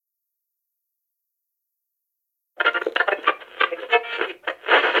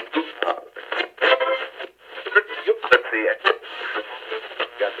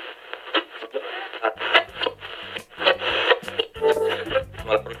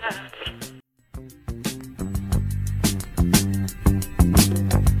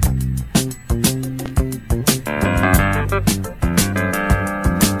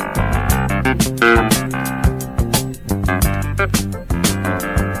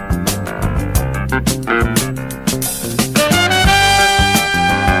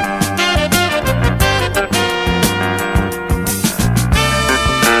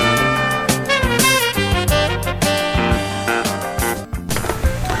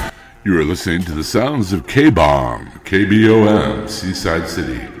You are listening to the sounds of K-Bomb, KBOM, Seaside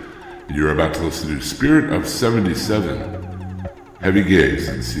City. You're about to listen to Spirit of 77. Heavy gigs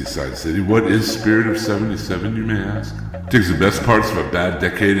in Seaside City. What is Spirit of 77, you may ask? Takes the best parts of a bad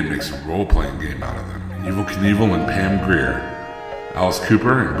decade and makes a role-playing game out of them. Evel Knievel and Pam Grier. Alice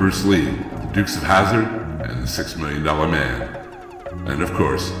Cooper and Bruce Lee. The Dukes of Hazzard and the $6 Million Man. And of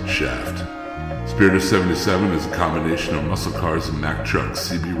course, Shaft. Spirit of 77 is a combination of muscle cars and Mack trucks,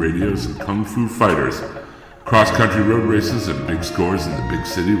 CB radios and kung fu fighters, cross-country road races and big scores in the big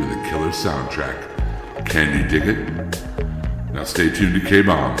city with a killer soundtrack. Can you dig it? Now stay tuned to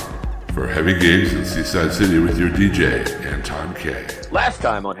K-Bomb for Heavy Gigs in Seaside City with your DJ, Anton K. Last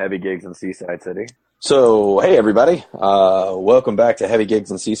time on Heavy Gigs in Seaside City. So, hey everybody, welcome back to Heavy Gigs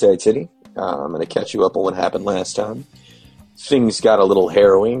in Seaside City. I'm going to catch you up on what happened last time. Things got a little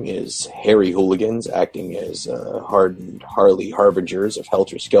harrowing as hairy hooligans acting as hardened Harley harbingers of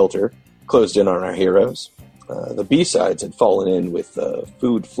Helter Skelter closed in on our heroes. The B-sides had fallen in with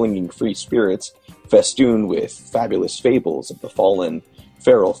food-flinging free spirits festooned with fabulous fables of the fallen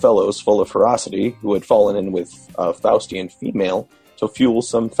feral fellows full of ferocity who had fallen in with a Faustian female to fuel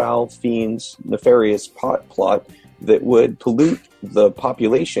some foul fiend's nefarious plot that would pollute the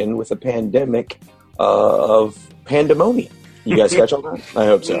population with a pandemic of pandemonium. You guys catch all that? I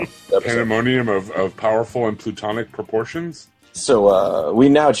hope so. Pandemonium of powerful and plutonic proportions? So we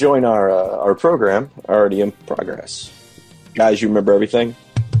now join our program, already in progress. Guys, you remember everything?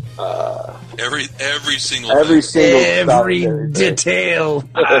 Every single detail.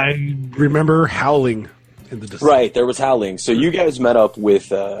 I remember howling in the distance. Right, there was howling. So you guys met up with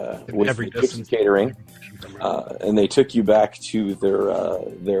Dixon Catering, and they took you back to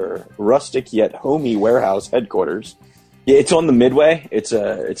their rustic yet homey warehouse headquarters. Yeah, it's on the Midway. It's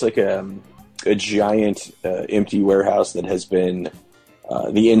like a giant empty warehouse that has been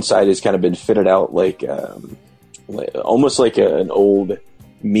the inside has kind of been fitted out like almost like an old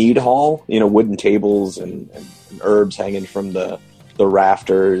mead hall, wooden tables and herbs hanging from the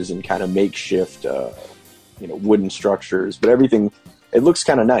rafters and kind of makeshift wooden structures, but everything, it looks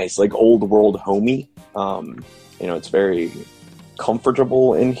kind of nice, like old world homey. It's very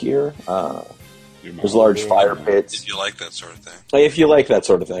comfortable in here. There's large fire pits. If you like that sort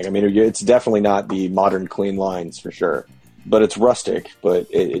of thing. I mean, it's definitely not the modern clean lines for sure, but it's rustic, but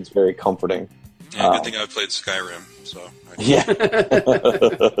it's very comforting. Yeah, good thing I played Skyrim, so. Yeah.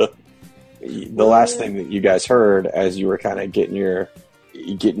 The last thing that you guys heard as you were kind of getting your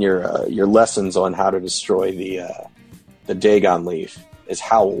lessons on how to destroy the Dagon leaf is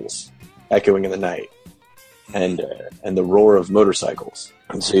howls echoing in the night and the roar of motorcycles.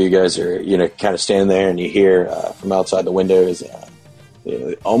 And so you guys are, kind of stand there and you hear from outside the windows,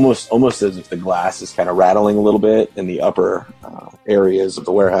 almost as if the glass is kind of rattling a little bit in the upper areas of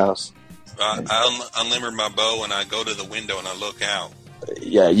the warehouse. I unlimber my bow and I go to the window and I look out.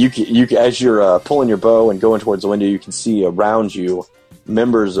 Yeah, you as you're pulling your bow and going towards the window, you can see around you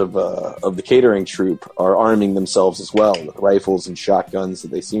members of the catering troupe are arming themselves as well with rifles and shotguns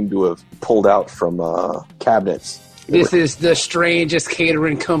that they seem to have pulled out from cabinets. This is the strangest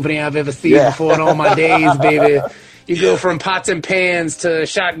catering company I've ever seen before in all my days, baby. You go from pots and pans to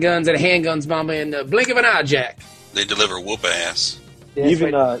shotguns and handguns, mama, in the blink of an eye, Jack. They deliver whoop ass.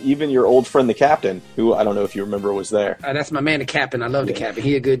 Yeah, even your old friend, the captain, who I don't know if you remember was there. That's my man, the captain. I love the captain.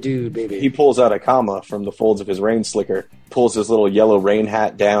 He a good dude, baby. He pulls out a comma from the folds of his rain slicker, pulls his little yellow rain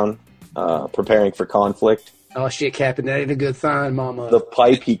hat down, preparing for conflict. Oh, shit, captain. That ain't a good sign, mama. The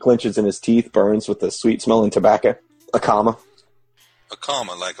pipe he clenches in his teeth burns with the sweet-smelling tobacco. A comma. A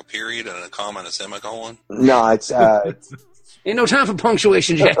comma, like a period and a comma and a semicolon? No, it's ain't no time for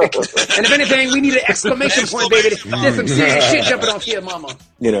punctuation, Jack. And if anything, we need an exclamation point, baby. There's some serious shit jumping off here, mama.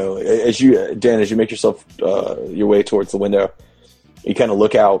 As you make yourself your way towards the window, you kind of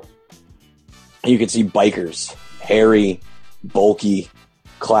look out. And you can see bikers, hairy, bulky,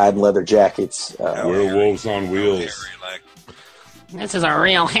 clad in leather jackets. Werewolves on wheels. This is a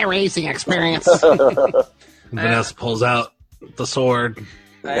real hair-raising experience. Vanessa pulls out the sword,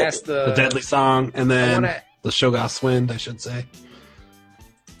 I asked the deadly song, and then The Shoggoth's Wind, I should say.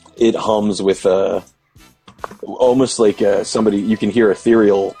 It hums with almost like somebody. You can hear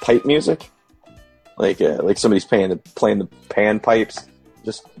ethereal pipe music, like somebody's playing the pan pipes,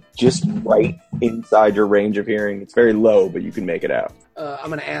 just right inside your range of hearing. It's very low, but you can make it out. I'm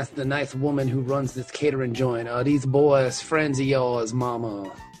going to ask the nice woman who runs this catering joint, are these boys friends of yours,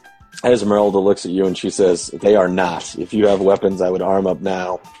 mama? Esmeralda looks at you and she says, they are not. If you have weapons, I would arm up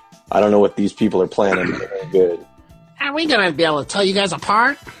now. I don't know what these people are planning, but they're good. Are we gonna be able to tell you guys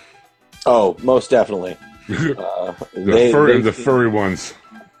apart? Oh, most definitely. The furry ones.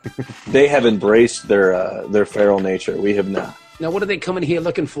 They have embraced their feral nature. We have not. Now, what are they coming here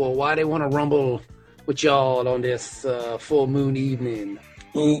looking for? Why they want to rumble with y'all on this full moon evening?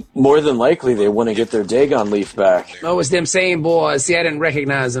 More than likely, they want to get their Dagon leaf back. Oh, it's them same boys. See, I didn't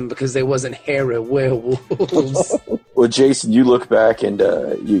recognize them because they wasn't hairy werewolves. Well, Jason, you look back and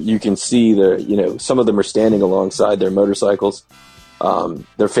you can see some of them are standing alongside their motorcycles.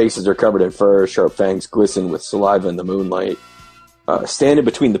 Their faces are covered in fur, sharp fangs glisten with saliva in the moonlight. Standing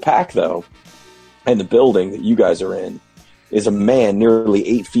between the pack, though, and the building that you guys are in, is a man nearly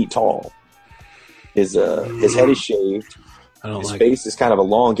 8 feet tall. His head is shaved. His face is kind of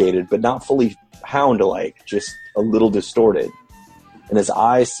elongated, but not fully hound-like, just a little distorted. And his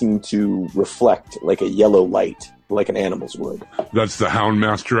eyes seem to reflect like a yellow light, like an animal's would. That's the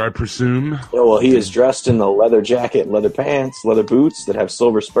Houndmaster, I presume? Oh, well, he is dressed in a leather jacket, leather pants, leather boots that have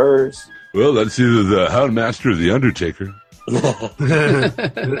silver spurs. Well, that's either the Houndmaster or the Undertaker.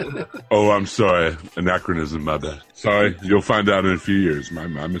 Oh, I'm sorry. Anachronism, my bad. Sorry, you'll find out in a few years. My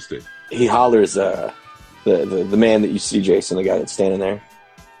mistake. He hollers, the man that you see, Jason, the guy that's standing there.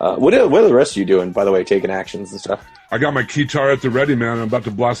 What are the rest of you doing, by the way, taking actions and stuff? I got my guitar at the ready, man. I'm about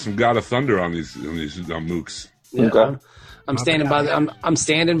to blast some God of Thunder on these mooks. Yeah, Okay. I'm standing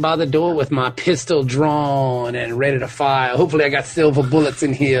by the door with my pistol drawn and ready to fire. Hopefully, I got silver bullets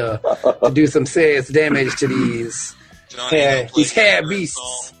in here to do some serious damage to these hair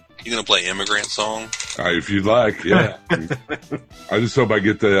beasts. You gonna play Immigrant Song? If you'd like, yeah. I just hope I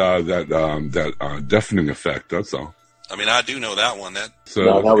get that deafening effect. That's all. I mean, I do know that one. That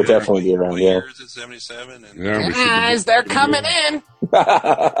would definitely be around. what Yeah. year is it? 77. And Guys, they're coming in.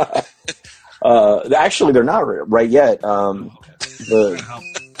 Actually, they're not right yet. Got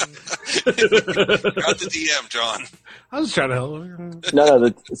the DM, John. I was trying to help.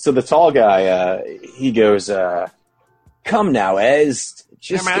 So the tall guy, he goes, "Come now, Ez.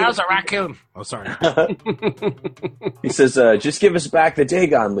 Hey, man, that was a raccoon. Oh, sorry. He says, just give us back the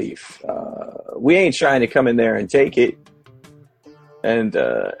Dagon leaf. We ain't trying to come in there and take it." And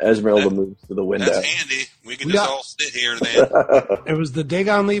Esmeralda moves to the window. That's handy. We can just all sit here then. It was the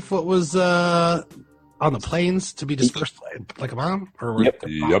Dagon leaf. What was on the planes to be dispersed like a bomb? Or Yep.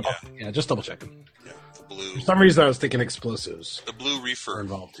 Yeah, just double checking. Yeah, the blue. For some reason, I was thinking explosives The blue are reefer.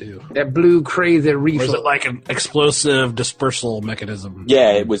 involved too. That blue crazy Or reefer. is it like an explosive dispersal mechanism?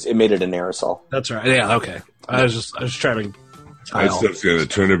 Yeah, it made it an aerosol. That's right. Yeah, okay. I was just trying to. That stuff's going to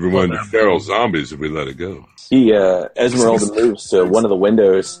turn everyone into feral zombies if we let it go. Esmeralda moves to one of the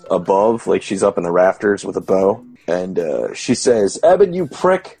windows above, like she's up in the rafters with a bow, and she says, "Eben, you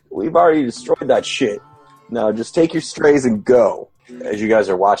prick, we've already destroyed that shit. Now just take your strays and go." As you guys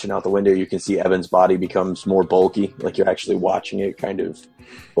are watching out the window, you can see Eben's body becomes more bulky, like you're actually watching it kind of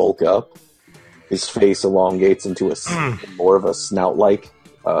bulk up. His face elongates into more of a snout-like,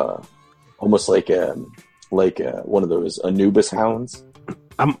 almost like one of those Anubis hounds.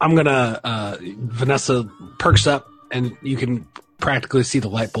 I'm gonna Vanessa perks up and you can practically see the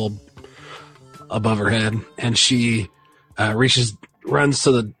light bulb above her head, and she runs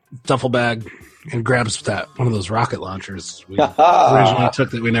to the duffel bag and grabs one of those rocket launchers we originally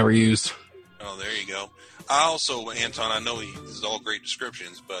took that we never used. Oh, there you go. I also, Anton, I know this is all great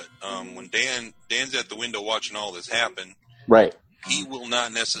descriptions, but when Dan's at the window watching all this happen, Right. he will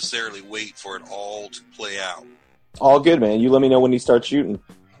not necessarily wait for it all to play out. All good, man. You let me know when you start shooting.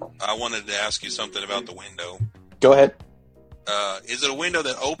 I wanted to ask you something about the window. Go ahead. Is it a window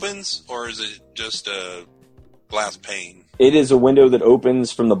that opens, or is it just a glass pane? It is a window that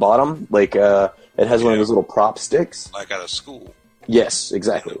opens from the bottom, like it has one of those little prop sticks. Like at a school? Yes,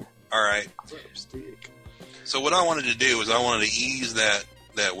 exactly. All right. So what I wanted to do is I wanted to ease that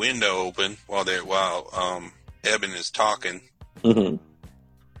window open while Eben is talking. Mm-hmm.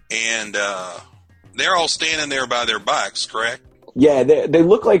 And they're all standing there by their bikes, correct? Yeah, they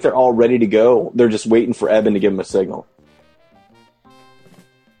look like they're all ready to go. They're just waiting for Eben to give them a signal.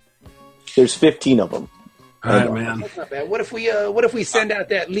 There's 15 of them. All right, man. That's not bad. What if we send out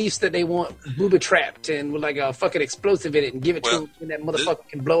that leaf that they want booby trapped and with like a fucking explosive in it and give it to them and that motherfucker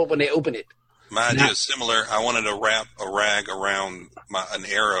can blow up when they open it? My idea is similar. I wanted to wrap a rag around an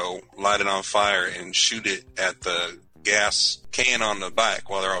arrow, light it on fire, and shoot it at the gas can on the bike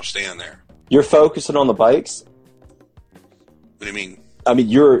while they're all standing there. You're focusing on the bikes? What do you mean? I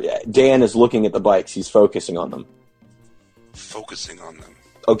mean, Dan is looking at the bikes. He's focusing on them. Focusing on them.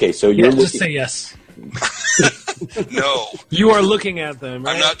 Okay, so you're just say yes. No. You are looking at them,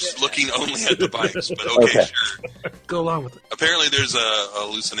 right? I'm not just looking only at the bikes, but okay. Sure. Go along with it. Apparently there's a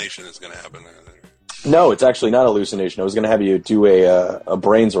hallucination that's going to happen there. No, it's actually not a hallucination. I was going to have you do a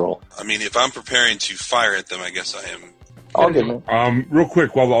brains roll. I mean, if I'm preparing to fire at them, I guess I am. All good, man. Real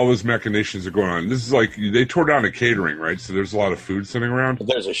quick, while all those machinations are going on, this is like, they tore down a catering, right? So there's a lot of food sitting around?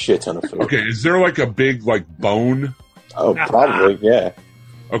 There's a shit ton of food. Okay, is there like a big, like, bone? Oh, probably, yeah.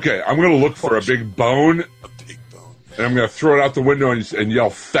 Okay, I'm going to look for a big bone. And I'm going to throw it out the window and yell,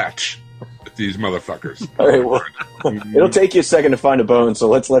 fetch, at these motherfuckers. All right, well, it'll take you a second to find a bone, so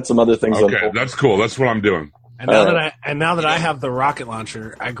let's let some other things Okay, unfold. that's cool. That's what I'm doing. And now that I have the rocket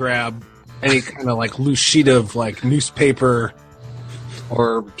launcher, I grab any kind of like loose sheet of like newspaper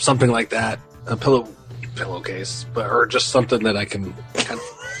or something like that, a pillowcase, or just something that I can kind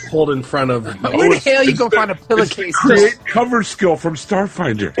of hold in front of. Where the hell you gonna find a pillowcase? Create cover skill from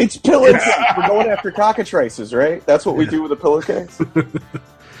Starfinder. It's pillowcase. We're going after cockatrices, right? That's what we do with a pillowcase?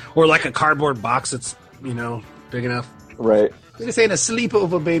 Or like a cardboard box that's, big enough. Right. This ain't a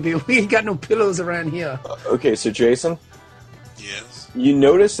sleepover, baby. We ain't got no pillows around here. Okay, so Jason? Yes? You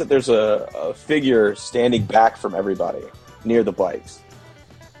notice that there's a figure standing back from everybody near the bikes.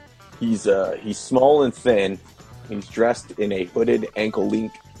 He's small and thin. He's dressed in a hooded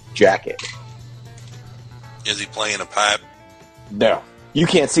ankle-length jacket. Is he playing a pipe? No. You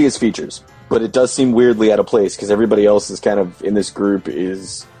can't see his features, but it does seem weirdly out of place because everybody else is kind of in this group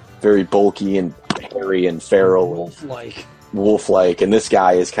is very bulky and hairy and feral. Wolf-like. And this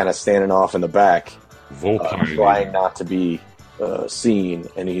guy is kind of standing off in the back, trying not to be seen,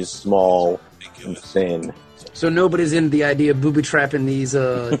 and he's small and thin. So nobody's in the idea of booby trapping these.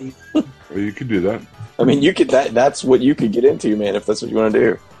 Well, you could do that. I mean, you could. That's what you could get into, man. If that's what you want to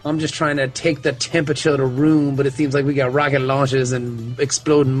do. I'm just trying to take the temperature of the room, but it seems like we got rocket launchers and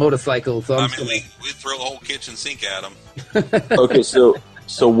exploding motorcycles. So we throw the whole kitchen sink at them. Okay, so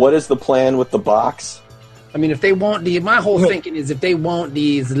what is the plan with the box? I mean, if they want my whole thinking is if they want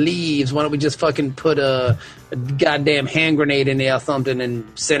these leaves, why don't we just fucking put a goddamn hand grenade in there or something and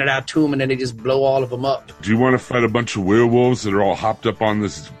send it out to them, and then they just blow all of them up. Do you want to fight a bunch of werewolves that are all hopped up on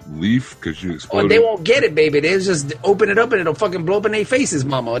this leaf because you exploded? Oh, they won't get it, baby. They just open it up and it'll fucking blow up in their faces,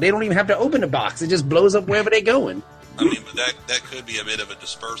 mama. They don't even have to open the box. It just blows up wherever they're going. I mean, but that could be a bit of a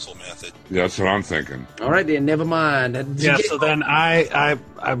dispersal method. Yeah, that's what I'm thinking. All right, then, never mind. So then I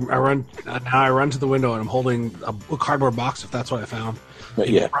run to the window and I'm holding a cardboard box, if that's what I found.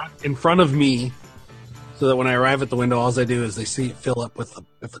 In front of me, so that when I arrive at the window, all I do is they see it fill up with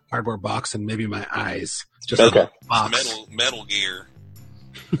the cardboard box and maybe my eyes. Just okay. Box. Metal Gear.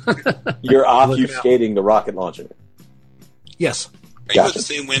 You're obfuscating the rocket launcher. Yes. Are you at the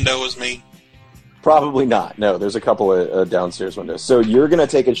same window as me? Probably not. No, there's a couple of downstairs windows. So you're going to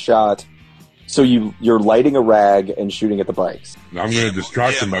take a shot. So you're lighting a rag and shooting at the bikes. I'm going to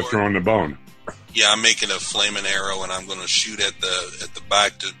distract them by throwing the bone. Yeah, I'm making a flaming arrow, and I'm going to shoot at the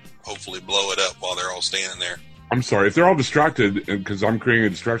bike to hopefully blow it up while they're all standing there. I'm sorry. If they're all distracted, because I'm creating a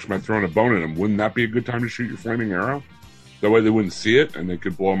distraction by throwing a bone at them, wouldn't that be a good time to shoot your flaming arrow? That way they wouldn't see it, and they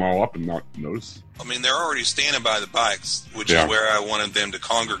could blow them all up and not notice. I mean, they're already standing by the bikes, which is where I wanted them to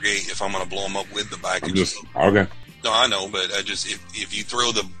congregate if I'm going to blow them up with the bike. Okay. No, I know, but if you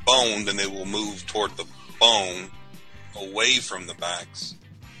throw the bone, then they will move toward the bone away from the bikes.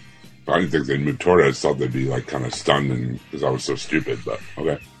 I didn't think they'd move toward it. I just thought they'd be like kind of stunned because I was so stupid, but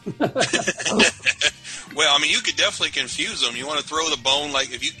okay. Well, I mean, you could definitely confuse them. You want to throw the bone,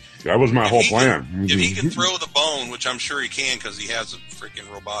 like if you... That was my whole plan. If he can throw the bone, which I'm sure he can because he has a freaking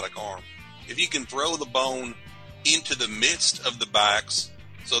robotic arm. If he can throw the bone into the midst of the bikes,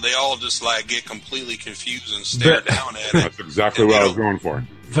 so they all just like get completely confused and stare down at it. That's exactly what I was going for.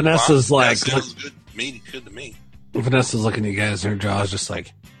 Vanessa's that sounds good to me. Vanessa's looking at you guys, and her jaw is just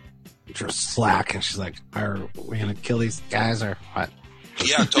like slack, and she's like, "Are we gonna kill these guys or what?"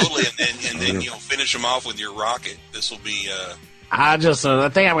 Yeah, totally. And then finish them off with your rocket. This will be. I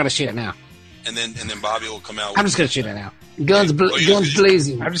think I'm gonna shoot it now. And then Bobby will come out. I'm just gonna shoot it now. Guns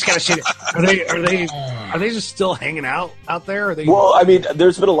blazing. I'm just gonna shoot it. Are they just still hanging out there? Are they? Well, I mean,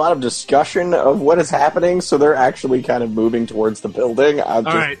 there's been a lot of discussion of what is happening, so they're actually kind of moving towards the building. All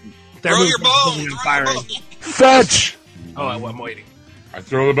right, throw your bone. Fetch. Oh, I'm waiting. I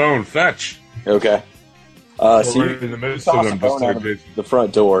throw the bone. Fetch. Okay. So you're in the midst of them, the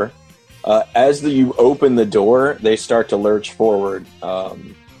front door. As you open the door, they start to lurch forward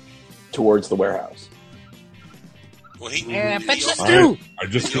towards the warehouse. Well, fetch this too. I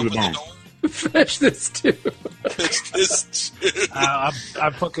just threw the bomb. Fetch this too. Fetch this too.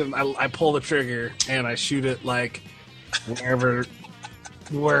 I pull the trigger and I shoot it like wherever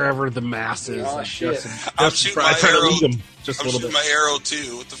the mass is. Oh, like, shit. I'm shooting my arrow. Just a I'm little shooting bit. my arrow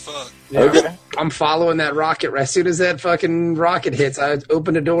too. What the fuck? Yeah, Okay. I'm following that rocket. As soon as that fucking rocket hits, I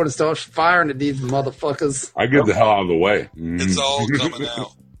open the door and start firing at these motherfuckers. I get the hell out of the way. It's all coming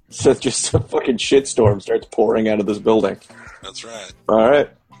out. So just a fucking shitstorm starts pouring out of this building. That's right. All right.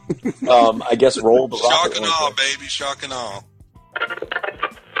 I guess roll the Shock rocket and launcher. awe, baby. Shock and awe.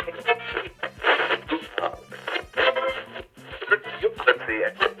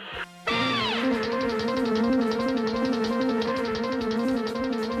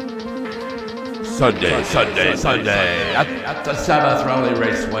 Sunday at the Sabbath Rally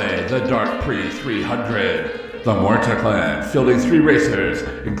Raceway, the Dark Prix 300. The Morta clan fielding 3 racers,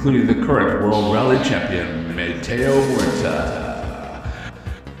 including the current World Rally Champion, Mateo Morta,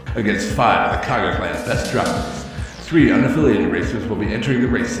 against 5 of the Kaga clan's best drivers. 3 unaffiliated racers will be entering the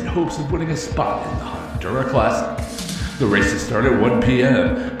race in hopes of winning a spot in the Hondura Classic. The races start at 1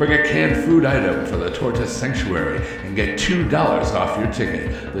 p.m. Bring a canned food item for the Torta Sanctuary and get $2 off your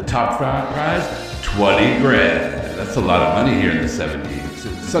ticket. The top prize, 20 grand. That's a lot of money here in the 70s.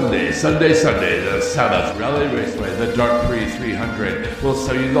 Sunday, the Sabbath Rally Raceway, the Dark Prix 300 will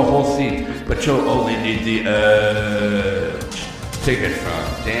sell you the whole seat, but you'll only need the ticket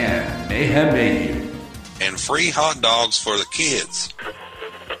from Dan Mayhem Mayhew. And free hot dogs for the kids.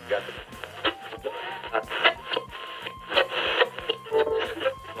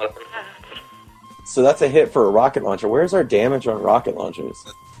 So that's a hit for a rocket launcher. Where's our damage on rocket launchers?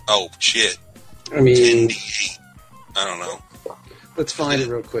 Oh, shit. I mean, 10d8. I don't know. let's find it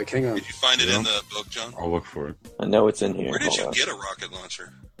real quick. Hang on. Did you find it in the book, John? I'll look for it. I know it's in here. Where did Hold you on. get a rocket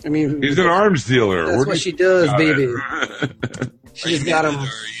launcher? I mean, He's an arms dealer. that's Where what did she does, got baby. it? She just got him Or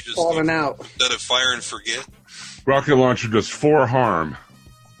you just falling out. Instead of fire and forget? Rocket launcher does 4 harm.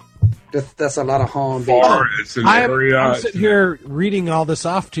 That's a lot of harm, baby. Or it's an area. I'm sitting here reading all this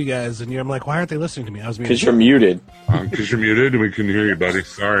off to you guys, and I'm like, why aren't they listening to me? I was Because you're muted. Because you're muted and we couldn't hear you, buddy.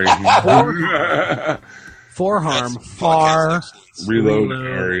 Sorry. 4 harm, That's far. podcast excellence. Reload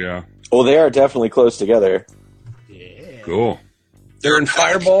area. Well, they are definitely close together. Cool. They're in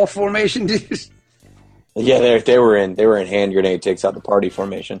fireball formation, dude. Yeah, they were in hand grenade takes out the party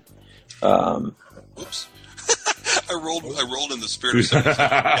formation. Oops. I rolled in the spirit of seven.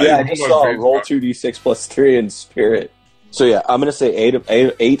 Yeah, I just saw roll 2d6 plus 3 in spirit. So yeah, I'm gonna say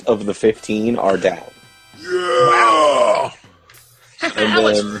 8 of the 15 are down. Yeah. And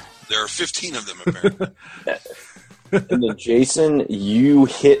then, There are 15 of them, apparently. and then Jason, you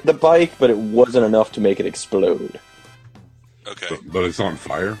hit the bike, but it wasn't enough to make it explode. Okay. But it's on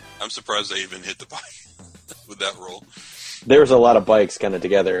fire. I'm surprised they even hit the bike with that roll. There was a lot of bikes kind of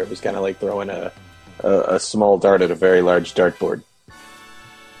together. It was kind of like throwing a small dart at a very large dartboard.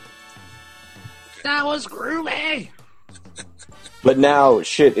 That was groovy. But now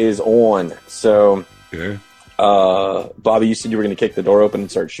shit is on. So, Okay. Bobby, you said you were going to kick the door open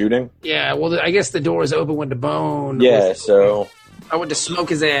and start shooting? Yeah, well, I guess the door is open when the bone. Yeah, so I went to smoke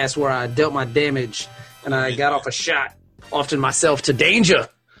his ass where I dealt my damage, and I got off a shot, often myself to danger.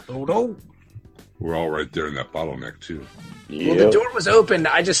 Oh, no. We're all right there in that bottleneck, too. Well, the door was open.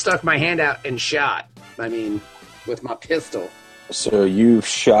 I just stuck my hand out and shot. I mean, with my pistol. So you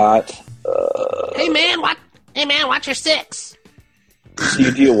shot. Hey man, watch your 6. So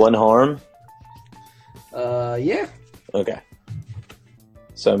you deal 1 harm? Yeah. Okay.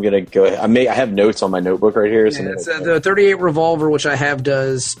 So I'm gonna go ahead. I have notes on my notebook right here. So Yeah, it's, the 38 revolver, which I have,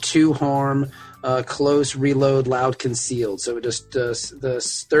 does 2 harm, close, reload, loud, concealed. So it just does. The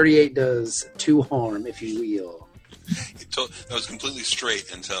 38 does 2 harm, if you will. That was completely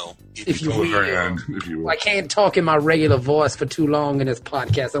straight until If you Over will. hand, if you will. I can't talk in my regular voice for too long in this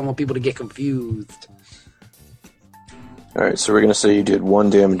podcast. I don't want people to get confused. all right. So we're gonna say you did 1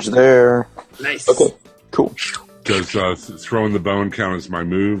 damage there. Nice. Okay. Cool. Does throwing the bone count as my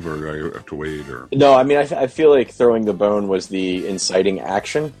move, or do I have to wait? Or No, I mean I feel like throwing the bone was the inciting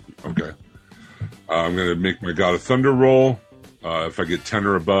action. okay, I'm gonna make my God of Thunder roll. If I get 10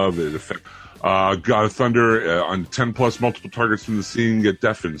 or above, it affects. God of Thunder on 10 plus multiple targets from the scene get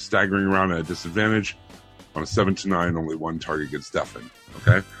deafened, staggering around at a disadvantage. On a 7 to 9, only 1 target gets deafened.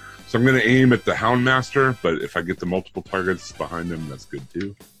 Okay, so I'm gonna aim at the Houndmaster, but if I get the multiple targets behind him, that's good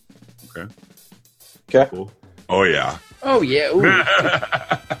too. Okay. Okay. Cool. Oh yeah. Oh, yeah. Ooh.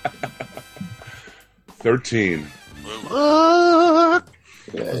 13.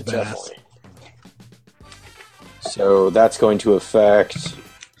 Yeah, definitely. So that's going to affect.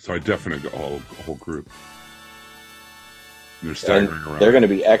 So I deafened a whole group. They're staggering around. They're going to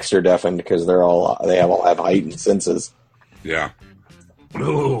be extra deafened because they all have heightened senses. Yeah.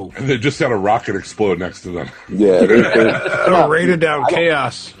 Ooh. And they just had a rocket explode next to them. Yeah. They're raining down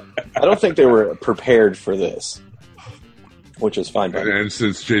chaos. I don't think they were prepared for this, which is fine. And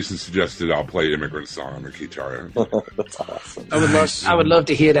since Jason suggested, I'll play Immigrant Song on the guitar. That's awesome. I would love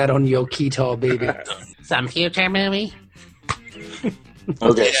to hear that on your guitar, baby. Some future movie?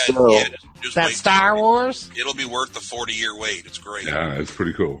 Okay, Is that Star Wars? It'll be worth the 40-year wait. It's great. Yeah, it's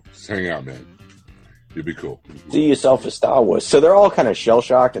pretty cool. Just hang out, man. You'll be cool. See yourself as Star Wars. So they're all kind of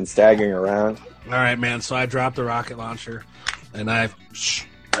shell-shocked and staggering around. All right, man. So I dropped the rocket launcher, and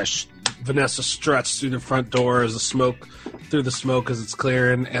Vanessa struts through the front door as the smoke as it's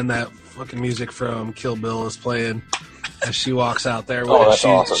clearing, and that fucking music from Kill Bill is playing as she walks out there. Oh, that's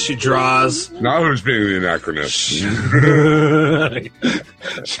awesome. She draws. Now who's being the anachronist?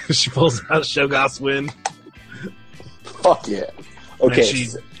 She pulls out Shoggoth's Wind. Fuck yeah. Okay.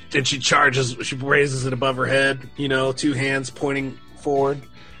 And she charges. She raises it above her head. 2 hands pointing forward,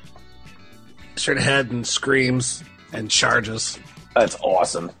 straight ahead, and screams and charges. That's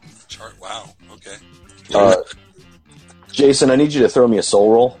awesome. Wow. Okay. Jason, I need you to throw me a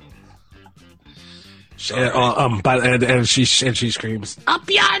soul roll. And she screams, Up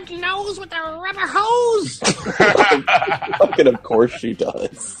your nose with a rubber hose! Fucking of course she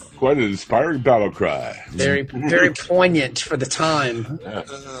does. Quite an inspiring battle cry. Very, very poignant for the time.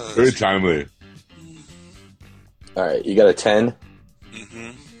 Very timely. All right, you got a 10.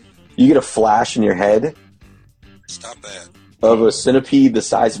 Mm-hmm. You get a flash in your head Stop that. of a centipede the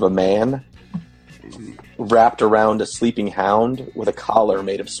size of a man wrapped around a sleeping hound with a collar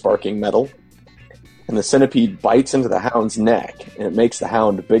made of sparking metal. And the centipede bites into the hound's neck, and it makes the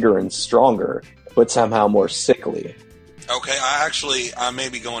hound bigger and stronger, but somehow more sickly. Okay, I may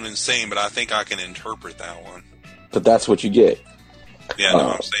be going insane, but I think I can interpret that one. But that's what you get. Yeah,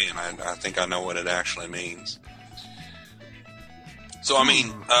 no, I'm saying I think I know what it actually means. So, I mean,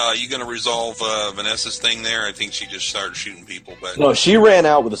 you going to resolve Vanessa's thing there? I think she just started shooting people, but No, she ran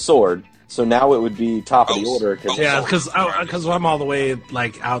out with a sword, so now it would be top of the order. because I'm all the way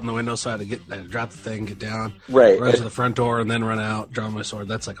out in the window, so I had to drop the thing, get down, Right. run to the front door, and then run out, draw my sword.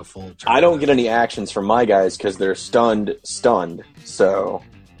 That's like a full turn. I don't get any actions from my guys because they're stunned. So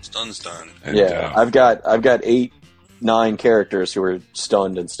stunned. And, yeah, I've got 8, 9 characters who are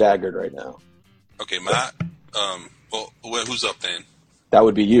stunned and staggered right now. Okay, Matt. Well, who's up then? That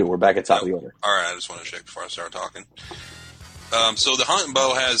would be you. We're back at top of the order. All right, I just want to check before I start talking. So the hunting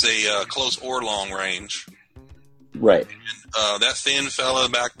bow has a close or long range. Right. That thin fella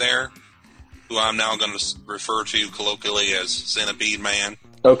back there, who I'm now going to refer to colloquially as Centipede Man.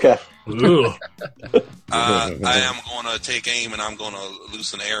 Okay. Ooh. I am going to take aim and I'm going to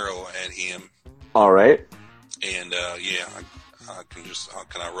loose an arrow at him. All right. And I can just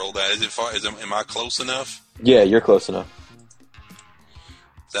can I roll that? Am I close enough? Yeah, you're close enough.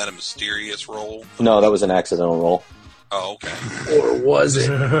 Is that a mysterious roll? No, that was an accidental roll. Oh, okay. Or was it?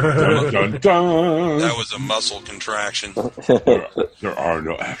 Dun, dun, dun. That was a muscle contraction. There are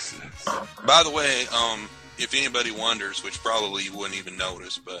no accidents. By the way, if anybody wonders, which probably you wouldn't even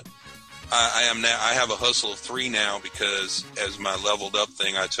notice, but I have a hustle of 3 now because as my leveled up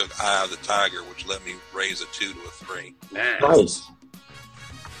thing, I took Eye of the Tiger, which let me raise a 2 to a 3. Nice.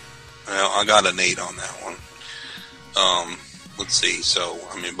 Well, I got an 8 on that one. Let's see. So,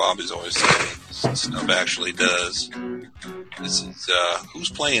 I mean, Bobby's always saying stuff actually does. This is who's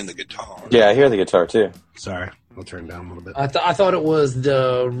playing the guitar? Yeah, I hear the guitar too. Sorry, I'll turn down a little bit. I thought it was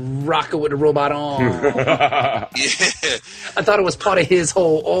the rocket with the robot arm. Yeah. I thought it was part of his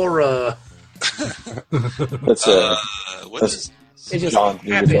whole aura. That's what is? It just John, the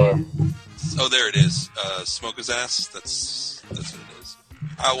guitar. happened. Oh, there it is. Smoke his ass. That's what it is.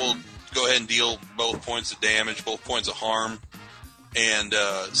 I will go ahead and deal both points of damage, both points of harm, and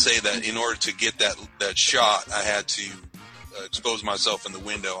say that in order to get that shot, I had to expose myself in the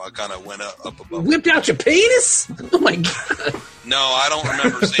window. I kind of went up above. Whipped out your penis? Oh my god! No, I don't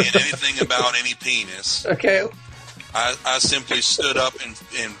remember saying anything about any penis. Okay. I simply stood up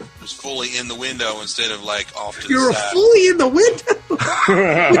and was fully in the window instead of off to You're the side. fully in the window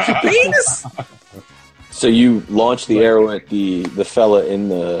with your penis. So you launched the arrow at the fella in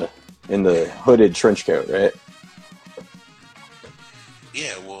the hooded trench coat, right?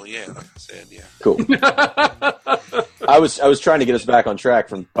 Yeah, well, yeah, like I said, yeah. Cool. I was trying to get us back on track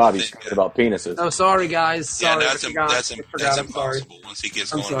from Bobby's comment about penises. Oh, sorry, guys. Sorry, Yeah, I forgot. that's I'm sorry. impossible once he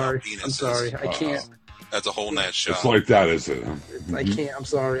gets I'm going sorry. about penises. I'm sorry. I can't. That's a whole nat shot. It's like that, is it? I can't. I'm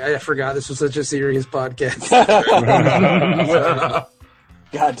sorry. I forgot this was such a serious podcast.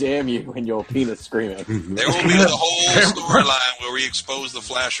 God damn you and your penis screaming. There will be the whole storyline where we expose the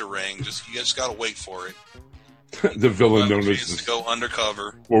flasher ring. You just got to wait for it. The villain known as to go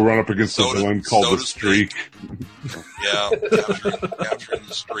undercover. We'll run up against the villain called the Streak. Yeah, capturing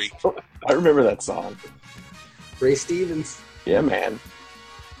the Streak. I remember that song. Ray Stevens. Yeah, man.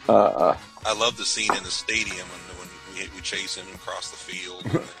 I love the scene in the stadium when we chase him across the field.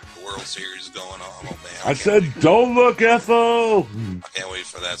 And the World Series is going on. Oh man! I said, "Don't look, Ethel." I can't wait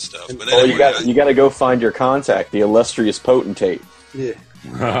for that stuff. But you got to go find your contact, the illustrious potentate. Yeah.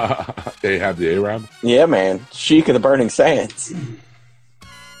 They have the Arab. Yeah, man. Sheik of the Burning Sands.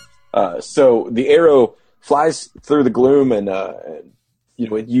 So the arrow flies through the gloom, and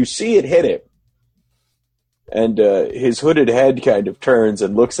you see it hit it. And his hooded head kind of turns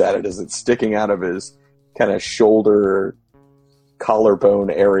and looks at it as it's sticking out of his kind of shoulder, collarbone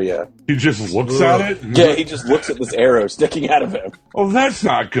area. He just looks at it? Yeah, he just looks at this arrow sticking out of him. Oh, that's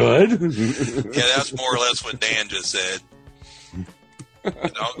not good. Yeah, that's more or less what Dan just said. All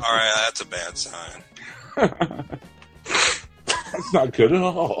right, that's a bad sign. That's not good at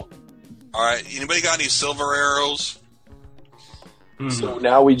all. All right, anybody got any silver arrows? So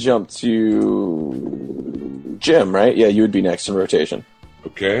now we jump to Jim, right? Yeah, you would be next in rotation.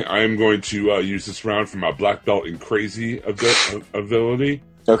 Okay, I am going to use this round for my black belt in crazy ability.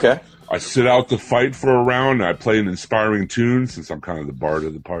 Okay. I sit out the fight for a round. I play an inspiring tune, since I'm kind of the bard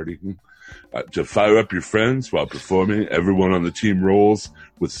of the party. To fire up your friends while performing, everyone on the team rolls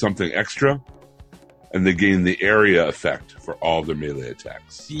with something extra, and they gain the area effect for all their melee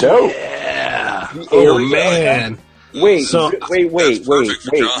attacks. Dope. Yeah. Oh, man. Wait. No.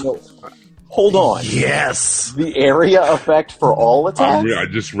 Hold on. Yes. The area effect for all attacks? I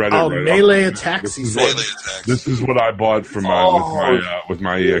just read it Oh, right melee off. attacks, he Melee said. attacks. This is what I bought for with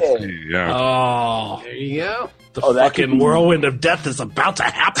my EXP. Yeah. Oh, There you go. the that could fucking be- whirlwind of death is about to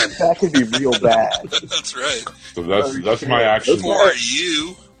happen. That could be real bad. That's right. So that's my action. Who are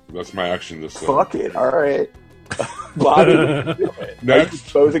you? That's my action this time. Fuck it. All right. Bobby, Next.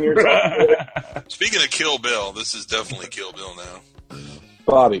 exposing yourself. Speaking of Kill Bill, this is definitely Kill Bill now.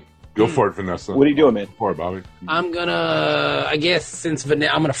 Bobby, Go for it, Vanessa. what are you doing, man? Go for it, Bobby. I'm I guess since I'm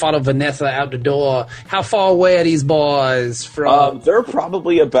gonna follow Vanessa out the door. How far away are these boys from? They're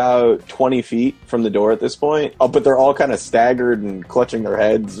probably about 20 feet from the door at this point. Oh, but they're all kind of staggered and clutching their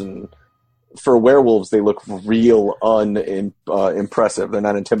heads. And for werewolves, they look real impressive. They're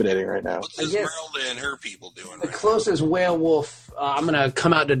not intimidating right now. What's I guess- Esmeralda and her people doing The right closest werewolf, I'm gonna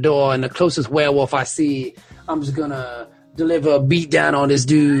come out the door, and the closest werewolf I see, I'm just gonna deliver a beat down on this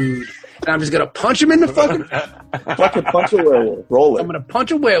dude, and I'm just gonna punch him in the fucking. Fucking punch a werewolf. Roll I'm it. gonna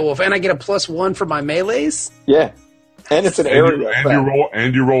punch a werewolf, and I get a +1 for my melees. Yeah. And it's an area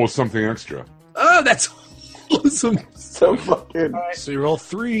effect. You roll with something extra. Oh, that's awesome! So fucking... So you roll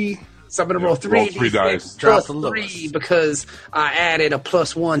 3. So I'm gonna roll 3 roll 3 dice. Drop plus the 3 lowest. because I added a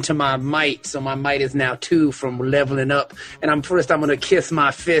 +1 to my might, so my might is now 2 from leveling up. And I'm gonna kiss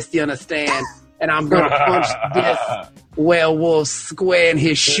my fist, you understand? And I'm gonna punch this werewolf square in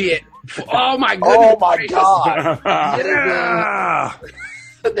his shit. Oh my goodness! Oh my gracious. god.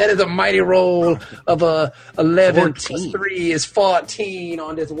 That is a mighty roll of a 11 plus 14. 3 is 14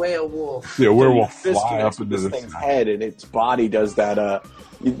 on this werewolf. Yeah, werewolf Fist fly connects up with into this the thing's head, and its body does that.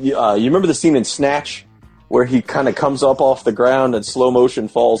 You remember the scene in Snatch where he kind of comes up off the ground and slow motion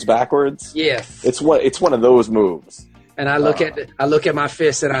falls backwards? Yes. It's one of those moves. And I look at my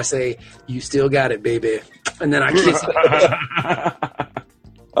fist and I say, "You still got it, baby." And then I kiss it.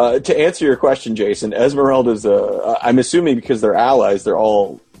 To answer your question, Jason, Esmeralda's I'm assuming because they're allies, they're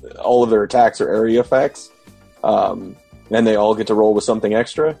all of their attacks are area effects, and they all get to roll with something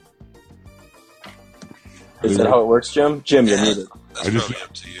extra. Is that how it works, Jim? Jim, you're muted. That's probably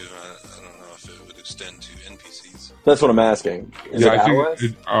up to you. I don't know if it would extend to NPCs. That's what I'm asking. Is it I allies?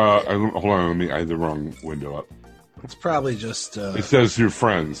 think. Hold on, I had the wrong window up. It's probably just. It says your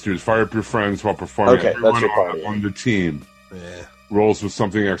friends. Dude, fire up your friends while performing. Okay, Everyone that's your party. on the team Yeah. rolls with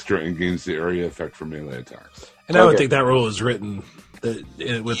something extra and gains the area effect for melee attacks. And I would Okay. think that rule is written with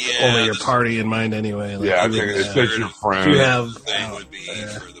Yeah, only your this- party in mind anyway. Like, Yeah, I you think would, it says your if friends. you have. Thing would be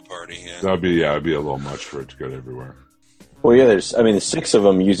for the party. Yeah. That'd be a little much for it to go everywhere. Well, yeah, there's 6 of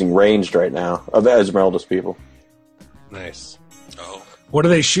them using ranged right now of Esmeralda's people. Nice. Oh, What are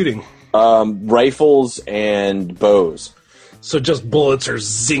they shooting? Rifles and bows. So just bullets are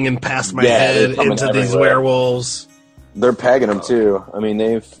zinging past my Yeah, head they're coming into these everywhere. werewolves. They're pegging them too. I mean,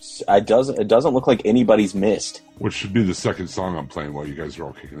 it doesn't look like anybody's missed. Which should be the second song I'm playing while you guys are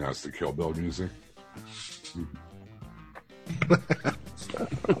all kicking ass to Kill Bill music.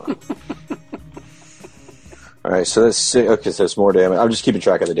 All right, so that's okay. So it's more damage. I'm just keeping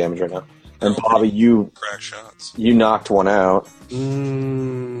track of the damage right now. And Bobby, you crack shots. You knocked one out.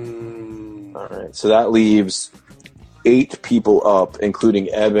 All right, so that leaves 8 people up, including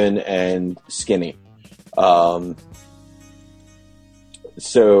Eben and Skinny.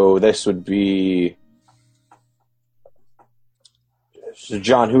 So this would be. So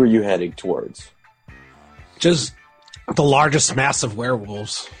John, who are you heading towards? Just the largest mass of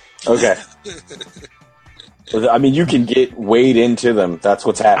werewolves. Okay. I mean, you can wade into them. That's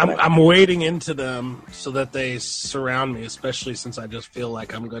what's happening. I'm wading into them so that they surround me, especially since I just feel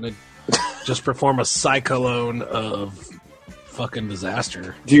like I'm going to just perform a cyclone of fucking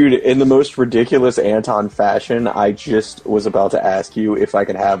disaster. Dude, in the most ridiculous Anton fashion, I just was about to ask you if I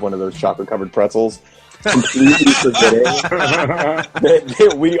could have one of those chocolate-covered pretzels. Completely forgetting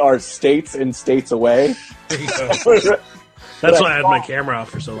that we are states and states away. That's why I had my camera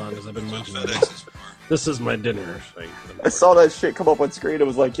off for so long, because I've been munching on it. This is my dinner thing. I saw that shit come up on screen. It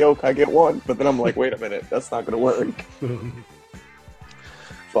was like, yo, can I get one? But then I'm like, wait a minute. That's not going to work.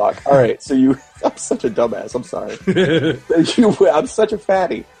 Fuck. All right. So I'm such a dumbass. I'm sorry. I'm such a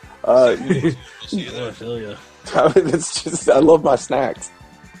fatty. I feel you. It's just, I love my snacks.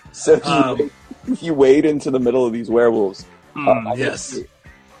 So you wade into the middle of these werewolves. Yes.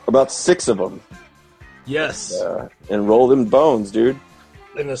 About 6 of them. Yes. And roll them bones, dude.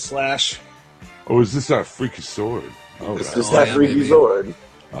 In a slash. Oh, is this our freaky sword? All It's right. just that freaky sword.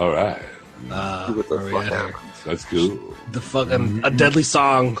 All right. Where we at here? That's cool. The fucking a deadly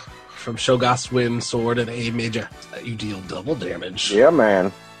song from Shogas Wind Sword and A major. You deal double damage. Yeah,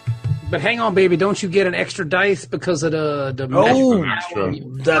 man. But hang on, baby, don't you get an extra dice because of the Extra.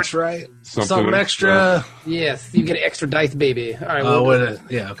 That's right. Something Something extra. Yes, you get an extra dice, baby. All right,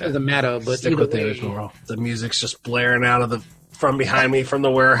 Yeah, okay. doesn't matter, but Stick with the original roll. The music's just blaring out of from behind me from the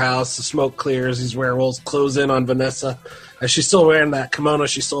warehouse. The smoke clears. These werewolves close in on Vanessa. And she's still wearing that kimono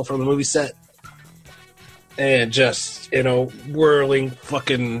she stole from the movie set. And just, whirling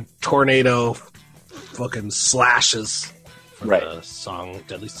fucking tornado fucking slashes from the song,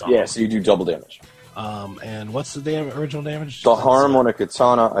 Deadly Song. Yeah, so you do double damage. And what's the original damage? The harm on a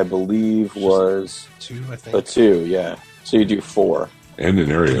katana, I believe, was 2, I think. a 2, yeah. So you do 4. And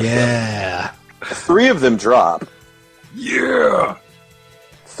an area. Yeah. 3 of them drop. Yeah.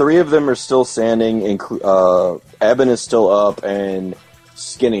 3 of them are still standing. Eben is still up, and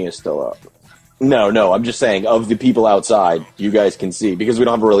Skinny is still up. No, I'm just saying, of the people outside, you guys can see. Because we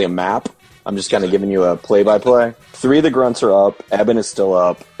don't have really a map, I'm just kind of giving you a play-by-play. 3 of the grunts are up, Eben is still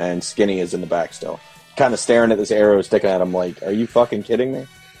up, and Skinny is in the back still. Kind of staring at this arrow sticking at him like, are you fucking kidding me?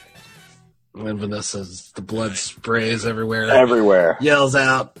 When Vanessa's, the blood sprays everywhere. Everywhere. Yells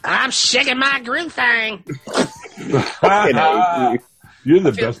out, I'm shaking my groove thing. You're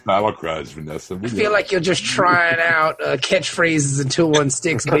the best battle cries, Vanessa. I feel like you're just trying out catchphrases until one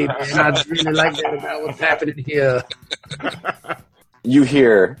sticks, baby. And I really like that about what's happening here. You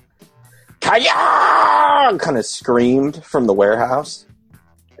hear, Kaya! Kind of screamed from the warehouse.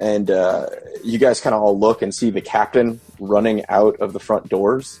 And you guys kind of all look and see the captain running out of the front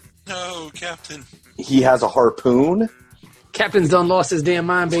doors. No, Captain. He has a harpoon. Captain's done lost his damn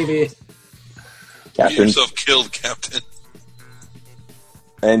mind, baby. Captain. You yourself killed, Captain.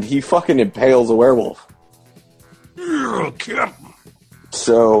 And he fucking impales a werewolf. "Yeah, Captain."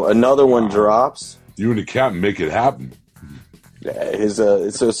 So another one drops. You and the captain make it happen. His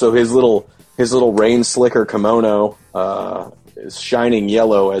little rain slicker kimono is shining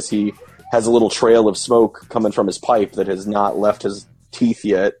yellow as he has a little trail of smoke coming from his pipe that has not left his teeth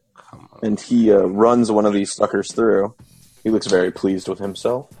yet, and he runs one of these suckers through. He looks very pleased with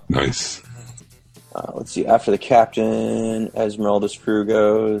himself. Nice. Let's see. After the captain, Esmeralda's crew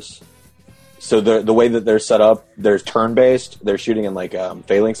goes. So the way that they're set up, they're turn-based. They're shooting in like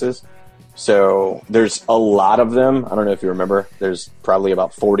phalanxes. So there's a lot of them. I don't know if you remember. There's probably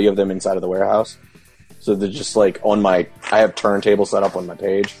about 40 of them inside of the warehouse. So they're just like I have turntable set up on my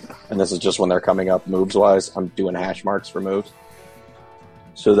page, and this is just when they're coming up moves-wise. I'm doing hash marks for moves.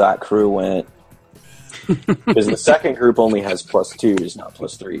 So that crew went. Because the second group only has +2s, not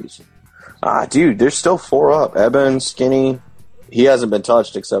 +3s. Dude, there's still 4 up. Eben, Skinny, he hasn't been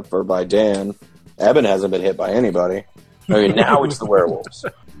touched except for by Dan. Eben hasn't been hit by anybody. I mean, now it's the werewolves.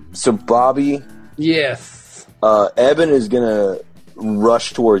 So, Bobby. Yes. Eben is going to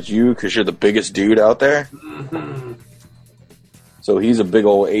rush towards you because you're the biggest dude out there. Mm-hmm. So he's a big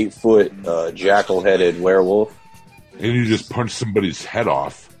old 8-foot jackal-headed werewolf. And you just punch somebody's head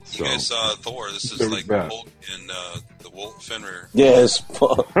off. So. You guys saw Thor. This is like Hulk and the Wolf Fenrir. Yes.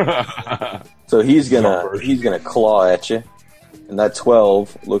 So he's gonna claw at you, and that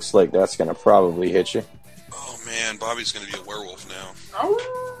 12 looks like that's gonna probably hit you. Oh man, Bobby's gonna be a werewolf now.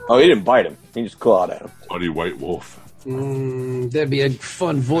 Oh, he didn't bite him. He just clawed at him. Bloody white wolf. That'd be a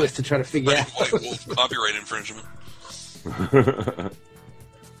fun voice to try to figure out. White wolf, copyright infringement.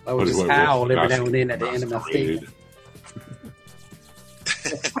 I would just howl every now and then at the end of my statement.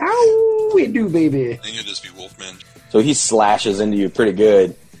 How we do, baby? Then you'll just be Wolfman. So he slashes into you pretty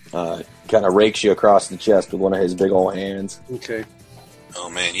good. Kind of rakes you across the chest with one of his big old hands. Okay. Oh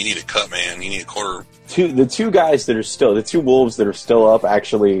man, you need a cut, man. You need a quarter. The two wolves that are still up,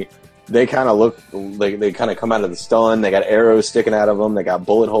 actually, they kind of look, they kind of come out of the stun. They got arrows sticking out of them. They got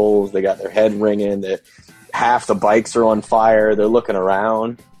bullet holes. They got their head ringing. Half the bikes are on fire. They're looking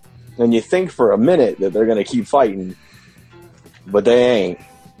around. And you think for a minute that they're going to keep fighting, but they ain't.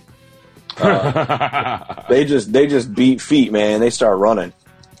 They just beat feet, man. They start running.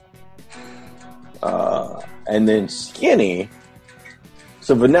 And then Skinny.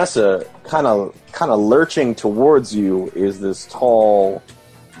 So Vanessa, kind of lurching towards you, is this tall,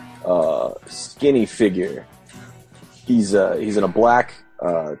 skinny figure. He's in a black,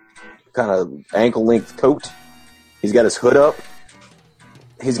 kind of ankle length coat. He's got his hood up.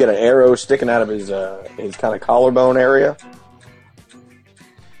 He's got an arrow sticking out of his kind of collarbone area,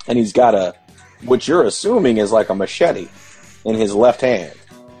 and he's got what you're assuming is like a machete in his left hand,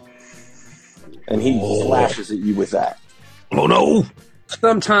 and he flashes at you with that. Oh no!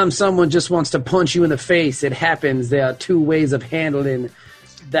 Sometimes someone just wants to punch you in the face. It happens. There are two ways of handling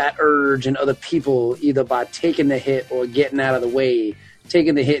that urge in other people, either by taking the hit or getting out of the way.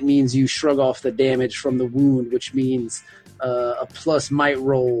 Taking the hit means you shrug off the damage from the wound, which means a plus might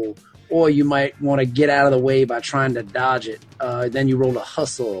roll, or you might want to get out of the way by trying to dodge it. Then you roll a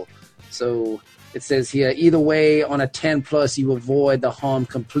hustle. So it says here, either way, on a 10 plus, you avoid the harm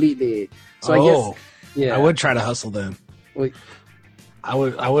completely. So I guess, yeah, I would try to hustle then. Wait. I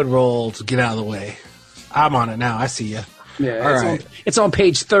would roll to get out of the way. I'm on it now. I see you. Yeah, it's on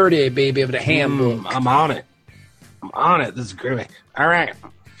page 30, baby, of the handbook. I'm on it. This is groovy. All right.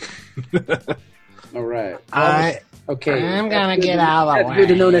 All right. Okay. I'm gonna get out of the way. That's good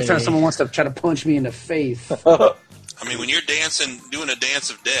to know next time someone wants to try to punch me in the face. I mean, when you're doing a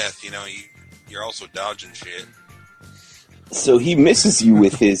dance of death, you're also dodging shit. So he misses you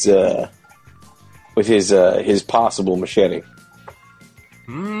with his possible machete.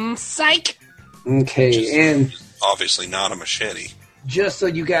 Psych. Okay, and obviously not a machete. Just so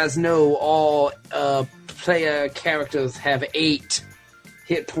you guys know, all player characters have 8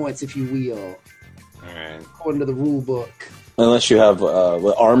 hit points, if you will. All right. According to the rule book. Unless you have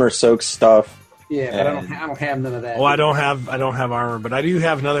armor soak stuff. Yeah, but I don't have none of that. Well, I don't have armor, but I do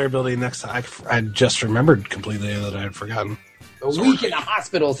have another ability next time. I just remembered completely that I had forgotten. A week in the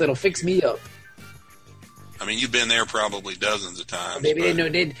hospital, so it'll fix me up. I mean, you've been there probably dozens of times. Baby,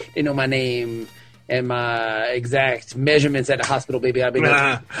 they know my name and my exact measurements at the hospital, baby. I've been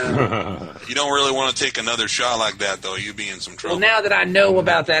there. You don't really want to take another shot like that, though. You'd be in some trouble. Well, now that I know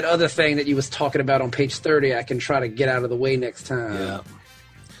about that other thing that you was talking about on page 30, I can try to get out of the way next time. Yeah.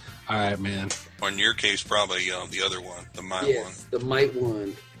 All right, man. Or in your case, probably the other one, the might one. The might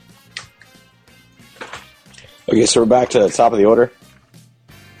one. Okay, so we're back to the top of the order.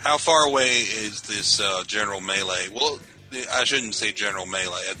 How far away is this general melee? Well, I shouldn't say general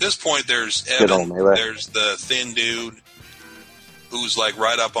melee. At this point, there's Evan. There's the thin dude who's like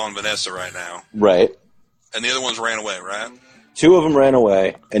right up on Vanessa right now. Right. And the other ones ran away, right? 2 of them ran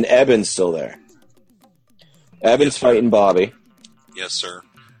away, and Eben's still there. Eben's fighting Bobby. Yes, sir.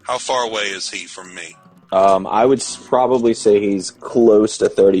 How far away is he from me? I would probably say he's close to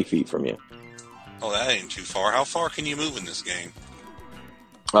 30 feet from you. Oh, that ain't too far. How far can you move in this game?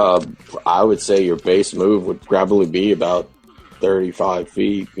 I would say your base move would probably be about 35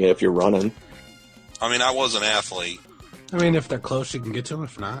 feet if you're running. I mean, I was an athlete. I mean, if they're close, you can get to them.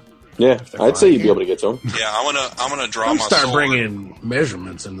 If not, yeah, I'd say you'd be able to get to them. Yeah, I'm gonna draw my start sword. Bringing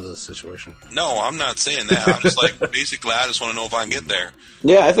measurements into this situation. No, I'm not saying that. I'm just like, basically, I just want to know if I can get there.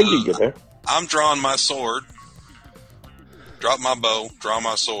 Yeah, I think you can get there. I'm drawing my sword, drop my bow, draw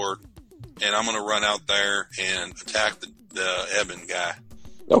my sword, and I'm gonna run out there and attack the Eben guy.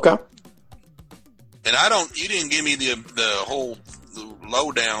 Okay. And you didn't give me the whole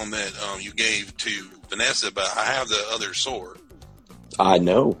lowdown that you gave to Vanessa, but I have the other sword. I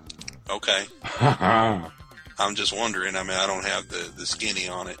know. Okay. I'm just wondering. I mean, I don't have the skinny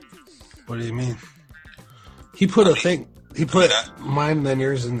on it. What do you mean? He put He put mine than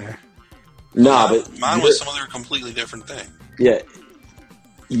yours in there. No, but mine was some other completely different thing. Yeah.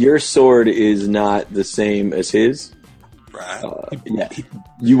 Your sword is not the same as his. Right. Yeah.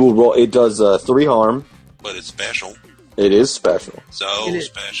 You will roll. It does 3 harm. But it's special. It is special. So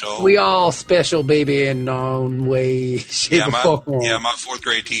special. We all special, baby, in our own way, shape, or form. Yeah, my 4th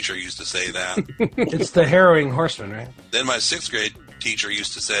grade teacher used to say that. It's the harrowing horseman, right? Then my 6th grade teacher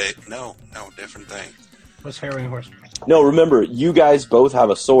used to say, no, different thing. What's harrowing horseman? No, remember, you guys both have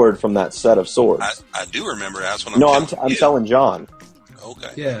a sword from that set of swords. I do remember. That's what I'm telling I'm telling John.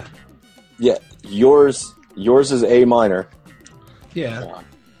 Okay. Yeah. Yeah, yours is A minor. Yeah.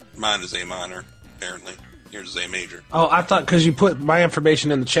 Mine is A minor, apparently. Yours is A major. Oh, I thought because you put my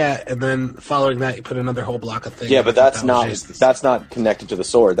information in the chat, and then following that, you put another whole block of things. Yeah, but that's not connected to the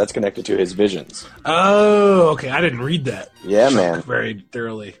sword. That's connected to his visions. Oh, okay. I didn't read that. Yeah, man. Very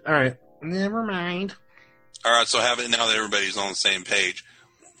thoroughly. All right. Never mind. All right, so now that everybody's on the same page,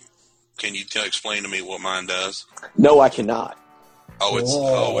 can you explain to me what mine does? No, I cannot.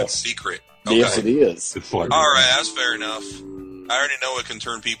 It's secret. Okay. Yes, it is. It's like All right, that's fair enough. I already know it can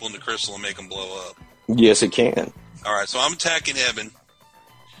turn people into crystal and make them blow up. Yes, it can. All right, so I'm attacking Eben.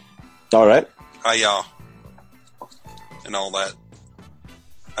 All right. Hi, y'all, and all that.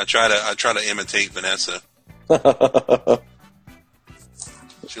 I try to imitate Vanessa.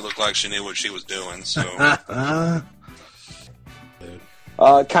 She looked like she knew what she was doing. So,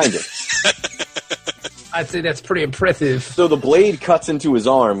 Kind of. I'd say that's pretty impressive. So the blade cuts into his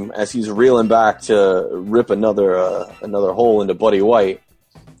arm as he's reeling back to rip another hole into Buddy White,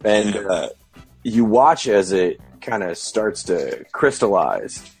 and you watch as it kind of starts to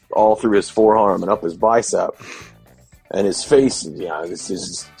crystallize all through his forearm and up his bicep, and his face,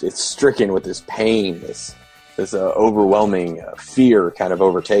 it's stricken with this pain, this overwhelming fear kind of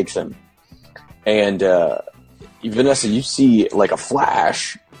overtakes him, and Vanessa, you see like a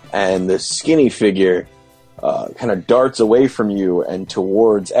flash, and the skinny figure kind of darts away from you and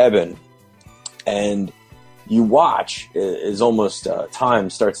towards Eben, and you watch as almost time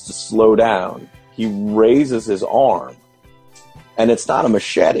starts to slow down. He raises his arm, and it's not a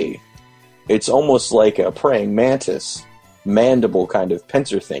machete. It's almost like a praying mantis mandible kind of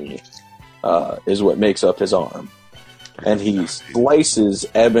pincer thingy is what makes up his arm. And he slices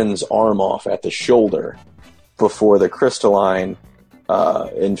Eben's arm off at the shoulder before the crystalline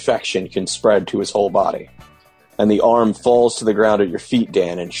infection can spread to his whole body. And the arm falls to the ground at your feet,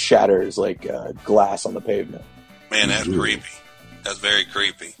 Dan, and shatters like glass on the pavement. Man, that's creepy. That's very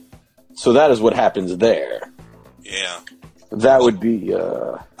creepy. So that is what happens there. Yeah. That would be...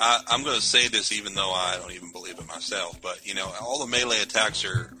 I'm going to say this even though I don't even believe it myself, but, all the melee attacks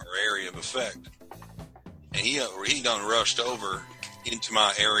are area of effect. And he done rushed over into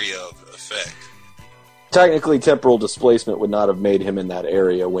my area of effect. Technically, temporal displacement would not have made him in that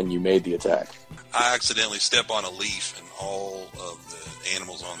area when you made the attack. I accidentally step on a leaf and all of the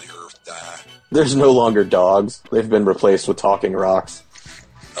animals on the earth die. There's no longer dogs. They've been replaced with talking rocks.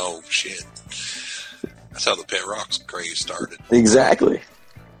 Oh, shit. That's how the pet rocks craze started. Exactly.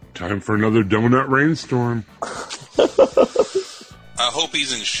 Time for another donut rainstorm. I hope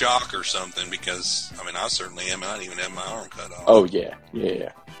he's in shock or something because, I certainly am. I don't even have my arm cut off. Oh, yeah.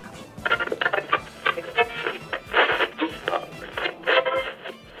 Yeah.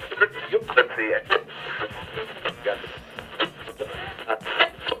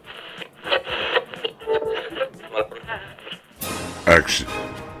 Action,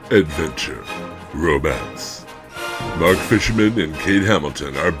 adventure, romance. Mark Fisherman and Kate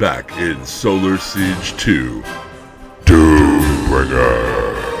Hamilton are back in Solar Siege 2,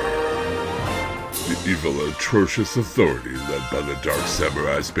 Doombringer. The evil, atrocious authority led by the dark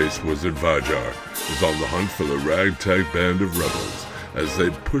samurai space wizard Vajar is on the hunt for the ragtag band of rebels as they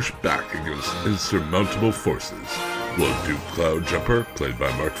push back against insurmountable forces. Will Duke Cloudjumper, played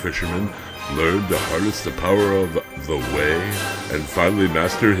by Mark Fisherman, learn to harness the power of the Way and finally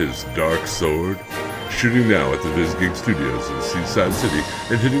master his dark sword? Shooting now at the VizGig Studios in Seaside City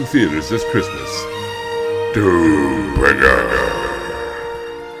and hitting theaters this Christmas. Doombringer.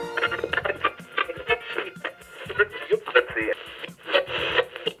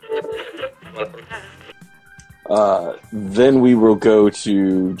 Then we will go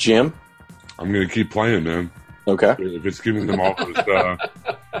to Jim. I'm going to keep playing, man. Okay. If it's giving them all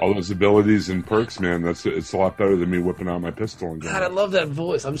those abilities and perks, man, it's a lot better than me whipping out my pistol. And God, I love that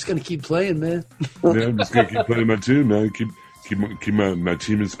voice. I'm just going to keep playing, man. Yeah, I'm just going to keep playing my tune, man. Keep my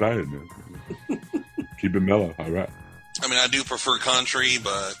team inspired, man. Keep it mellow. All right. I do prefer country,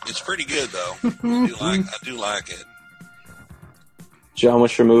 but it's pretty good, though. I do like it. John,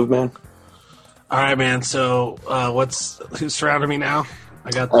 what's your move, man? All right, man. So, who's surrounding me now?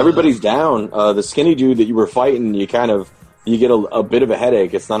 I got everybody's down. The skinny dude that you were fighting, you get a bit of a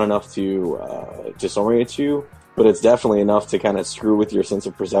headache. It's not enough to disorient you. but it's definitely enough to kind of screw with your sense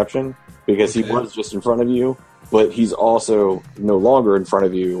of perception because he was just in front of you, but he's also no longer in front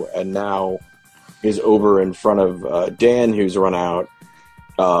of you, and now is over in front of Dan, who's run out,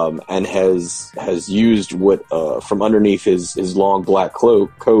 and has used what from underneath his long black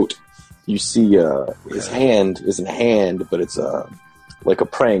coat. You see his hand isn't a hand, but it's like a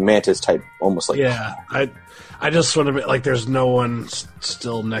praying mantis type, almost like. Yeah, I just want to be like, there's no one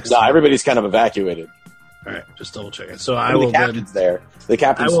still next. to everybody's kind of evacuated. All right, just double check it. So I will the captain's there. The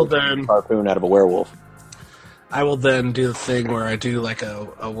captain's harpoon out of a werewolf. I will then do the thing where I do like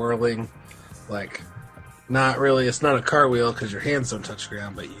a whirling, like not really. It's not a cartwheel because your hands don't touch the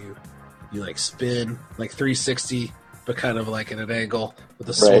ground, but you like spin like 360, but kind of like at an angle with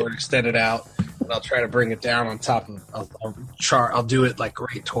the sword extended out, and I'll try to bring it down on top of. I'll do it like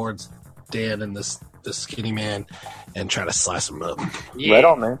right towards Dan and this skinny man, and try to slice him up. Yeah. Right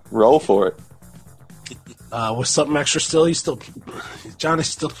on, man. Roll for it. With something extra still, Johnny's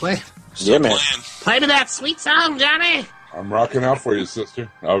still playing. Yeah, man. Play to that sweet song, Johnny. I'm rocking out for you,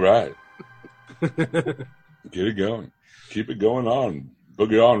 sister. All right. Get it going. Keep it going on.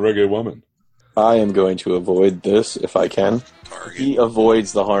 Boogie on, reggae woman. I am going to avoid this if I can. Target. He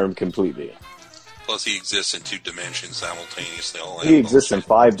avoids the harm completely. Plus, he exists in 2 dimensions simultaneously. He exists in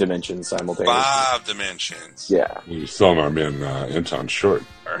 5 dimensions simultaneously. 5 dimensions. Yeah. You're selling our man Anton short.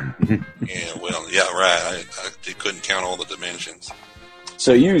 Yeah, well, yeah, right. I couldn't count all the dimensions.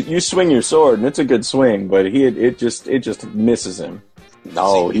 So you swing your sword, and it's a good swing, but it just misses him.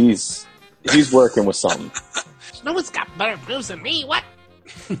 No, he's working with something. No one's got better moves than me. What?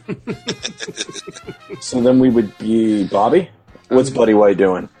 So then we would be Bobby. What's Buddy White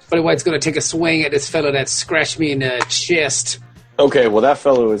doing? Buddy White's going to take a swing at this fellow that scratched me in the chest. Okay, well that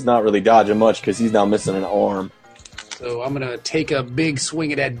fellow is not really dodging much because he's now missing an arm. So I'm going to take a big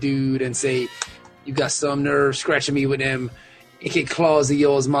swing at that dude and say, you got some nerve scratching me with them icky claws of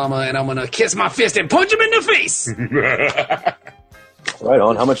yours, mama, and I'm going to kiss my fist and punch him in the face. Right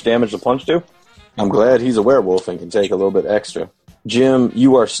on. How much damage the punch do? I'm glad he's a werewolf and can take a little bit extra. Jim,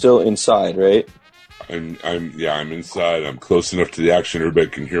 you are still inside, right? I'm inside. I'm close enough to the action. Everybody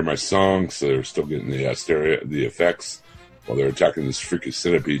can hear my song, so they're still getting the stereo, the effects while they're attacking this freaking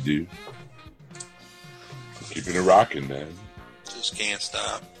centipede dude. Keeping it rocking, man. Just can't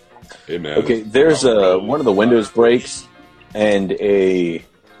stop. Hey, man. Okay, there's one of the windows breaks, and a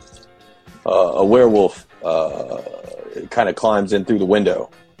werewolf kind of climbs in through the window,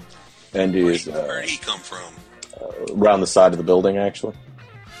 and is where'd he come from? Around the side of the building, actually.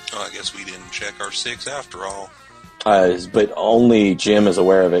 Oh, I guess we didn't check our 6 after all. But only Jim is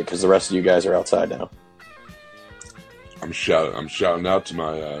aware of it because the rest of you guys are outside now. I'm shouting out to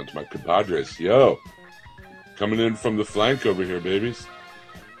my compadres. Yo, coming in from the flank over here, babies.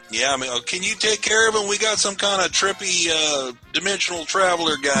 Yeah, I mean, can you take care of him? We got some kind of trippy dimensional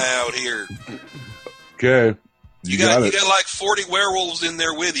traveler guy out here. Okay, you got like 40 werewolves in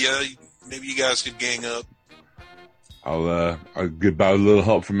there with you. Maybe you guys could gang up. I'll get by a little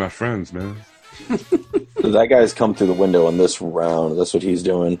help from my friends, man. So that guy's come through the window on this round. That's what he's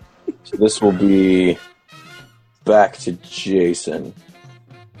doing. So this will be back to Jason.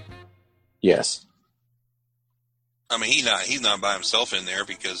 Yes. I mean, he's not by himself in there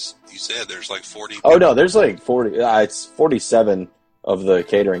because you said there's like 40 people. Oh, no, there's like 40. It's 47 of the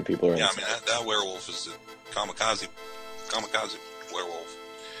catering people are in. Yeah, I mean, that werewolf is a kamikaze werewolf.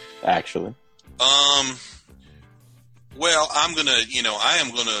 Actually. Well, I am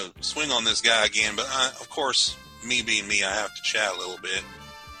gonna swing on this guy again, but of course, me being me, I have to chat a little bit.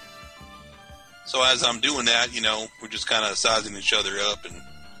 So as I'm doing that, we're just kind of sizing each other up and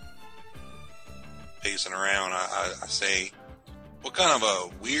pacing around. I say, what kind of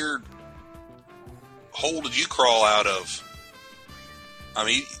a weird hole did you crawl out of? I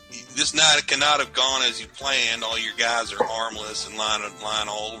mean, this night cannot have gone as you planned. All your guys are harmless and lying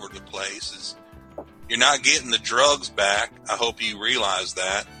all over the place. You're not getting the drugs back. I hope you realize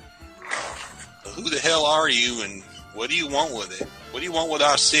that. Who the hell are you, and what do you want with it? What do you want with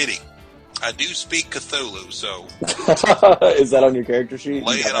our city? I do speak Cthulhu, so... Is that on your character sheet?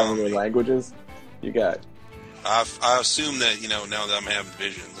 Lay it on me. Languages? You got... I assume that, now that I'm having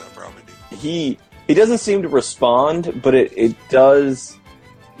visions, I probably do. He doesn't seem to respond, but it does...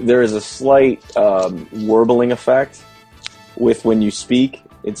 There is a slight warbling effect with when you speak.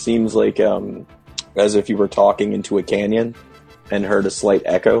 It seems like... as if you were talking into a canyon and heard a slight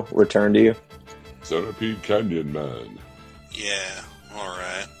echo return to you. Centipede Canyon Man. Yeah, all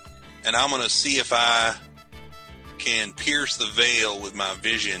right. And I'm going to see if I can pierce the veil with my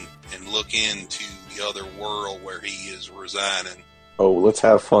vision and look into the other world where he is residing. Oh, let's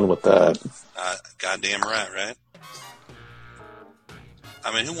have fun with that. Goddamn right?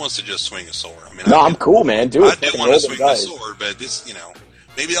 I mean, who wants to just swing a sword? I mean, I'm cool, man. Do it. I do want to swing a sword, but this,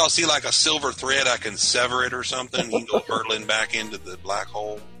 maybe I'll see like a silver thread. I can sever it or something. You can go hurtling back into the black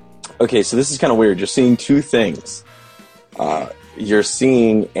hole. Okay, so this is kind of weird. You're seeing two things. You're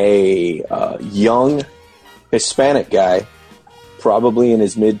seeing a young Hispanic guy, probably in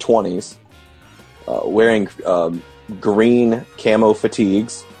his mid-20s, wearing green camo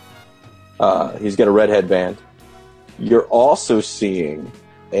fatigues. He's got a red headband. You're also seeing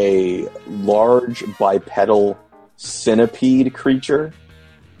a large bipedal centipede creature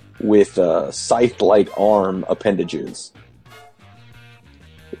with scythe-like arm appendages.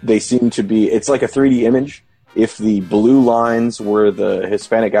 They seem to be... It's like a 3D image. If the blue lines were the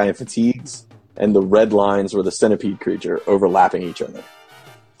Hispanic guy in fatigues, and the red lines were the centipede creature overlapping each other.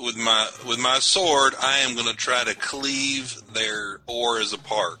 With my sword, I am going to try to cleave their auras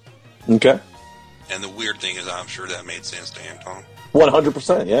apart. Okay. And the weird thing is, I'm sure that made sense to Anton.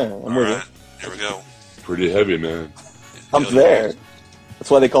 100%, yeah. I'm with you. Here we go. Pretty heavy, man. I'm there.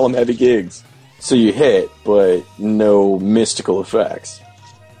 That's why they call them heavy gigs. So you hit, but no mystical effects.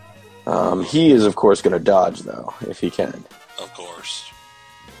 He is, of course, going to dodge, though, if he can. Of course.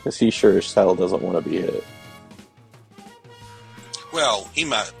 Because he sure as hell doesn't want to be hit. Well, he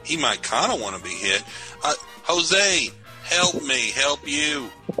might kind of want to be hit. Jose, help me, help you.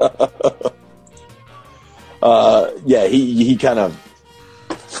 Yeah, he kind of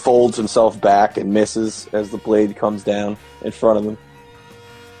folds himself back and misses as the blade comes down in front of him.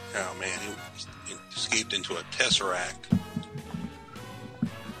 Oh, man, he escaped into a tesseract.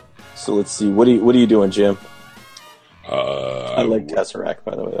 So let's see. What are you doing, Jim? I like Tesseract,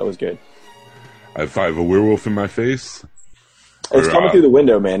 by the way. That was good. I have a werewolf in my face. It's coming through the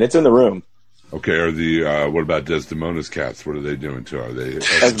window, man. It's in the room. Okay, what about Desdemona's cats? What are they doing to her? Are they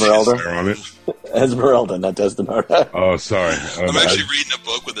Esmeralda? They're on it? Esmeralda, not Desdemona. Oh, sorry. I'm actually reading a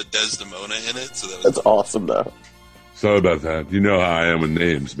book with a Desdemona in it. So that's awesome, though. Sorry about that. You know how I am with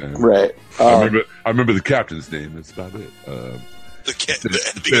names, man. Right. I remember the captain's name. That's about it. Because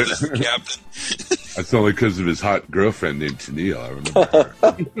it's the captain. That's only because of his hot girlfriend named Tennille. I remember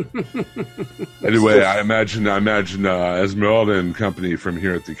her. Anyway, I imagine Esmeralda and company from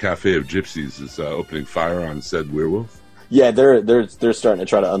here at the Cafe of Gypsies is opening fire on said werewolf. Yeah, they're starting to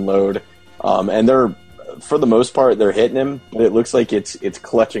try to unload, and they're, for the most part, they're hitting him, but it looks like it's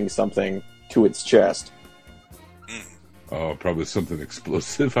clutching something to its chest. Oh, probably something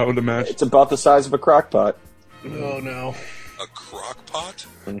explosive, I would imagine. It's about the size of a crock pot. Oh, no. A crock pot?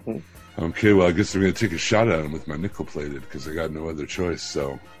 Mm-hmm. Okay, well, I guess I'm going to take a shot at him with my nickel-plated because I got no other choice.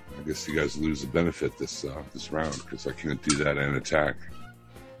 So I guess you guys lose the benefit this round because I can't do that and attack.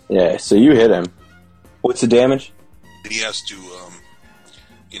 Yeah, so you hit him. What's the damage? He has to,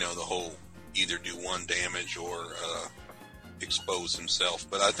 the whole either do one damage or expose himself.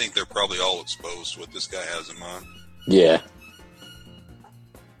 But I think they're probably all exposed, what this guy has in mind. Yeah.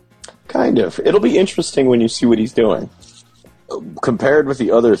 Kind of. It'll be interesting when you see what he's doing. Compared with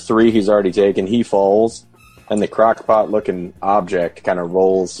the other three he's already taken, he falls, and the crockpot-looking object kind of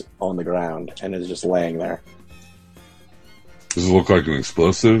rolls on the ground and is just laying there. Does it look like an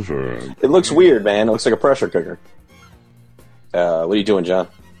explosive? Or It looks weird, man. It looks like a pressure cooker. What are you doing, John?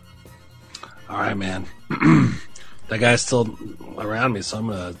 All right, man. That guy's still around me, so I'm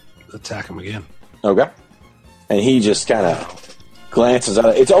going to attack him again. Okay. And he just kind of glances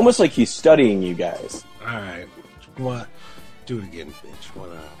out. It's almost like he's studying you guys. All right. What? Do it again, bitch.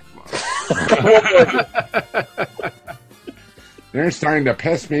 What? They're starting to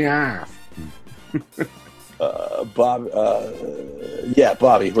piss me off. Bobby,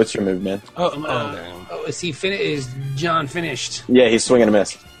 what's your move, man? Is John finished? Yeah, he's swinging a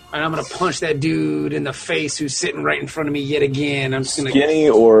miss. And I'm going to punch that dude in the face who's sitting right in front of me yet again. I'm just going to... Skinny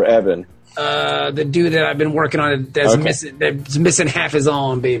or Evan? The dude that I've been working on that's missing half his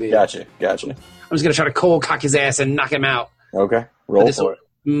arm, baby. Gotcha. I'm just going to try to cold cock his ass and knock him out. Okay, roll for it.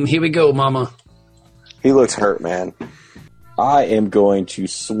 Here we go, mama. He looks hurt, man. I am going to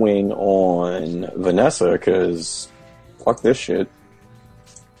swing on Vanessa because fuck this shit.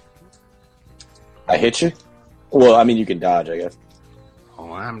 I hit you? Well, I mean, you can dodge, I guess.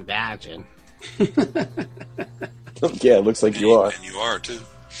 Oh, I'm dodging. Yeah, it looks like you are. And you are, too.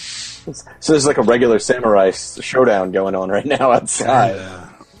 So there's like a regular samurai showdown going on right now outside. Yeah.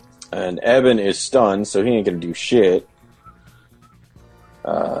 And Evan is stunned, so he ain't going to do shit.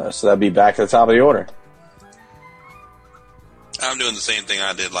 So that'd be back to the top of the order. I'm doing the same thing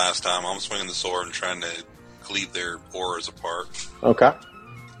I did last time. I'm swinging the sword and trying to cleave their auras apart. Okay.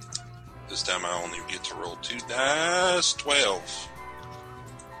 This time I only get to roll 2 dice. 12.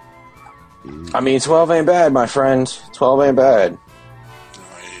 I mean, 12 ain't bad, my friend. 12 ain't bad. No,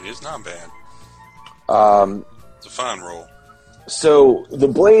 it is not bad. It's a fine roll. So the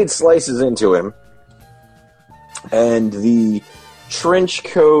blade slices into him, and the trench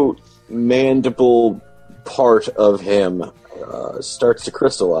coat mandible part of him starts to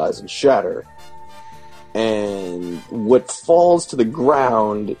crystallize and shatter. And what falls to the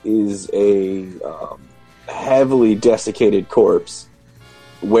ground is a heavily desiccated corpse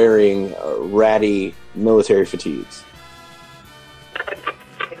wearing ratty military fatigues.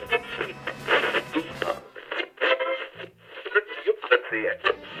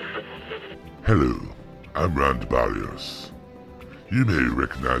 Hello, I'm Ron DeBarrios. You may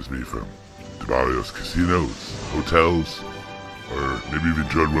recognize me from DeBarrios casinos, hotels, or maybe even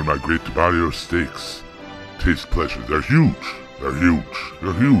join one of my great DeBarrios steaks. Taste pleasures. They're huge. They're huge.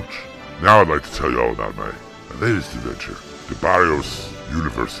 They're huge. Now I'd like to tell you all about my latest adventure, DeBarrios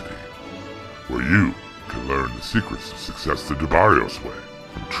University, where you can learn the secrets of success the DeBarrios way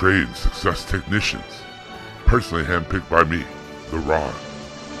from trained success technicians, personally handpicked by me, the Ron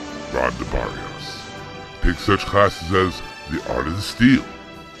DeBarrios. Take such classes as the art of the steal,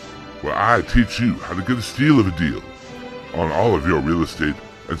 where I teach you how to get a steal of a deal on all of your real estate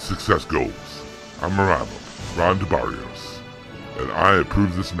and success goals. I'm Ron DeBarrios, and I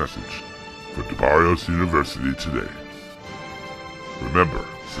approve this message for DeBarrios University today. Remember,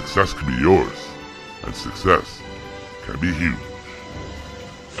 success can be yours, and success can be huge.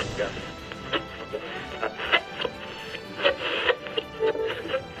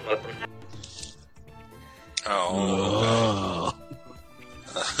 Oh.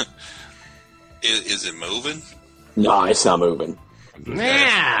 Is it moving? No, it's not moving.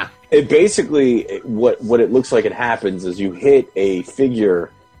 Yeah. It basically, what it looks like it happens is you hit a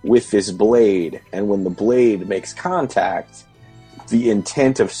figure with this blade, and when the blade makes contact, the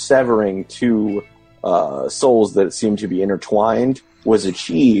intent of severing two souls that seem to be intertwined was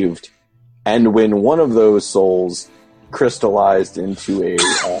achieved, and when one of those souls crystallized into a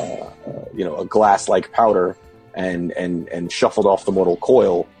glass-like powder and shuffled off the mortal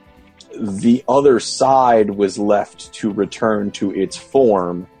coil, the other side was left to return to its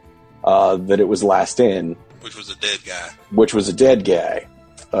form that it was last in. Which was a dead guy. Which was a dead guy.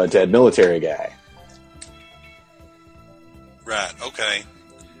 A dead military guy. Right, okay.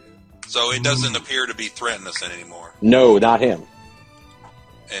 So it doesn't appear to be threatening us anymore. No, not him.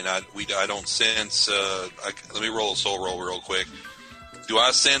 And I don't sense... let me roll a soul roll real quick. Do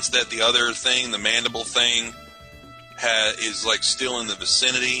I sense that the other thing, the mandible thing, is like still in the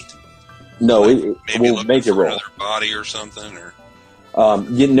vicinity? No, like it will make it roll. Another body or something, or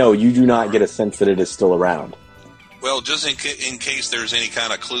you do not get a sense that it is still around. Well, just in case there's any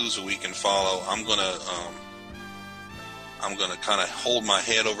kind of clues that we can follow, I'm gonna kind of hold my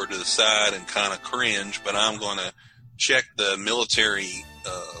head over to the side and kind of cringe, but I'm gonna check the military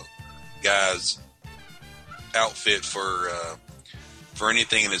guy's outfit for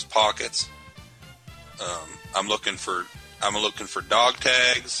anything in his pockets. I'm looking for dog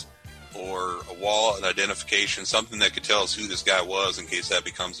tags or a wallet, an identification, something that could tell us who this guy was in case that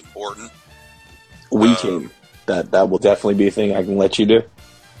becomes important. We can. That will definitely be a thing I can let you do.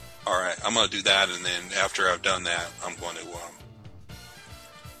 All right, I'm going to do that, and then after I've done that, I'm going to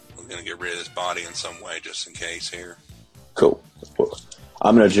get rid of this body in some way, just in case here. Cool.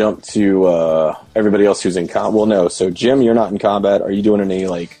 I'm going to jump to everybody else who's in combat. Well, no. So, Jim, you're not in combat. Are you doing any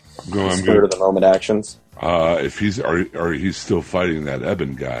spirit of the moment actions? If he's still fighting that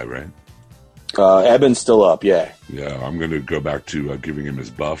Eben guy, right? Eben's still up. Yeah. Yeah, I'm going to go back to giving him his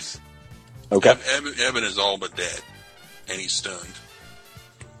buffs. Okay. Eben is all but dead, and he's stunned.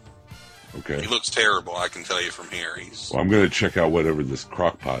 Okay. He looks terrible, I can tell you from here. Well, I'm going to check out whatever this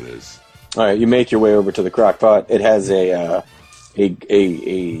crock pot is. All right, you make your way over to the crock pot. It has a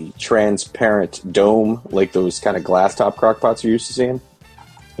transparent dome, like those kind of glass top crock pots you're used to seeing.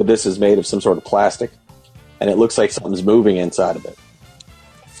 But this is made of some sort of plastic, and it looks like something's moving inside of it.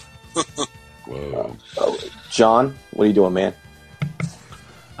 Whoa. John, what are you doing, man?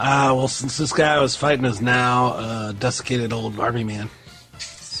 Well, since this guy I was fighting is now desiccated old army man.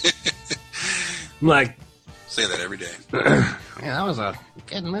 I'm like... Say that every day. Yeah, that was a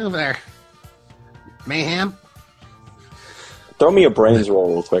good move there. Mayhem? Throw me a brains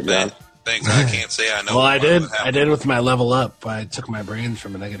roll real quick, man. Thanks, I can't say I know. Well, I did with my level up. I took my brains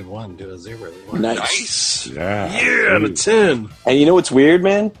from a -1 to a 0. Nice. Yeah. I'm a 10. And you know what's weird,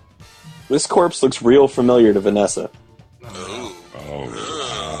 man? This corpse looks real familiar to Vanessa. Oh,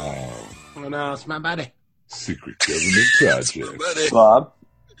 no, it's my buddy. Secret government project. Bob?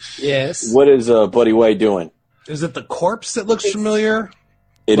 Yes. What is Buddy White doing? Is it the corpse that looks familiar?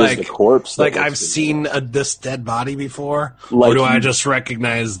 It is the corpse. Like I've seen this dead body before, or do I just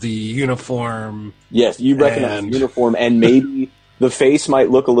recognize the uniform? Yes, you recognize the uniform, and maybe the face might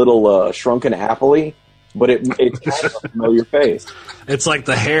look a little shrunken appley, but it's kind of a familiar face. It's like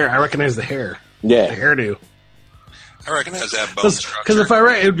the hair. I recognize the hair. Yeah, the hairdo. I recognize that bone structure. Because if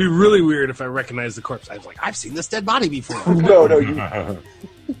it would be really weird if I recognized the corpse. I was like, I've seen this dead body before. No.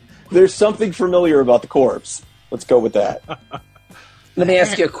 There's something familiar about the corpse. Let's go with that. Let me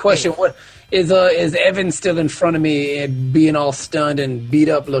ask you a question. What is Evan still in front of me and being all stunned and beat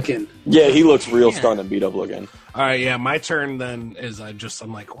up looking? Yeah, he looks real stunned and beat up looking. All right, yeah, my turn then is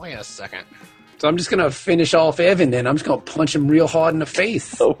I'm like, wait a second. So I'm just going to finish off Evan then. I'm just going to punch him real hard in the face.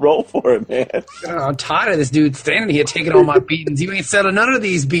 So roll for it, man. I'm tired of this dude standing here taking all my beatings. You ain't selling none of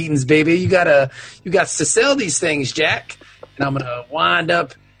these beatings, baby. You got to sell these things, Jack. And I'm going to wind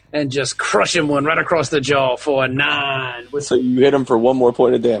up and just crush him one right across the jaw for a 9. So you hit him for 1 more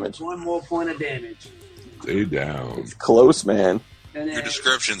point of damage. 1 more point of damage. Stay down. It's close, man. Your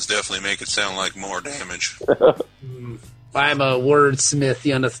descriptions definitely make it sound like more damage. I'm a wordsmith,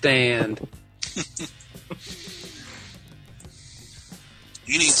 you understand.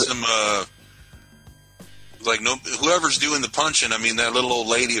 You need some, whoever's doing the punching, I mean, that little old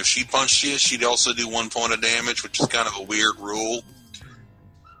lady, if she punched you, she'd also do 1 point of damage, which is kind of a weird rule.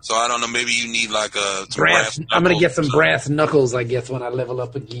 So I don't know, maybe you need like some brass knuckles. I'm going to get some brass knuckles, I guess, when I level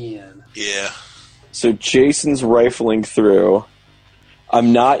up again. Yeah. So Jason's rifling through.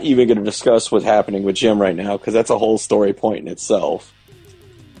 I'm not even going to discuss what's happening with Jim right now, because that's a whole story point in itself.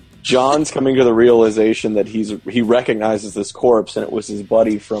 John's coming to the realization that he recognizes this corpse, and it was his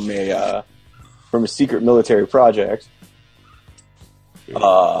buddy from a secret military project.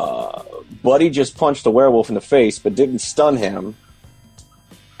 Buddy just punched the werewolf in the face, but didn't stun him.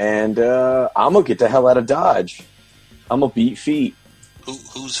 And I'm gonna get the hell out of Dodge. I'm gonna beat feet.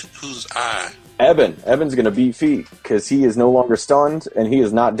 Who's I? Evan. Evan's gonna beat feet because he is no longer stunned and he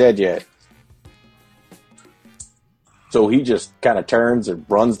is not dead yet. So he just kind of turns and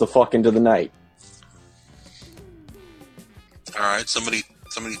runs the fuck into the night. All right, somebody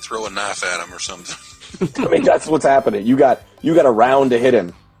throw a knife at him or something. I mean, that's what's happening. You got a round to hit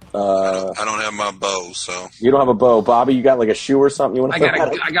him. I don't have my bow, so you don't have a bow, Bobby. You got like a shoe or something you want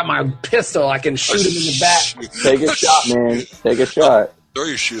to? I got my pistol. I can shoot him in the back. Take a shot, man. Take a shot. Throw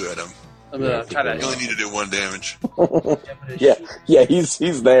your shoe at him. I'm gonna try to. You only need to do 1 damage. yeah.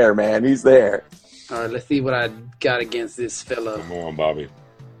 He's there, man. He's there. All right, let's see what I got against this fella. Come on, Bobby.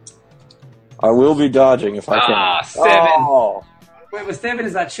 I will be dodging if I can. 7. Oh. Wait, with 7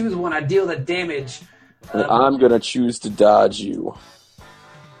 is I choose one. I deal the damage. I'm gonna choose to dodge you.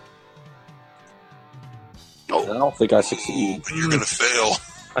 I don't think I succeed. You're going to fail.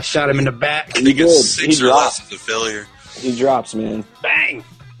 I shot him in the back. I think it's 6 or less is a failure. He drops, man. Bang!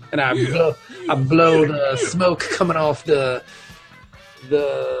 And I blow the smoke coming off the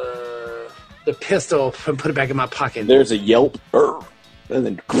pistol and put it back in my pocket. There's a yelp, and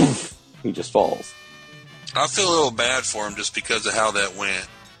then he just falls. I feel a little bad for him just because of how that went.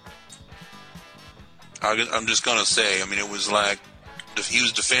 I'm just going to say, I mean, it was like he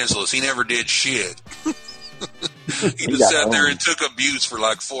was defenseless. He never did shit. He just sat there and took abuse for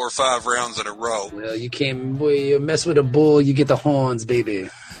like 4 or 5 rounds in a row. Well, you mess with a bull, you get the horns, baby.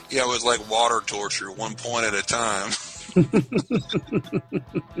 Yeah, it was like water torture, 1 point at a time.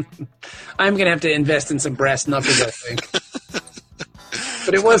 I'm going to have to invest in some brass knuckles, I think.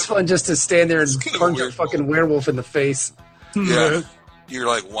 But it was fun just to stand there and punch a fucking werewolf in the face. Yeah. You're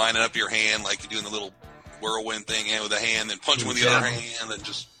like winding up your hand like you're doing the little whirlwind thing with a hand, then punch him with the other hand, and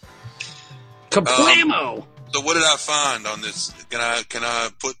just... Kablamo! So what did I find on this? Can I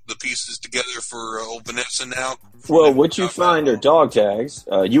put the pieces together for old Vanessa now? Well, what you find are dog tags,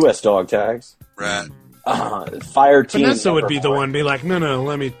 U.S. dog tags. Right. Fire team. Vanessa would be the one be like, no,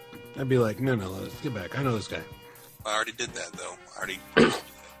 I'd be like, no, let's get back. I know this guy. I already did that, though.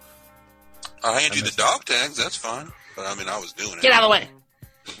 I'll hand you the dog tags. That's fine. But, I mean, I was doing it. Get out of the way.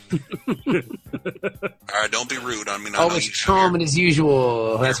 All right, don't be rude. I mean, always charming as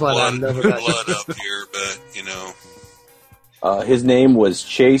usual. That's why I never got blood up here, but, you know. His name was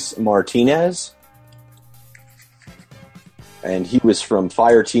Chase Martinez. And he was from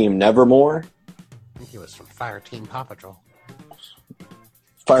Fire Team Nevermore. I think he was from Fire Team Paw Patrol.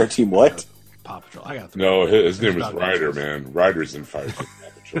 Fire Team what? Paw Patrol. I got No, his name is Ryder, man. Ryder's in Fire Team Paw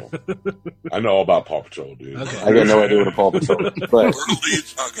Patrol. I know all about Paw Patrol, dude. Okay. I got no idea what a Paw Patrol is. But What are you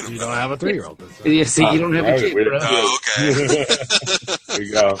talking about? You don't have a 3-year-old. Yeah, see, you don't have a kid, bro. Oh, okay. There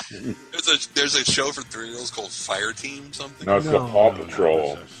you go. There's a show for 3-year-olds called Fire Team something. No, it's called Paw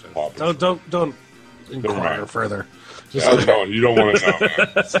Patrol. Paw Patrol. Don't inquire further. No, you don't want to know,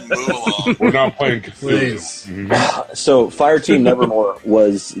 man. Let's move along. We're not playing Cthulhu. Please. So, Fireteam Nevermore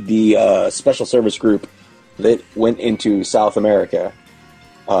was the special service group that went into South America,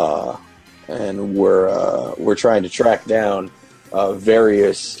 and we're trying to track down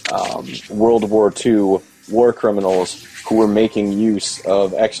various World War II war criminals who were making use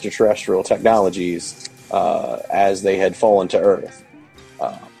of extraterrestrial technologies as they had fallen to Earth.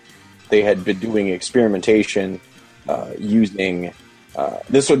 They had been doing experimentation using...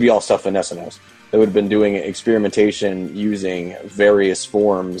 this would be all stuff Vanessa knows. They would have been doing experimentation using various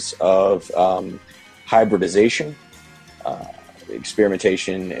forms of hybridization,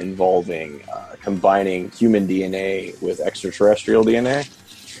 experimentation involving combining human DNA with extraterrestrial DNA.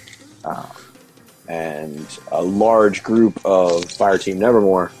 And a large group of Fireteam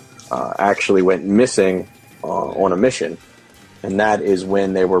Nevermore actually went missing on a mission. And that is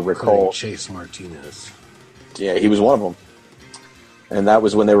when they were recalled. Chase Martinez. Yeah, he was one of them. And that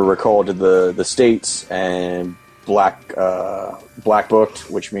was when they were recalled to the States and black booked,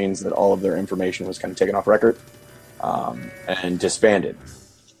 which means that all of their information was kind of taken off record and disbanded.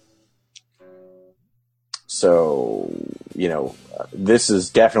 So, this is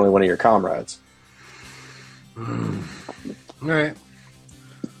definitely one of your comrades. All right.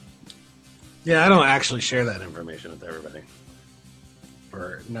 Yeah, I don't actually share that information with everybody.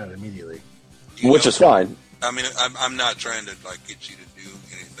 Or not immediately. Which is fine. I mean, I'm not trying to get you to do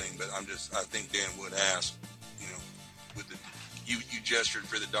anything, but I think Dan would ask. With you gestured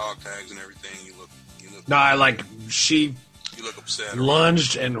for the dog tags and everything. You look. No, she. You look upset.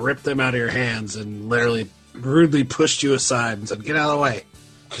 Lunged and ripped them out of your hands and literally rudely pushed you aside and said, "Get out of the way."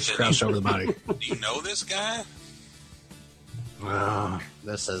 Just crouched over the body. Do you know this guy? Oh,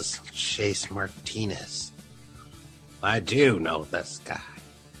 this is Chase Martinez. I do know this guy.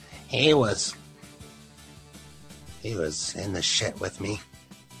 He was in the shit with me.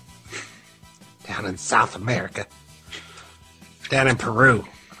 Down in South America. Down in Peru.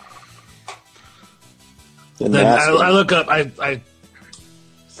 Then I look up,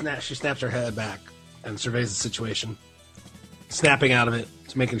 she snaps her head back and surveys the situation. Snapping out of it,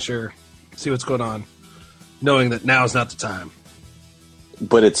 making sure, see what's going on, knowing that now is not the time.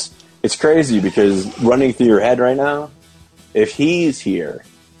 But it's crazy because running through your head right now, if he's here,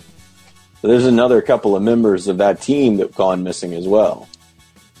 there's another couple of members of that team that have gone missing as well.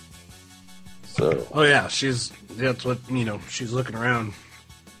 So. Oh yeah, she's looking around.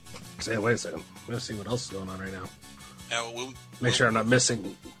 Say, wait a second, I'm gonna see what else is going on right now. Make sure I'm not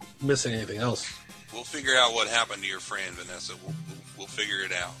missing anything else. We'll figure out what happened to your friend, Vanessa. We'll figure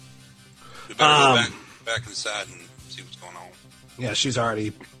it out. We better go back inside and see what's going on. Yeah, she's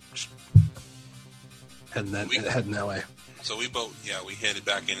already heading that way. So we headed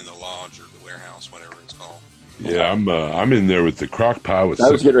back into the lodge or the warehouse, whatever it's called. Yeah, I'm in there with the crock pot.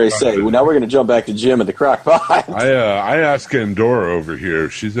 I was getting ready to say, now we're going to jump back to Jim at the crock pot. I asked Andorra over here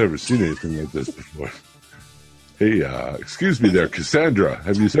if she's ever seen anything like this before. Hey, excuse me there, Cassandra.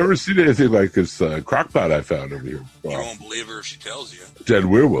 Have you ever seen anything like this crock pot I found over here? You won't believe her if she tells you. Dead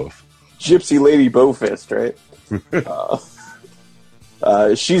werewolf. Gypsy Lady Bowfist, right?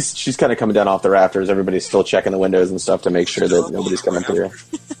 She's kind of coming down off the rafters. Everybody's still checking the windows and stuff to make sure that nobody's coming through.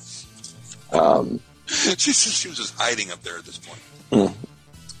 She was just hiding up there at this point.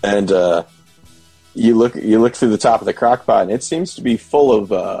 And you look through the top of the crock pot, and it seems to be full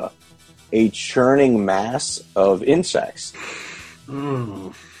of a churning mass of insects.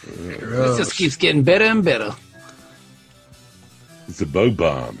 It just keeps getting better and better. It's a bug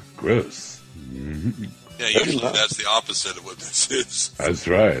bomb. Gross. Mm-hmm. Yeah, usually that's the opposite of what this is. That's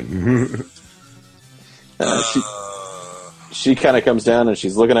right. She kind of comes down and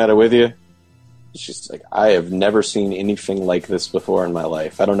she's looking at it with you. She's like, I have never seen anything like this before in my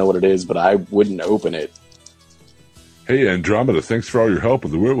life. I don't know what it is, but I wouldn't open it. Hey, Andromeda, thanks for all your help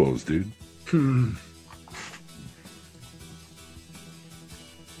with the werewolves, dude. You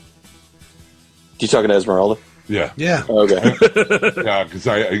talking to Esmeralda? Yeah. Yeah. Okay. Yeah, because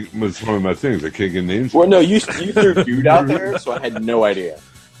it's one of my things. I can't get names. Well, no, you threw dude out there, so I had no idea.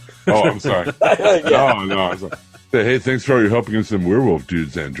 Oh, I'm sorry. Yeah. No, I'm sorry. Hey, thanks for all your help against some werewolf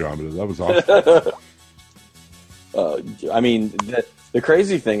dudes, Andromeda. That was awesome. I mean, the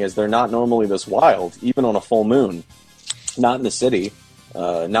crazy thing is they're not normally this wild, even on a full moon. Not in the city.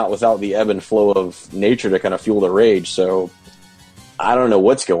 Not without the ebb and flow of nature to kind of fuel the rage. So I don't know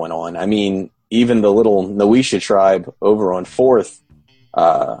what's going on. I mean, even the little Noisha tribe over on 4th,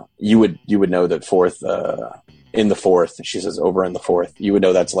 you would know that 4th, in the 4th, she says over in the 4th, you would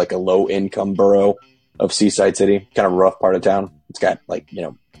know that's like a low income borough of Seaside City, kind of rough part of town. It's got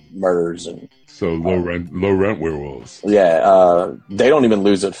murders and so low rent werewolves. Yeah, they don't even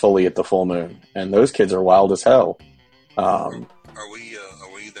lose it fully at the full moon, and those kids are wild as hell. Are we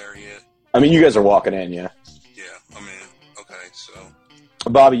there yet? I mean, you guys are walking in, yeah. Yeah, I mean, okay, so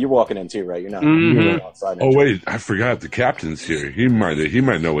Bobby, you're walking in too, right? You're not. You're outside. Oh wait, I forgot the captain's here. He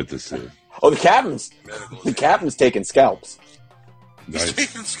might know what this is. Oh, the captain's taking scalps. Nice. He's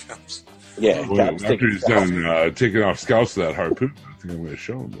taking scalps. Yeah, Well, after he's done taking off scalps to that harpoon, I think I'm going to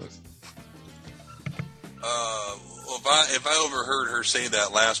show him this. Well, if I overheard her say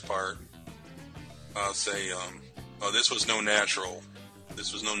that last part, I'll say, "Oh, this was no natural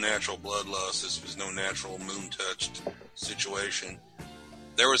bloodlust. This was no natural moon-touched situation.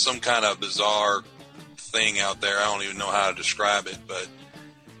 There was some kind of bizarre thing out there. I don't even know how to describe it, but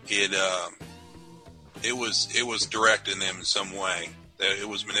it was directing them in some way. It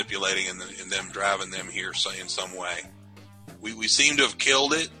was manipulating and them driving them here in some way. We seem to have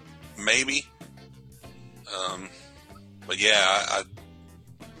killed it, maybe. But yeah,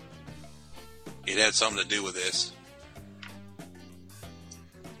 it had something to do with this.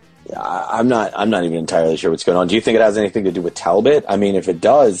 Yeah, I'm not even entirely sure what's going on. Do you think it has anything to do with Talbot? I mean, if it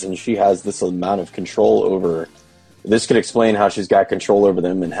does, and she has this amount of control over, this could explain how she's got control over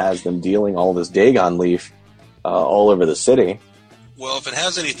them and has them dealing all this Dagon leaf all over the city. Well, if it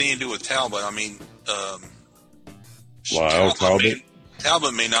has anything to do with Talbot, I mean,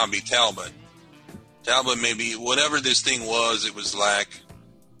 Talbot may not be Talbot. Talbot may be whatever this thing was. It was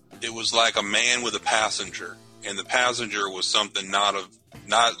like a man with a passenger, and the passenger was something not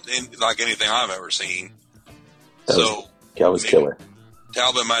like anything I've ever seen. That was killer.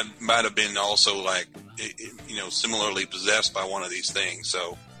 Talbot might have been also similarly possessed by one of these things.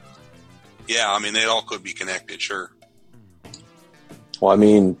 So, yeah, I mean, they all could be connected, sure. Well, I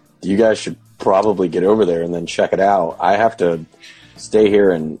mean, you guys should probably get over there and then check it out. I have to stay here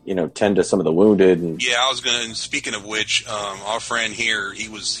and, tend to some of the wounded. And yeah, I was going to, speaking of which, our friend here, he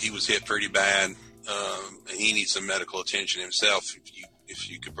was hit pretty bad, and he needs some medical attention himself. If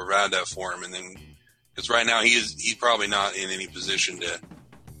you could provide that for him, and then, because right now he's probably not in any position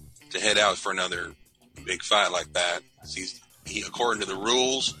to head out for another big fight like that. He according to the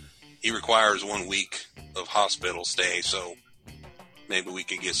rules, he requires 1 week of hospital stay. So maybe we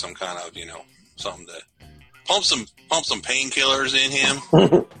could get some kind of something to pump some painkillers in him.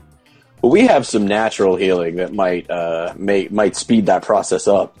 Well, we have some natural healing that might speed that process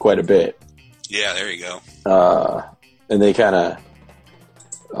up quite a bit. Yeah, there you go. And they kind of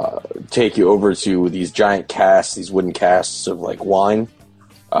take you over to these giant casks, these wooden casks of wine,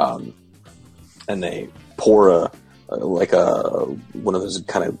 and they pour one of those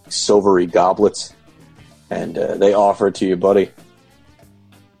kind of silvery goblets, and they offer it to you, buddy.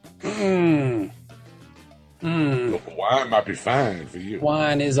 Wine might be fine for you.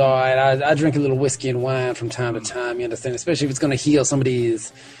 Wine is all right. I drink a little whiskey and wine from time to time, you understand? Especially if it's going to heal some of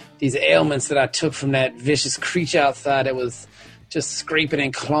these ailments that I took from that vicious creature outside that was just scraping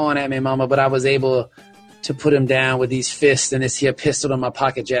and clawing at me, mama. But I was able to put him down with these fists and this here pistol in my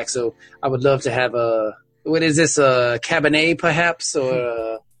pocket, Jack. So I would love to have what is this, a Cabernet perhaps?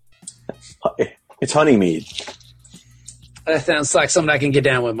 Or It's honey mead. That sounds like something I can get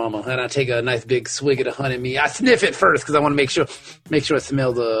down with, mama. And I take a nice big swig of the honey mead. I sniff it first because I want to make sure it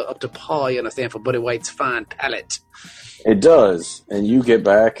smells up to par, you understand, for Buddy White's fine palate. It does, and you get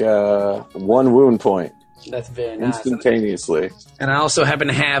back 1 wound point. That's very nice. Instantaneously. And I also happen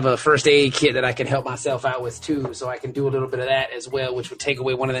to have a first aid kit that I can help myself out with too, so I can do a little bit of that as well, which would take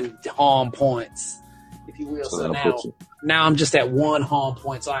away one of them harm points, if you will. So now I'm just at 1 harm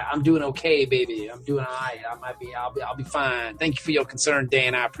point, so I'm doing okay, baby. I'm doing all right. I'll be fine. Thank you for your concern,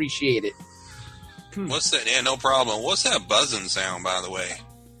 Dan. I appreciate it. What's that? Yeah, no problem. What's that buzzing sound, by the way?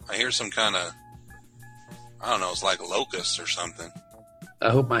 I hear some kind of, I don't know, it's like locusts or something. I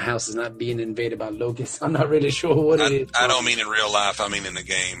hope my house is not being invaded by locusts. I'm not really sure what it is. I don't mean in real life. I mean in the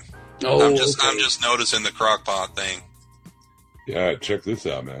game. Oh, I'm just noticing the crockpot thing. Yeah, check this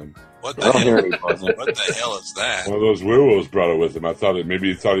out, man. What the hell? What the hell is that? One of those werewolves brought it with him. I thought maybe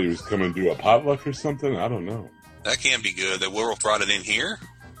he thought he was coming to do a potluck or something. I don't know. That can't be good. The werewolf brought it in here?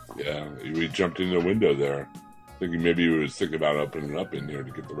 Yeah, we jumped in the window there, thinking maybe he was thinking about opening up in here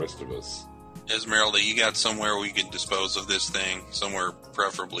to get the rest of us. Esmeralda, you got somewhere we can dispose of this thing? Somewhere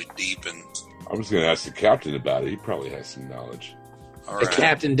preferably deep and... I was going to ask the captain about it. He probably has some knowledge. All right. The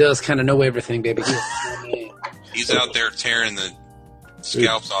captain does kind of know everything, baby. He's out there tearing the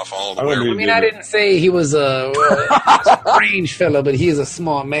scalps off all the werewolves. I didn't say he was a strange fellow, but he is a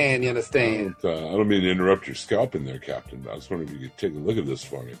smart man, you understand? I don't mean to interrupt your scalping there, Captain, but I was wondering if you could take a look at this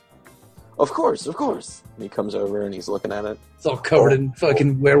for me. Of course. And he comes over and he's looking at it. It's all covered in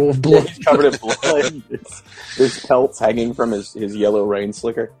fucking werewolf blood. He's covered in blood. There's pelts hanging from his yellow rain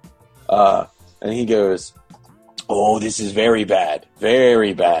slicker. And he goes, "Oh, this is very bad.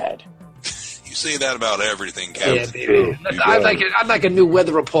 Very bad." You say that about everything, Captain. Yeah, baby. I'd like a new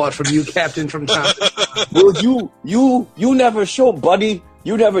weather report from you, Captain, from time to time. Well, you never show, buddy.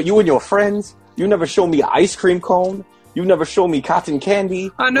 You and your friends, you never show me an ice cream cone. You never show me cotton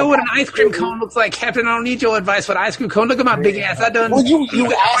candy. I know what an ice cream cone looks like, Captain. I don't need your advice for an ice cream cone. Look at my big ass. I done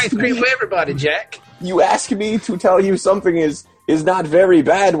you ice cream for everybody, Jack. You ask me to tell you something is not very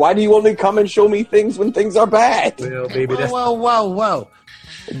bad. Why do you only come and show me things when things are bad? Well, baby, that's... Whoa.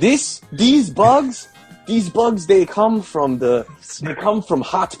 These bugs, they come from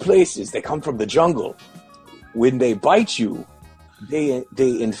hot places. They come from the jungle. When they bite you, they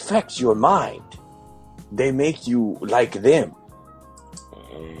infect your mind. They make you like them.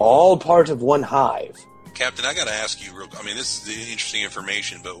 All part of one hive. Captain, I got to ask you, this is interesting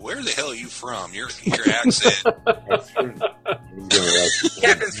information, but where the hell are you from? Your accent.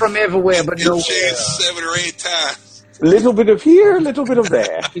 Captain's from everywhere, but nowhere. Changed 7 or 8 times. Little bit of here, little bit of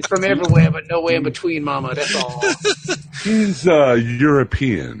there. He's from everywhere, but nowhere in between, Mama. That's all. He's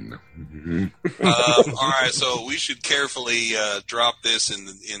European. All right, so we should carefully drop this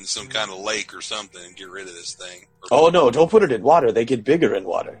in some kind of lake or something and get rid of this thing. Oh no! Don't put it in water. They get bigger in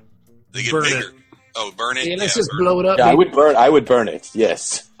water. They get burn bigger. It. Oh, burn it. Yeah, let's just blow it up. Yeah, I would burn it.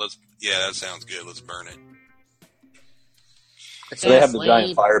 Yes. That sounds good. Let's burn it. So they have the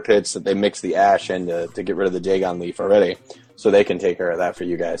giant fire pits that they mix the ash in to get rid of the Dagon leaf already, so they can take care of that for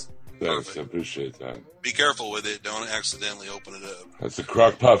you guys. Thanks, I appreciate that. Be careful with it. Don't accidentally open it up. That's a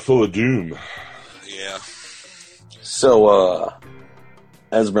crock pot full of doom. Yeah. So,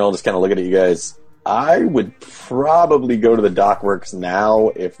 Esmeralda's kind of looking at you guys. I would probably go to the dockworks now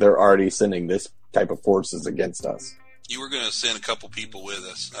if they're already sending this type of forces against us. You were going to send a couple people with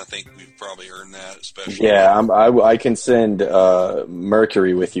us. I think we've probably earned that, especially. Yeah, I can send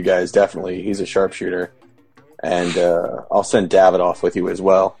Mercury with you guys, definitely. He's a sharpshooter. And I'll send Davidoff with you as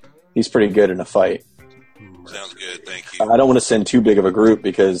well. He's pretty good in a fight. Sounds good, thank you. I don't want to send too big of a group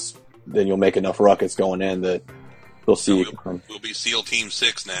because then you'll make enough ruckus going in that they'll see you. We'll be SEAL Team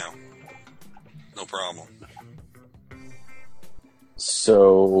 6 now. No problem.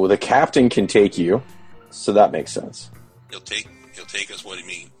 So the captain can take you, so that makes sense. He'll take us. What do you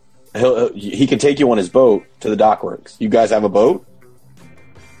mean? He can take you on his boat to the dockworks. You guys have a boat?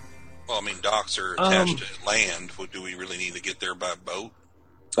 Well, docks are attached to land. Do we really need to get there by boat?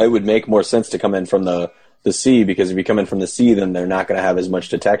 It would make more sense to come in from the sea, because if you come in from the sea, then they're not going to have as much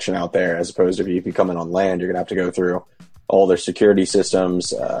detection out there, as opposed to if you come in on land, you're going to have to go through all their security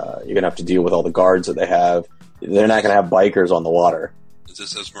systems. You're going to have to deal with all the guards that they have. They're not going to have bikers on the water. Is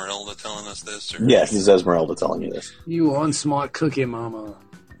this Esmeralda telling us this? Or? Yes, this is Esmeralda telling you this. You unsmart cookie, Mama.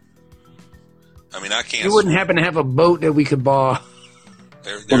 I can't... You wouldn't happen to have a boat that we could borrow?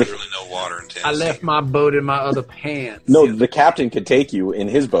 There's really no water in Tennessee. I left my boat in my other pants. No, the captain could take you in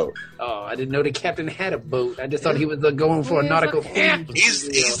his boat. Oh, I didn't know the captain had a boat. I just thought he was going for a nautical theme. He's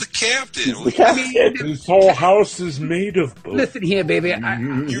the captain. He's the captain. His whole house is made of boats. Listen here, baby.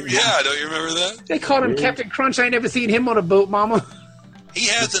 Don't you remember that? They called him Captain Crunch. I ain't never seen him on a boat, Mama. He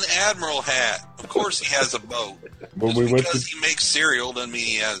has an admiral hat. Of course he has a boat. Because he makes cereal doesn't mean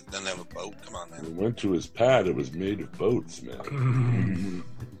he doesn't have a boat. Come on, man. We went to his pad. It was made of boats, man.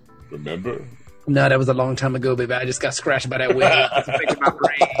 Remember? No, that was a long time ago, baby. I just got scratched by that whale. It's affecting my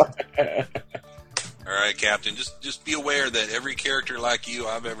brain. All right, Captain. Just be aware that every character like you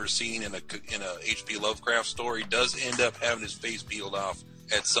I've ever seen in a H.P. Lovecraft story does end up having his face peeled off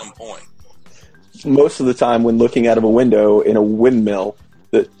at some point. Most of the time when looking out of a window in a windmill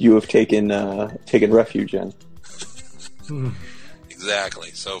that you have taken refuge in.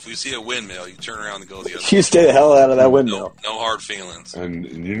 Exactly. So if we see a windmill, you turn around and go the other way. You stay the hell out of that windmill. No hard feelings. And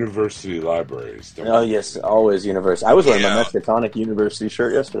in university libraries. Oh, yes, always university. I was wearing my Miskatonic University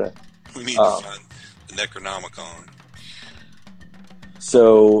shirt yesterday. We need to find the Necronomicon.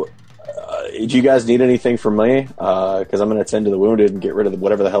 So, do you guys need anything from me? Because I'm going to tend to the wounded and get rid of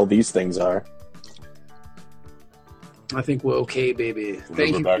whatever the hell these things are. I think we're okay, baby.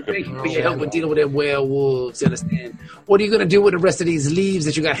 Thank you for your help with dealing with them werewolves. You understand? What are you going to do with the rest of these leaves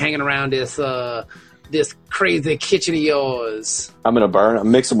that you got hanging around this crazy kitchen of yours? I'm going to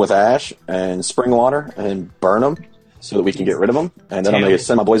mix them with ash and spring water and burn them so that we can get rid of them. And then I'm going to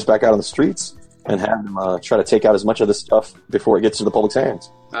send my boys back out on the streets and have them try to take out as much of this stuff before it gets to the public's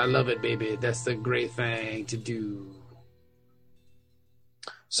hands. I love it, baby. That's a great thing to do.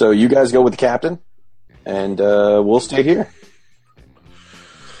 So you guys go with the captain. And we'll stay here.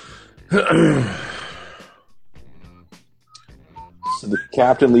 So the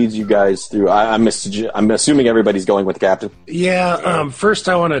captain leads you guys through. I'm assuming everybody's going with the captain. Yeah. First,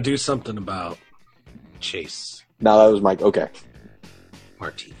 I want to do something about Chase No, that was Mike. Okay.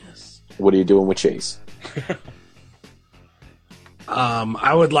 Martinez. What are you doing with Chase?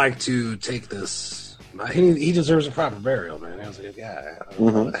 I would like to take this. He deserves a proper burial, man. He was a good guy. I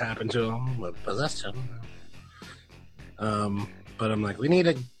don't know what happened to him, what possessed him. But I'm like, we need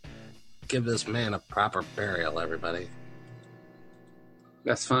to give this man a proper burial, everybody.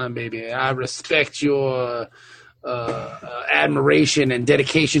 That's fine, baby. I respect your admiration and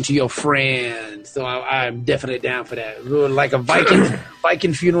dedication to your friend. So I'm definitely down for that. Like a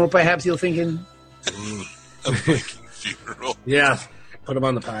Viking funeral, perhaps you're thinking? A Viking funeral. Yeah, put him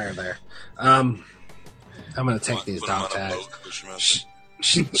on the pyre there. I'm going to take these dog tags.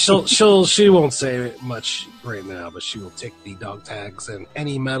 She won't say much right now, but she will take the dog tags and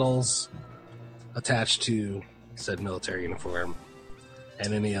any medals attached to said military uniform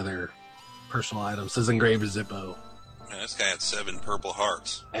and any other personal items. This engraved Zippo. Man, this guy had 7 purple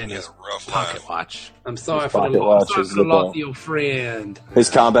hearts. And he his had a rough pocket life. watch. I'm sorry His for pocket the loss. watch Sorry is for the loss of the- your friend. His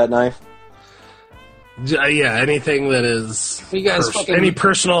combat knife? Yeah, anything that is You guys fucking any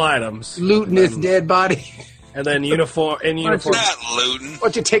personal items. looting his dead body. And then uniform. Not looting. Why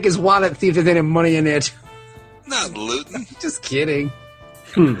don't you take his wallet and see if there's any money in it? Not looting. Just kidding.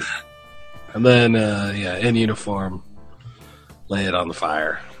 And then, in uniform, lay it on the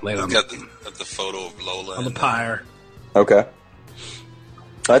fire. Lay it He's on got the photo of Lola. the pyre. Okay.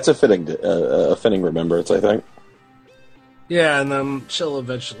 That's a fitting remembrance, I think. Yeah, and then she'll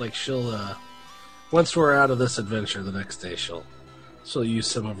eventually, once we're out of this adventure, the next day she'll use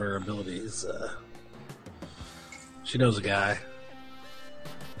some of her abilities. She knows a guy.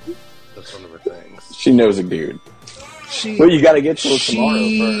 That's one of her things. She knows a dude. Well, you got to get till tomorrow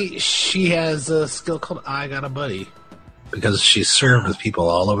first. She has a skill called I Got a Buddy because she's served with people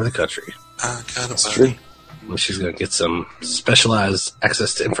all over the country. I got a That's buddy. true. Well, she's going to get some specialized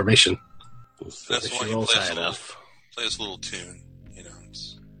access to information. That's If why she you rolls play high enough. this little tune. You know,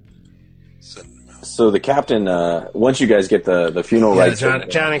 it's sending them out. So the captain, once you guys get the funeral rites,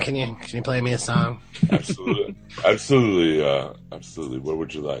 Johnny, can you play me a song? Absolutely. Absolutely. What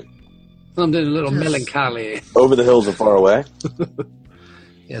would you like? Something a little melancholy. over the hills and far away.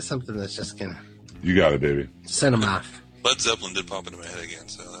 Yeah, something that's just going to You got it, baby. send him off. Led Zeppelin did pop into my head again,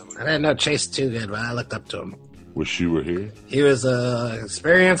 so that would. I didn't know Chase too good, but I looked up to him. Wish you were here. He was an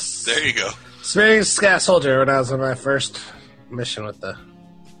experienced There you go. scout soldier when I was on my first mission with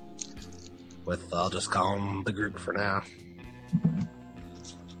I'll just call him the group for now.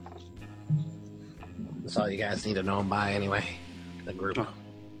 That's all you guys need to know him by anyway. The group.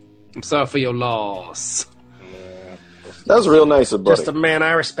 I'm sorry for your loss. That was real nice of Buddy. Just a man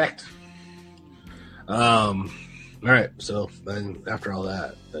I respect. All right, so then after all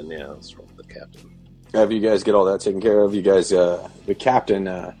that, then yeah, let's roll with the captain. After you guys get all that taken care of, you guys, the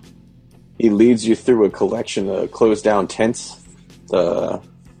captain, he leads you through a collection of closed down tents.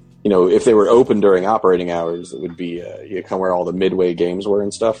 If they were open during operating hours, it would be you come where all the midway games were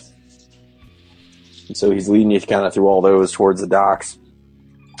and stuff. And so he's leading you kind of through all those towards the docks.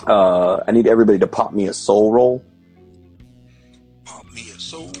 I need everybody to pop me a soul roll. Pop me a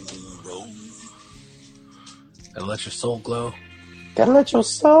soul roll. And let your soul glow. Gotta let your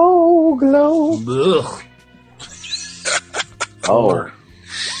soul glow. Ugh. Oh,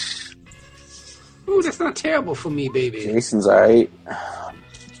 Ooh, that's not terrible for me, baby. Jason's alright.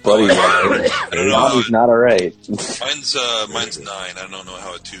 Buddy's alright. Bobby's not alright. Mine's 9. I don't know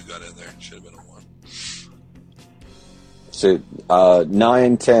how a 2 got in there. Should have been a 1. So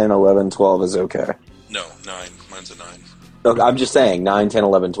 9, 10, 11, 12 is okay. No, 9. Mine's a 9. Look, I'm just saying 9, 10,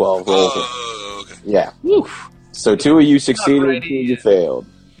 11, 12. Roll. Oh, okay. Yeah. Woof. So 2 of you succeeded, Not 2 of you failed.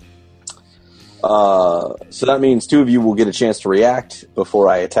 So that means 2 of you will get a chance to react before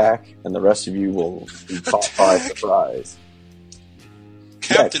I attack, and the rest of you will be caught by surprise.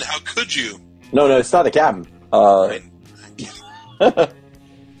 Captain, how could you? No, it's not the captain. I get it.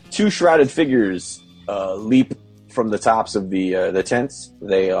 2 shrouded figures leap from the tops of the tents.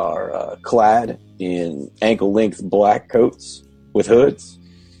 They are clad in ankle-length black coats with hoods.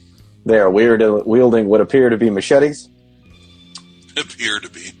 They are wielding what appear to be machetes. Appear to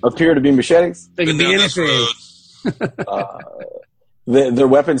be machetes. They can Been be down this anything. road. Their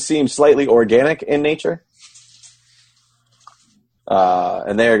weapons seem slightly organic in nature.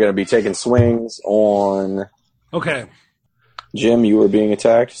 And they are going to be taking swings on... Okay. Jim, you are being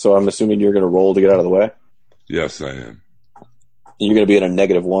attacked, so I'm assuming you're going to roll to get out of the way. Yes, I am. You're going to be at a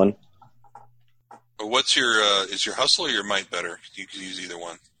 -1. What's your is your hustle or your might better? You could use either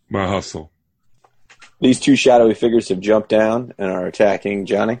one. My hustle. These two shadowy figures have jumped down and are attacking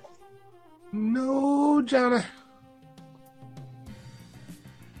Johnny. No, Johnny.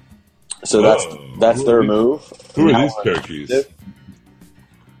 So that's their move. Who are these turkeys?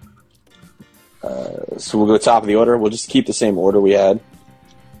 So we'll go top of the order. We'll just keep the same order we had.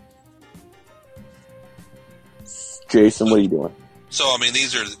 Jason, what are you doing? So I mean,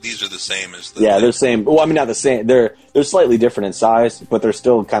 these are the same as the. Yeah, they're same. Well, I mean, not the same. They're slightly different in size, but they're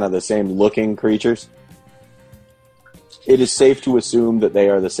still kind of the same looking creatures. It is safe to assume that they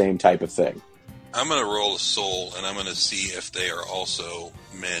are the same type of thing. I'm going to roll a soul, and I'm going to see if they are also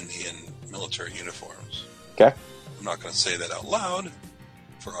men in military uniforms. Okay. I'm not going to say that out loud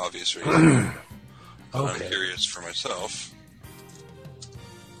for obvious reasons. But Okay. I'm curious for myself.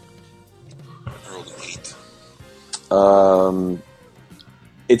 I rolled an 8.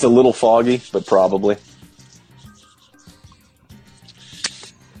 It's a little foggy, but probably.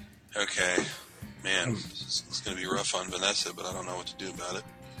 Okay. Man, it's going to be rough on Vanessa, but I don't know what to do about it.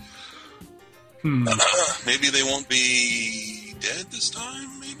 Maybe they won't be dead this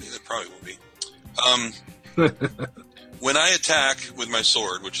time? Maybe they probably won't be. When I attack with my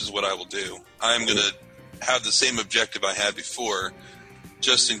sword, which is what I will do, I'm going to have the same objective I had before,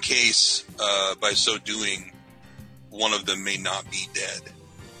 just in case, by so doing, one of them may not be dead.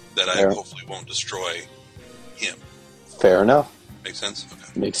 That I hopefully won't destroy him. Fair enough. Make sense?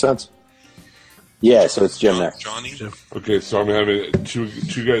 Okay. Makes sense. Yeah, so it's Jim next. Johnny? Okay, so I'm having two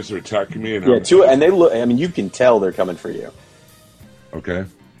guys are attacking me. And Yeah, two, and they look. I mean, you can tell they're coming for you. Okay.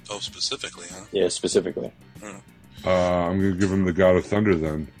 Oh, specifically, huh? Yeah, specifically. I'm going to give him the God of Thunder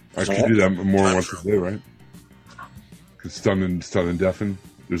then. I can do that more than once a day, right? Because stun and deafen.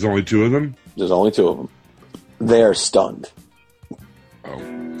 There's only two of them? There's only two of them. They are stunned. Oh,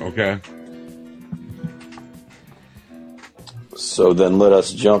 okay. So then let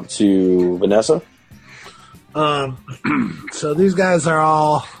us jump to Vanessa. So these guys are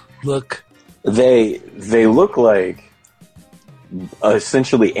all look. They look like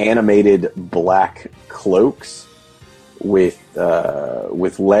essentially animated black cloaks with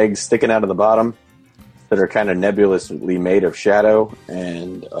legs sticking out of the bottom that are kind of nebulously made of shadow,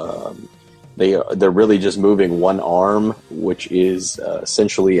 and they're really just moving one arm, which is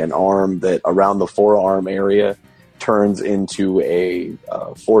essentially an arm that around the forearm area turns into a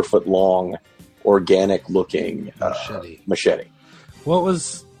 4 foot long, organic looking machete. What were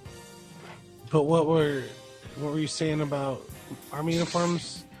you saying about army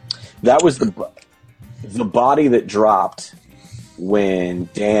uniforms? That was the body that dropped when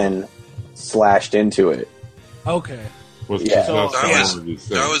Dan slashed into it. Okay. Yeah. So,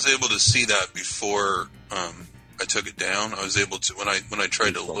 I was able to see that before I took it down. I was able to when I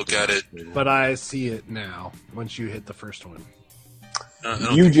tried to look at it. But I see it now. Once you hit the first one,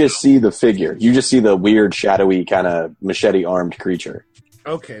 You just see the figure. You just see the weird, shadowy, kind of machete-armed creature.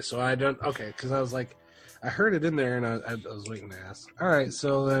 okay. So I don't. Okay, because I was like, I heard it in there, and I was waiting to ask. All right,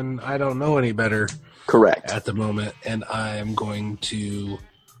 so then I don't know any better Correct. at the moment, and I am going to.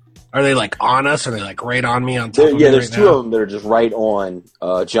 Are they like on us? Are they like right on me on top? Of me There's right two now? of them that are just right on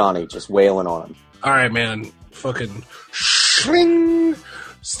Johnny, just wailing on him. All right, man. Fucking shling,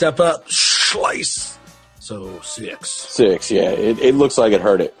 step up, slice. So 6. 6, yeah. It looks like it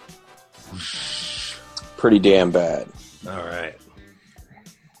hurt it. Pretty damn bad. All right.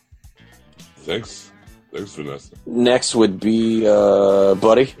 Thanks, Vanessa. Next would be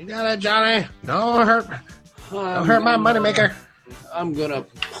Buddy. You got it, Johnny. Don't hurt my moneymaker. I'm gonna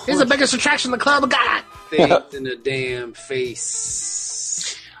He's the biggest attraction the club got. things in the damn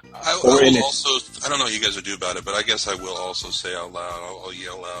face. I will also. I don't know what you guys would do about it, but I guess I will also say out loud. I'll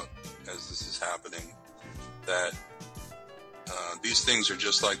yell out as this is happening that these things are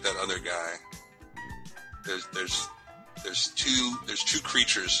just like that other guy. There's two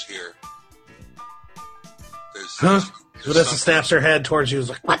creatures here. Vanessa snaps her head towards you. Is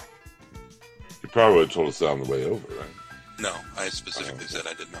like, what? You probably would have told us that on the way over, right? No, I specifically said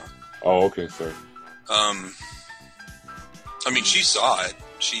I did not. Oh, okay, sorry. I mean, she saw it.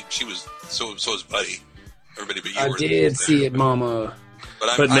 She was so was Buddy. Everybody but you. I were did there. see it, Mama.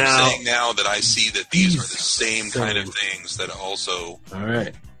 But I'm saying now that I see that these are the same kind of things that also All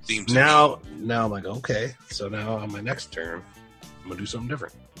right. seem to Now I'm like, okay. So now on my next turn, I'm gonna do something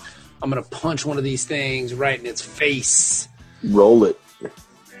different. I'm gonna punch one of these things right in its face. Roll it.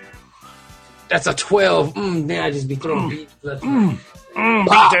 That's a 12. Now I just be throwing beats. Beat down.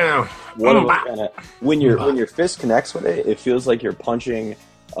 One of them kinda, when your fist connects with it, it feels like you're punching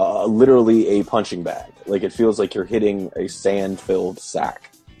literally a punching bag. Like it feels like you're hitting a sand-filled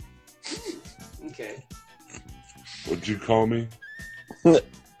sack. Okay. What'd you call me?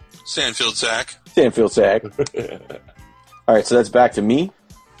 Sandfield Sack. Sandfield Sack. All right, so that's back to me.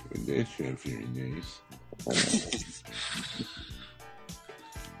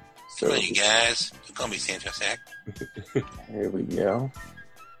 So, come on, you guys. Don't call me Sandfield Sack. Here we go.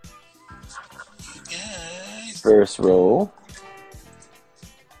 Guys. First roll.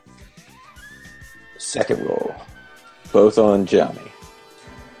 Second roll. Both on Johnny.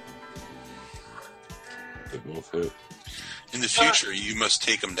 They both hit. In the future, you must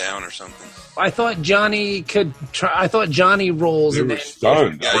take them down or something. I thought Johnny could try. I thought Johnny rolls They and were then.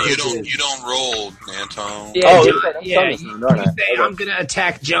 stunned. Yeah, you don't roll, Antone. Yeah, Oh, yeah. that's You stunned, say, I'm gonna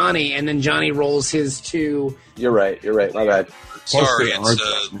attack Johnny, and then Johnny rolls his two. You're right. My bad. Plus, Sorry,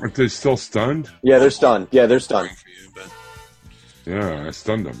 aren't they still stunned? Yeah, they're stunned. For you, but Yeah, I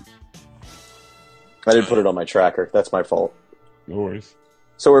stunned them. I didn't put it on my tracker. That's my fault. No worries.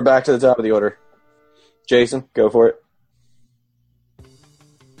 So we're back to the top of the order. Jason, go for it.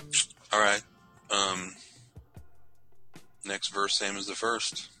 all right. Next verse, same as the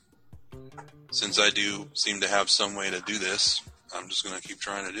first. Since I do seem to have some way to do this, I'm just going to keep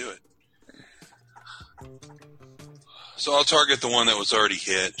trying to do it. So I'll target the one that was already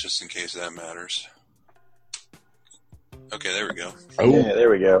hit, just in case that matters. Okay, there we go. Oh, Yeah, there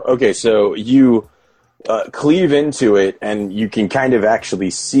we go. Okay, so you cleave into it, and you can kind of actually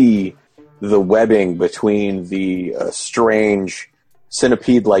see the webbing between the strange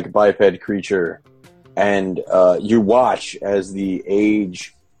centipede-like biped creature, and you watch as the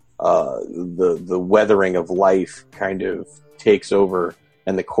age, the weathering of life kind of takes over,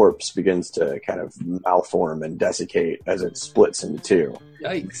 and the corpse begins to kind of malform and desiccate as it splits into two.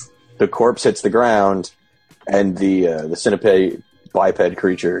 Yikes! The corpse hits the ground, and the centipede biped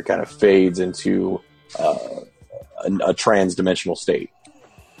creature kind of fades into a trans-dimensional state.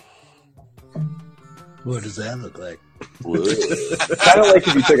 What does that look like? Kind of like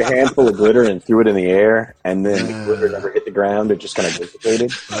if you took a handful of glitter and threw it in the air, and then the glitter never hit the ground, it just kind of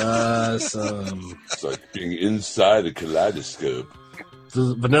dissipated. Awesome. it's like being inside a kaleidoscope.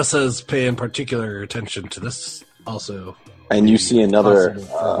 So Vanessa is paying particular attention to this also. And you see another,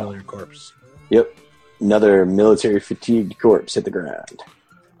 Possible familiar corpse. yep, another military fatigued corpse hit the ground.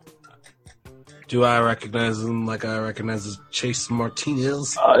 Do I recognize him like I recognize Chase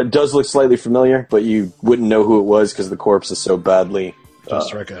Martinez? It does look slightly familiar, but you wouldn't know who it was because the corpse is so badly.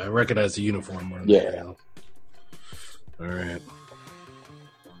 Just I recognize the uniform more than Yeah. anything else. All right.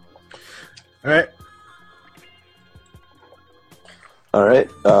 All right. All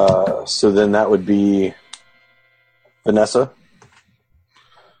right, so then that would be Vanessa.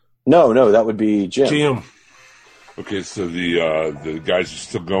 No, that would be Jim. Jim. Okay, so the guys are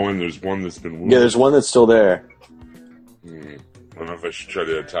still going. There's one that's been wounded. Yeah, there's one that's still there. I don't know if I should try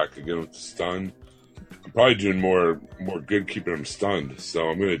to attack again with the stun. I'm probably doing more good keeping him stunned, so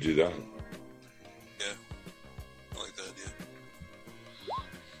I'm going to do that. Yeah, I like that idea.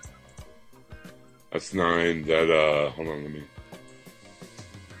 That's 9. That hold on, let me.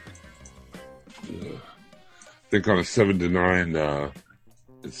 I think on a 7 to 9,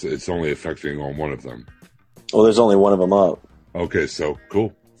 it's only affecting on one of them. Well, there's only one of them up. Okay, so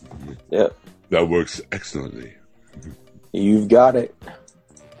cool. Yep, That works excellently. you've got it.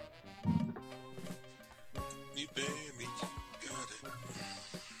 You baby, got it.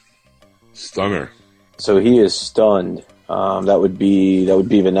 Stunner. So he is stunned. That would be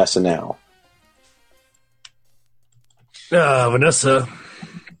Vanessa now. Vanessa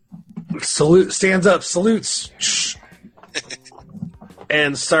stands up, salutes,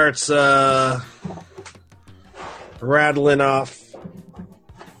 and starts rattling off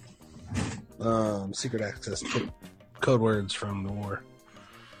secret access code words from the war.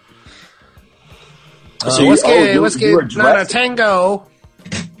 So Let's you were get not a dressed- tango.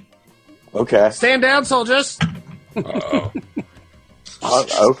 Okay. Stand down, soldiers. Uh-oh.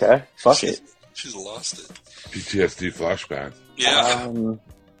 Okay. Fuck it. She's lost it. PTSD flashback. Yeah. I'm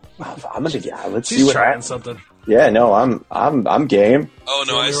gonna get. Let's see She's what trying happens. something. Yeah, no, I'm game. Oh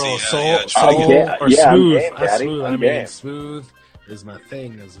no, I Roll see. soul, Yeah, soul yeah. or Yeah, I'm smooth. game, I Daddy. smooth. I'm I mean, game. smooth is my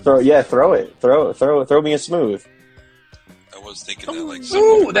thing. Throw it. Throw me a smooth. I was thinking that like.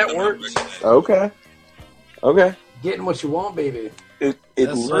 Ooh, that works. Okay. Getting what you want, baby. It That's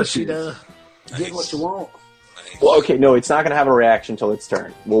what lurches. she does. Getting what you want. Nice. Well, okay, no, it's not gonna have a reaction until its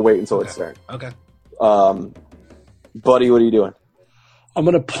turn. We'll wait until its turn. Okay. Buddy, what are you doing? I'm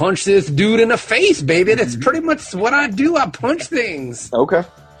gonna punch this dude in the face, baby. That's pretty much what I do. I punch things. Okay.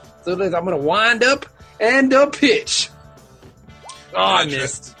 So I'm gonna wind up and a pitch. Oh, I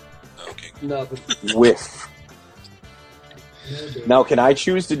missed. Okay. Nothing. Whiff. Now, can I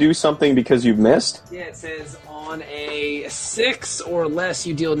choose to do something because you've missed? Yeah, it says on a 6 or less,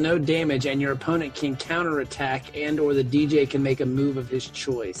 you deal no damage, and your opponent can counterattack, and/or the DJ can make a move of his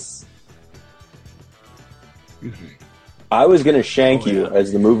choice. I was going to shank you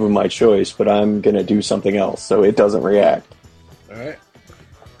as the move of my choice, but I'm going to do something else, so it doesn't react. All right.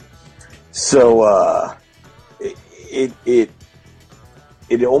 So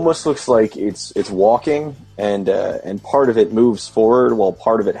it almost looks like it's walking, and part of it moves forward while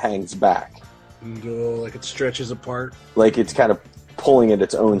part of it hangs back, Like it stretches apart. like it's kind of pulling at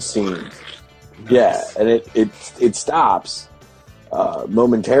its own seams. Nice. Yeah, and it stops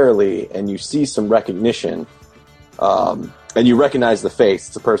momentarily, and you see some recognition, and you recognize the face.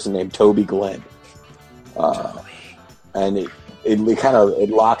 It's a person named Toby Glenn, and it kind of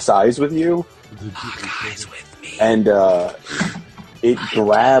locks eyes with you. Lock eyes with me. And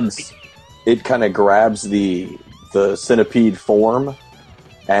it kind of grabs the centipede form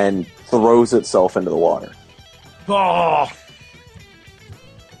and throws itself into the water. Oh,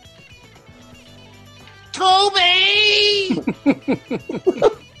 Toby!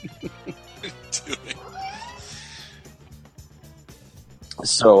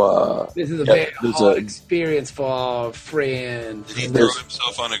 So This is a very hard experience for our friend. Did he throw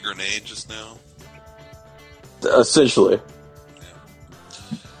himself on a grenade just now? essentially,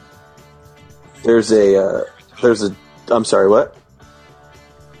 there's a I'm sorry, what?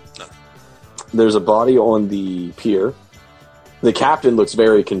 No. There's a body on the pier. The captain looks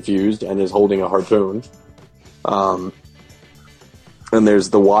very confused and is holding a harpoon. And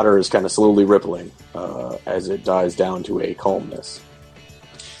the water is kind of slowly rippling as it dies down to a calmness.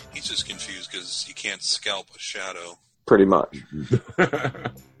 He's just confused because he can't scalp a shadow. Pretty much.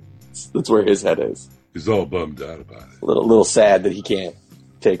 That's where his head is. He's all bummed out about it. A little sad that he can't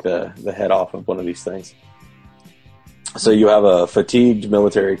take the head off of one of these things. So you have a fatigued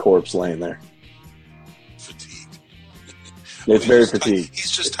military corpse laying there. Fatigued. It's very fatigued.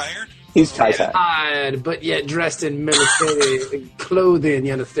 He's just tired? He's tired. Tired, but yet dressed in military clothing,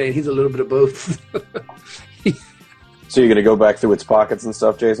 you understand? He's a little bit of both. So you're going to go back through its pockets and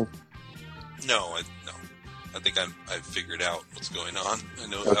stuff, Jason? No. I think I've figured out what's going on. I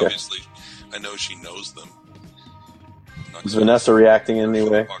know, Okay. Obviously, I know she knows them. Is Vanessa reacting in any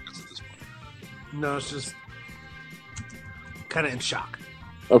way? Pockets at this point. no, it's just kind of in shock.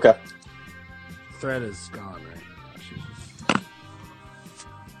 Okay. Thread is gone, right?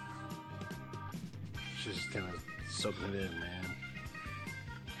 She's just kind of soaking it in, man.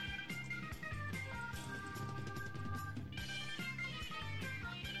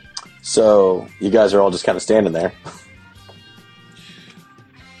 So you guys are all just kind of standing there.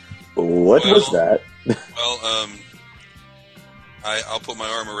 What was that? Well, I'll put my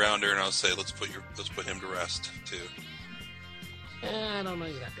arm around her and I'll say, let's put him to rest too. I don't know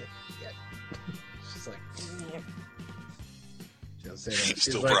you that bit yet. She's like, she'll say that.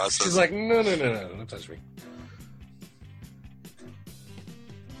 Still processing. She's like, no, don't touch me.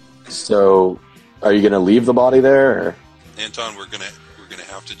 So are you going to leave the body there? Or? Anton, we're gonna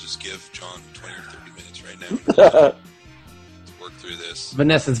have to just give John 20 or 30 minutes right now to work through this.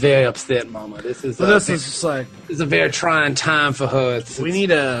 Vanessa's very upset, Mama. This is just like, it's a very trying time for her. We need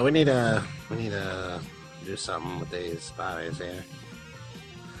to do something with these bodies here.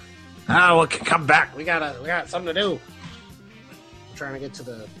 we can come back. We got something to do. I'm trying to get to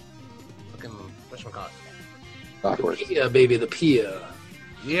the fucking whatchamacallit. Awkward. Pier, baby, the pier.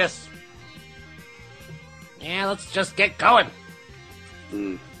 Yes. Yeah, let's just get going.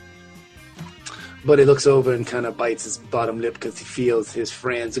 But he looks over and kind of bites his bottom lip because he feels his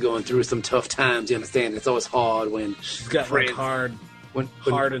friends are going through some tough times. You understand? It's always hard when She's got friends, like when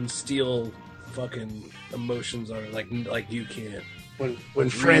hard and steel fucking emotions on her, like you can't. when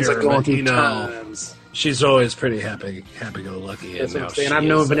friends are going through you know. times. She's always pretty happy-go-lucky. That's what I'm saying. I've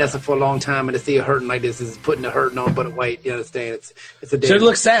known Vanessa for a long time, and to see her hurting like this is putting the hurting on but a weight. You understand? It's a She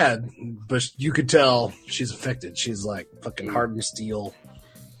looks sad, but you could tell she's affected. She's like fucking hard and steel.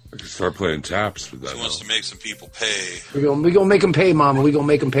 I could start playing taps for that. She wants to make some people pay. We gonna make them pay, Mama. We gonna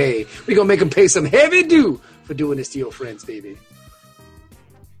make them pay. We gonna make them pay some heavy due for doing this to your friends, baby.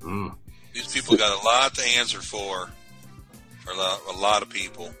 These people got a lot to answer for a lot of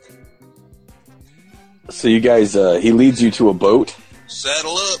people. So you guys, he leads you to a boat.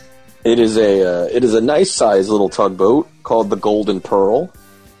 Saddle up. It is a nice sized little tugboat called the Golden Pearl.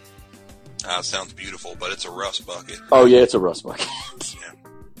 Sounds beautiful, but it's a rust bucket. Oh yeah, it's a rust bucket. Yeah.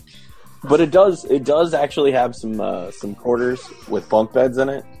 But it does actually have some quarters with bunk beds in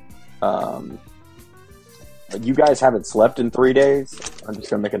it. You guys haven't slept in 3 days. I'm just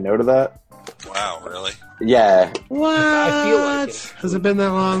gonna make a note of that. Wow, really? Yeah. What? I feel like it. Has it been that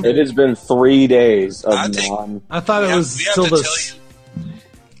long? It has been 3 days of I think- non. I thought it was We have still to this. tell you.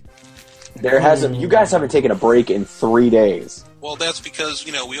 There hasn't. You guys haven't taken a break in 3 days. Well, that's because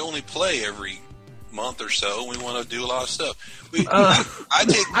we only play every month or so. We want to do a lot of stuff.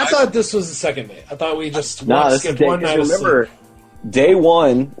 I thought this was the second day. I thought we just This is skipped day, one night of remember, sleep. day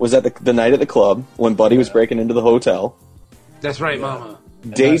one was at the night at the club when Buddy was breaking into the hotel. That's right, Mama.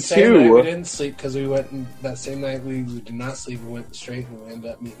 And Day that same night, we two, didn't sleep because we went. That same night we did not sleep. We went straight and we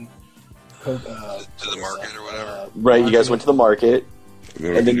ended up meeting. to the market or whatever. right? You guys went to the market,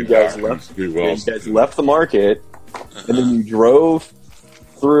 and then you guys left. Sweet You Wells. guys left the market, and then you drove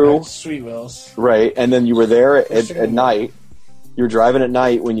through. Sweet Wells. Right, and then you were there at night. You were driving at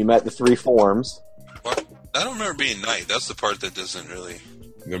night when you met the 3 forms. What? I don't remember being night. That's the part that doesn't really.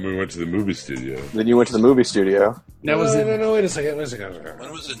 Then we went to the movie studio. Then you went to the movie studio. That was it. No, wait a second.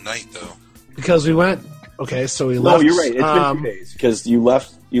 When was it night though? Because we went. Okay, so we No, left. you're right. It's been 2 days because you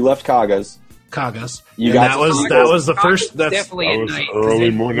left Kaga's. Kagas. You And got that to was Kagas. that was the first. That's definitely That at was night. early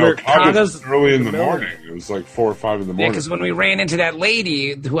morning. we're- No, Kaga's Kaga's early in the middle. morning. It was like 4 or 5 in the Yeah, morning. because when we ran into that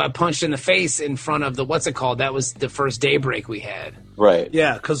lady who I punched in the face in front of the what's it called? That was the first daybreak we had. Right.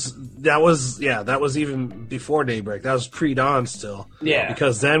 Yeah, because that was even before daybreak. That was pre-dawn still. Yeah.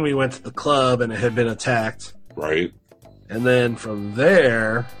 Because then we went to the club and it had been attacked, Right? and then from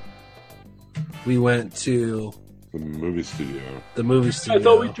there we went to The movie studio. the movie studio. I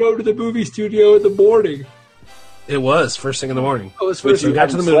thought we drove to the movie studio in the morning. It was first thing in the morning. Oh, it was But first. you got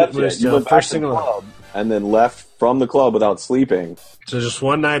to the hadn't slept movie yet. studio You went back first to thing the in the club and then left from the club without sleeping. So just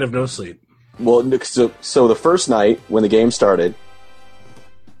one night of no sleep. Well, so the first night when the game started,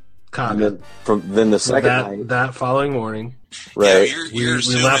 and Kaga. then the second night, That following morning, right? Yeah, we you're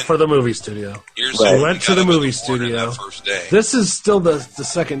left for the movie studio. You're Right. assuming We went we to got the up in movie morning studio. that first day. This is still the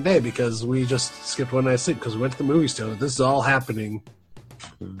second day because we just skipped one night of sleep because we went to the movie studio. This is all happening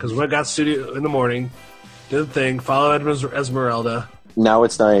because we got studio in the morning, did the thing, followed Esmeralda. Now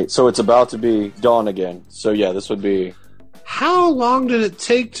it's night, so it's about to be dawn again. So yeah, this would be. How long did it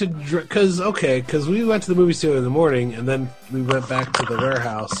take to? Because we went to the movie studio in the morning and then we went back to the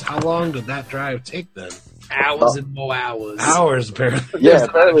warehouse. How long did that drive take then? Hours and more hours. Hours apparently. Yeah,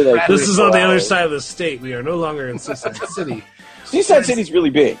 apparently like This 3 is or on 4 the other hours. side of the state. We are no longer in Seaside City. Seaside City's really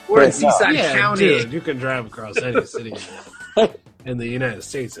big. We're in but no. Seaside Yeah, County. dude, you can drive across any city in the United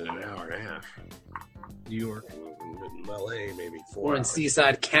States in an hour and a half. New York, and LA, maybe 4 We're in hours.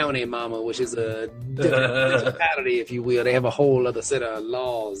 Seaside County, Mama, which is a different municipality, if you will. They have a whole other set of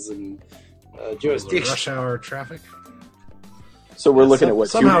laws and jurisdictions. Rush hour traffic. So we're looking at what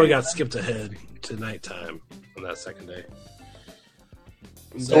Somehow 2 we days? got skipped ahead to nighttime on that second day.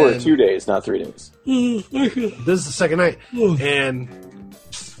 So we're at 2 days, not 3 days. This is the second night, and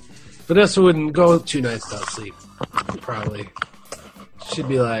Vanessa wouldn't go 2 nights without sleep. Probably, she'd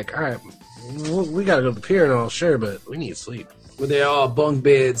be like, "All right, we gotta go to the pier and all, sure, but we need sleep." Where they're all bunk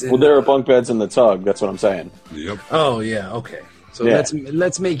beds. And, Well, there are bunk beds in the tug. That's what I'm saying. Yep. Oh yeah, okay. so yeah.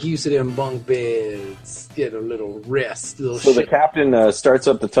 let's make use of them bunk beds. Get a little rest. Little So the shit. captain starts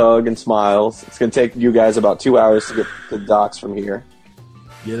up the tug and smiles. It's going to take you guys about 2 hours to get to the docks from here.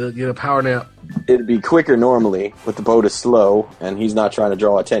 Get a power nap. It'd be quicker normally, but the boat is slow, and he's not trying to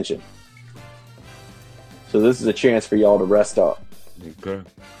draw attention. So this is a chance for y'all to rest up. Okay.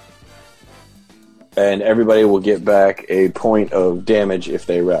 And everybody will get back a point of damage if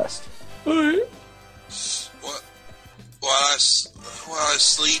they rest. While I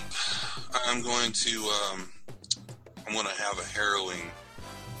sleep, I'm going to have a harrowing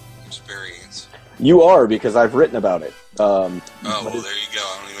experience. You are, because I've written about it. Oh, well, there you go.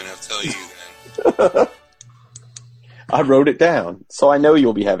 I don't even have to tell you then. I wrote it down, so I know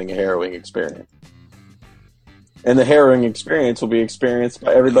you'll be having a harrowing experience. And the harrowing experience will be experienced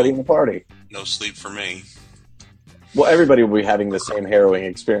by everybody in the party. No sleep for me. Well, everybody will be having the same harrowing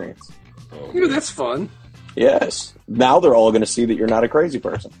experience. That's fun. Yes. Now they're all going to see that you're not a crazy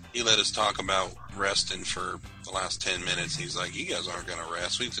person. He let us talk about resting for the last 10 minutes. He's like, you guys aren't going to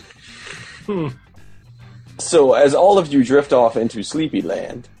rest. So as all of you drift off into Sleepy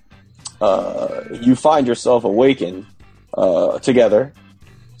Land, you find yourself awakened together,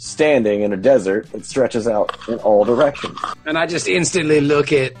 standing in a desert that stretches out in all directions. And I just instantly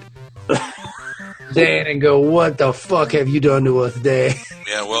look at Dan and go, "What the fuck have you done to us, Dan?"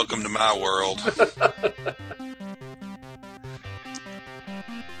 Yeah, welcome to my world.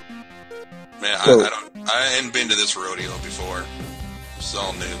 Man, I hadn't been to this rodeo before. It's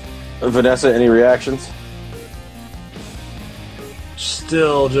all new. Vanessa, any reactions?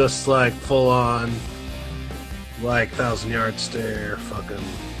 Still just like full on, like 1,000-yard stare, fucking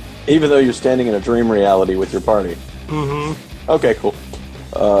Even though you're standing in a dream reality with your party. Mm-hmm. Okay, cool.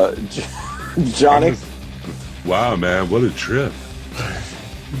 Johnny? Wow, man, what a trip.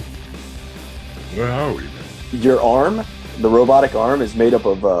 Where are we, man? Your arm, the robotic arm, is made up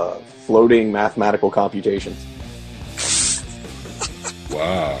of floating mathematical computations.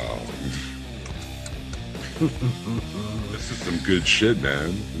 Wow. This is some good shit,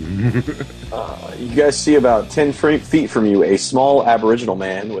 man. You guys see about 10 feet from you, a small Aboriginal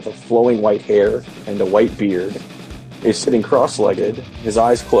man with a flowing white hair and a white beard is sitting cross-legged, his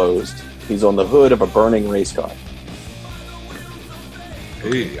eyes closed. He's on the hood of a burning race car.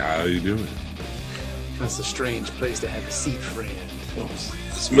 Hey, how you doing? That's a strange place to have a seat, friend.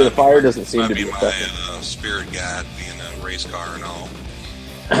 The fire doesn't seem to Might be be affected. my spirit guide being a race car and all.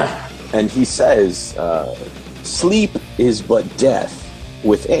 And he says, sleep is but death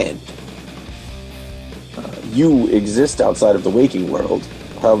within. You exist outside of the waking world.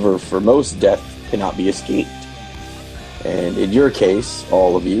 However, for most, death cannot be escaped. And in your case,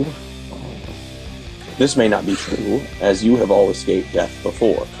 all of you, this may not be true, as you have all escaped death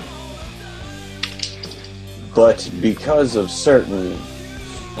before. But because of certain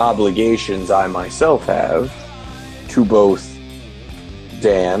obligations I myself have to both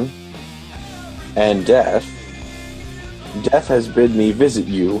Dan and Death, Death has bid me visit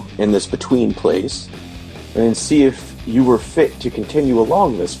you in this between place and see if you were fit to continue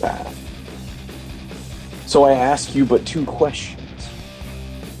along this path. So I ask you but two questions.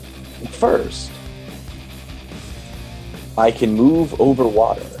 First, I can move over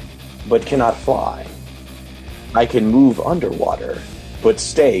water, but cannot fly. I can move underwater, but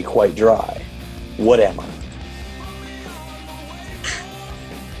stay quite dry. What am I?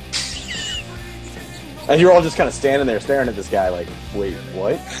 And you're all just kind of standing there staring at this guy like, wait,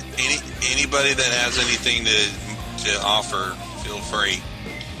 what? Anybody that has anything to offer, feel free.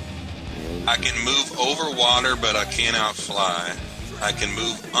 I can move over water, but I cannot fly. I can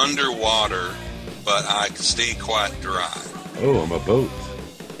move underwater, but I can stay quite dry. Oh, I'm a boat.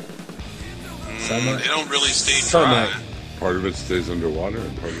 They don't really stay dry. Part of it stays underwater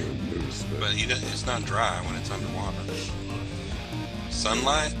and part of it moves. But it's not dry when it's underwater.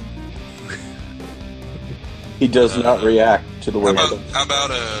 Sunlight? He does not react to the word. How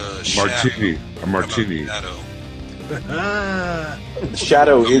about a martini? Shadow? A martini.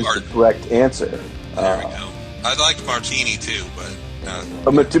 Shadow is the correct answer. There we go. I liked martini too, but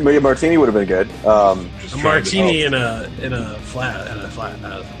a martini would have been good. A martini in a flask.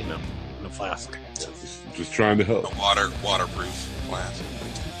 Just trying to help. A waterproof flask.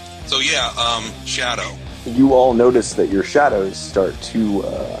 So yeah, Shadow. You all notice that your shadows start to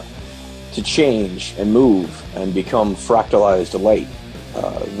change and move and become fractalized light.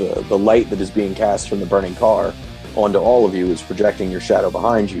 The light that is being cast from the burning car onto all of you is projecting your shadow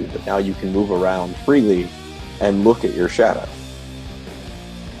behind you, but now you can move around freely and look at your shadow.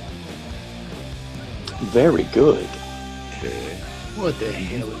 Very good. Okay. What the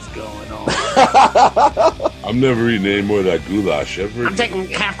hell is going on? I'm never eating any more of that goulash ever. I'm taking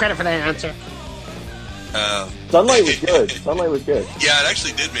half credit for that answer. Sunlight was good. Sunlight was good. Yeah, it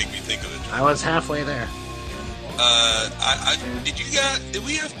actually did make me think of it. I was halfway there. Did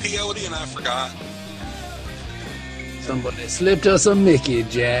we have peyote and I forgot? Somebody slipped us a Mickey,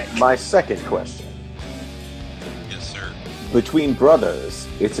 Jack. My second question. Yes, sir. Between brothers,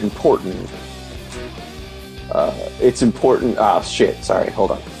 it's important. Sorry,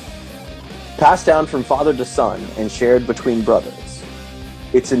 hold on. Passed down from father to son and shared between brothers.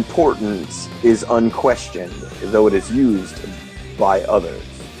 Its importance is unquestioned, though it is used by others.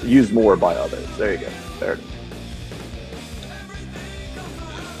 Used more by others. There you go. There it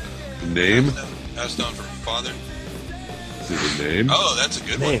is. Name? Passed down from father. Is it a name? Oh, that's a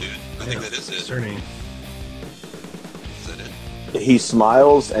good one, dude. I think that is it. Surname. Is that it? He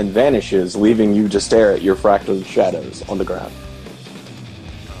smiles and vanishes, leaving you to stare at your fractal shadows on the ground.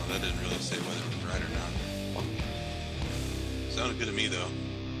 Oh, that didn't really say whether it was right or not. Sounded good to me, though.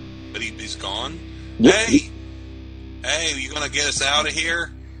 But he's gone? Yep. Hey, you gonna get us out of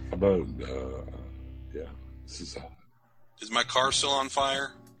here? How about, yeah. This is Is my car still on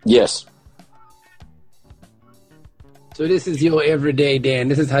fire? Yes. So this is your everyday, Dan.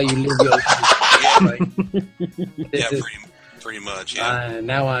 This is how you live your life. Pretty much. Yeah.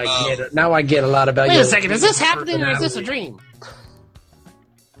 Now I get a lot about. Wait a second. Is this happening or is this a dream?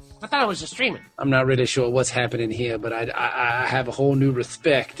 I thought I was just dreaming. I'm not really sure what's happening here, but I have a whole new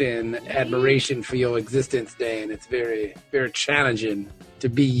respect and admiration for your existence, Dan. It's very, very challenging to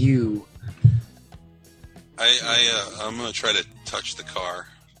be you. I'm gonna try to touch the car.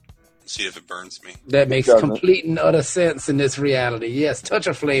 See if it burns me. That makes complete and utter sense in this reality. Yes, touch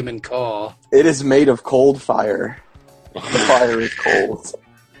a flaming car. It is made of cold fire. The fire is cold.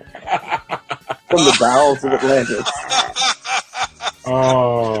 From the bowels of Atlantis.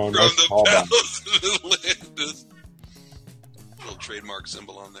 Oh, From nice the bowels of Atlantis. Little trademark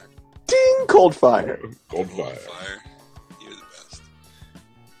symbol on there. Ding! Cold fire. Cold fire. You're the best.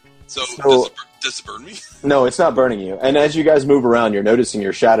 So does it burn me? No, it's not burning you. And as you guys move around, you're noticing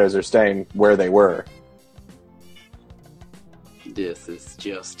your shadows are staying where they were. This is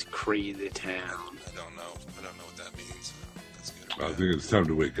just crazy town. I don't know what that means. That's good. I think it's time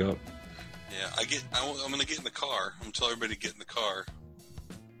to wake up. Yeah, I'm going to get in the car. I'm going to tell everybody to get in the car.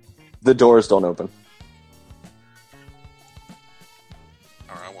 The doors don't open.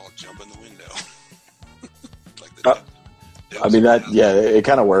 All right, well, I'll jump in the window. Like it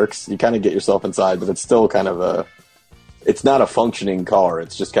kind of works. You kind of get yourself inside, but it's still kind of it's not a functioning car.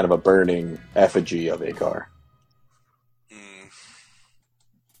 It's just kind of a burning effigy of a car.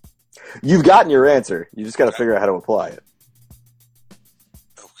 You've gotten your answer. You just got to figure out how to apply it.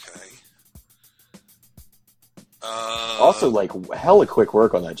 Okay. Also, like, hella quick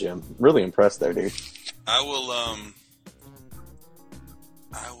work on that, Jim. Really impressed there, dude. I will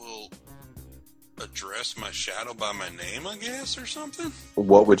address my shadow by my name, I guess, or something.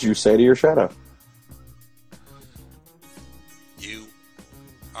 What would you say to your shadow? You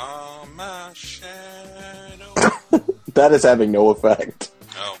are my shadow. That is having no effect.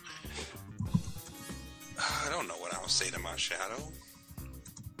 Oh. I don't know what I would say to my shadow.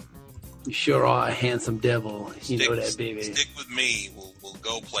 You sure are a handsome devil. You know that, baby. Stick with me. We'll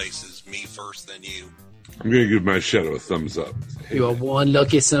go places. Me first, then you. I'm going to give my shadow a thumbs up. You are one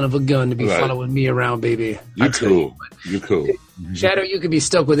lucky son of a gun to be following me around, baby. You're cool. You're cool. Shadow, you could be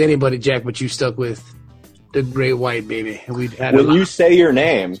stuck with anybody, Jack, but you stuck with the Great White, baby. And we've had when you say your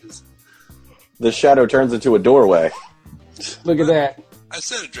name, the shadow turns into a doorway. Look at that. I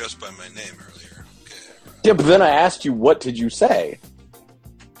said address by my name earlier. Okay. Yeah, but then I asked you, what did you say?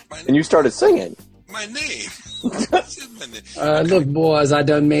 And you started singing. My name. I said my name. Look, boys, I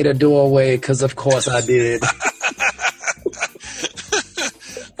done made a doorway because, of course, I did.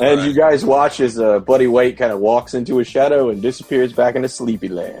 And you guys watch as Buddy White kind of walks into a shadow and disappears back into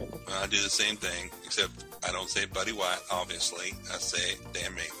Sleepyland. I do the same thing, except I don't say Buddy White, obviously. I say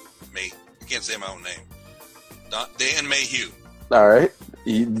Dan May. I can't say my own name. Dan Mayhew. All right.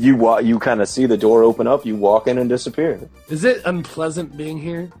 You kind of see the door open up, you walk in and disappear. Is it unpleasant being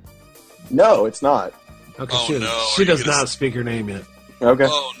here? No, it's not. Okay, she does not speak her name yet. Okay.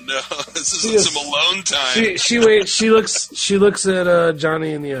 Oh no, this is some alone time. She waits. She looks at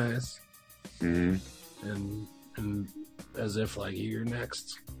Johnny in the eyes, and as if like you're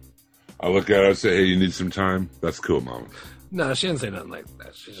next. I look at her and say, "Hey, you need some time?" That's cool, Mama. No, she didn't say nothing like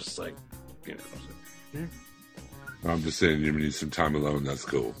that. She's just like, I'm just saying you need some time alone. That's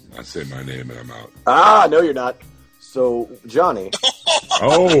cool. I say my name and I'm out. Ah, no, you're not. So, Johnny.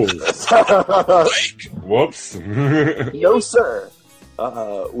 Oh. Whoops. No, sir.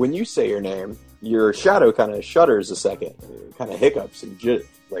 When you say your name, your shadow kind of shudders a second, kind of hiccups and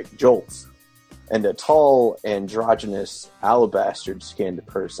jolts. And a tall, androgynous, alabaster-skinned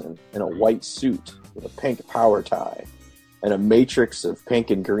person in a white suit with a pink power tie and a matrix of pink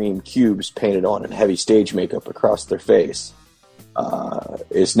and green cubes painted on and heavy stage makeup across their face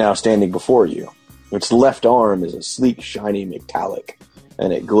is now standing before you. Its left arm is a sleek, shiny metallic,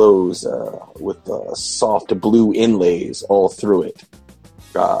 and it glows with soft blue inlays all through it.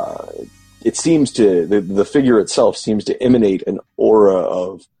 It seems to the figure itself seems to emanate an aura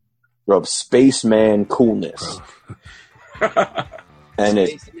of spaceman coolness, and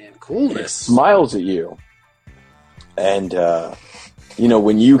it smiles at you. And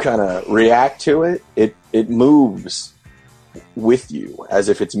when you kind of react to it, it moves with you as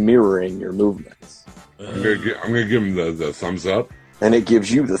if it's mirroring your movements. I'm gonna give him the thumbs up, and it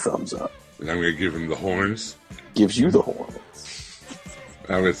gives you the thumbs up. And I'm gonna give him the horns. Gives you the horns.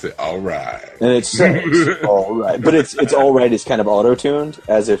 I'm gonna say all right, and it says all right, but it's all right is kind of auto-tuned,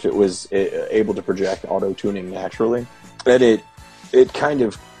 as if it was able to project auto-tuning naturally. And it kind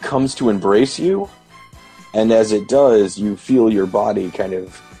of comes to embrace you, and as it does, you feel your body kind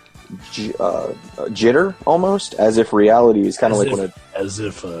of jitter almost, as if reality is kind of like as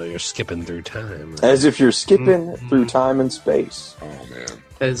if you're skipping through time. As if you're skipping through time and space. Oh man,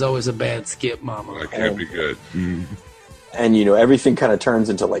 that is always a bad skip, Mama. That can't be good. And everything kind of turns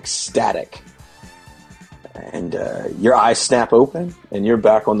into like static, and your eyes snap open, and you're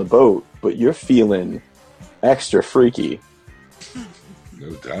back on the boat, but you're feeling extra freaky.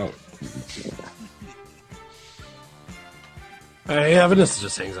 No doubt. Yeah, Vanessa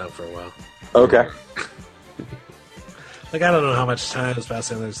just hangs out for a while. Okay. Like, I don't know how much time has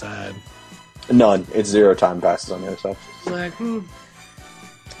passed on the other side. None. It's 0 time passes on the other side. Like,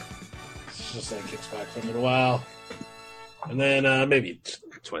 just like kicks back for a little while. And then maybe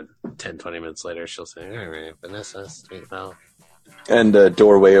 10, 20 minutes later, she'll say, all right, Vanessa, straight now. And a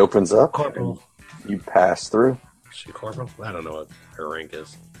doorway opens up. Corporal. You pass through. Is she corporal? I don't know what her rank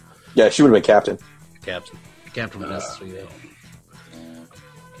is. Yeah, she would have been captain. Captain Vanessa, sweet.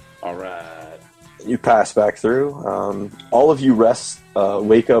 All right. You pass back through. All of you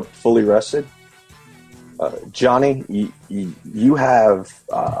wake up fully rested. Johnny, you have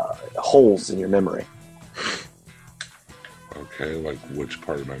holes in your memory. Okay, like which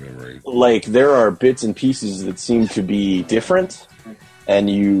part of my memory? Like, there are bits and pieces that seem to be different, and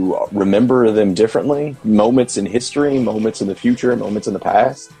you remember them differently. Moments in history, moments in the future, moments in the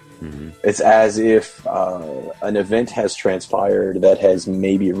past. Mm-hmm. It's as if an event has transpired that has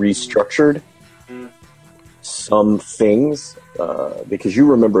maybe restructured some things, because you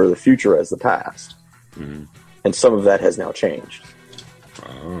remember the future as the past. Mm-hmm. And some of that has now changed.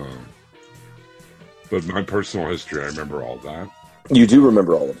 Oh. But my personal history, I remember all that. You do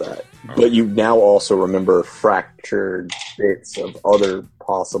remember all of that. Oh. But you now also remember fractured bits of other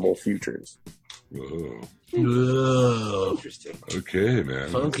possible futures. Whoa. Interesting. Okay, man.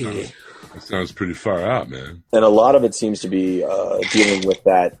 Funky. That sounds pretty far out, man. And a lot of it seems to be dealing with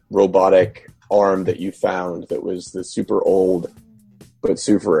that robotic arm that you found that was the super old but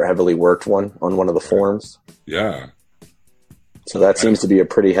super heavily worked one on one of the forums. Yeah. So that seems to be a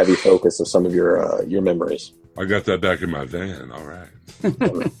pretty heavy focus of some of your memories. I got that back in my van. All right.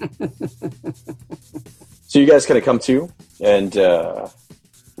 So you guys kind of come to, and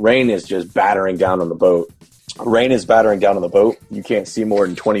rain is just battering down on the boat. Rain is battering down on the boat. You can't see more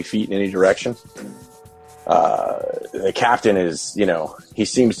than 20 feet in any direction. The captain is, he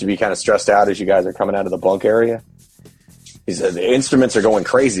seems to be kind of stressed out as you guys are coming out of the bunk area. He says, the instruments are going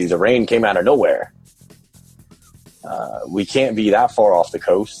crazy. The rain came out of nowhere. We can't be that far off the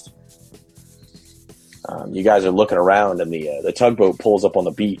coast. You guys are looking around, and the tugboat pulls up on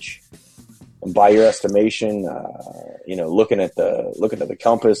the beach. And by your estimation, looking at the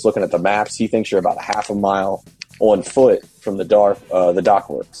compass, looking at the maps, he thinks you're about a half a mile on foot from the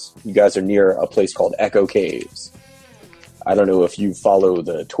dockworks. You guys are near a place called Echo Caves. I don't know if you follow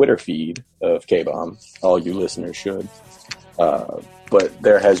the Twitter feed of K-Bomb. All you listeners should. But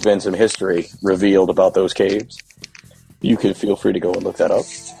there has been some history revealed about those caves. You can feel free to go and look that up.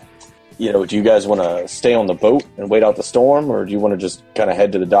 Do you guys want to stay on the boat and wait out the storm, or do you want to just kind of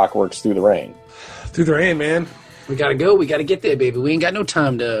head to the dockworks through the rain? Through the rain, man. We gotta go. We gotta get there, baby. We ain't got no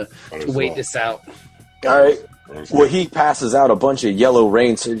time to wait this out. All right. Well, he passes out a bunch of yellow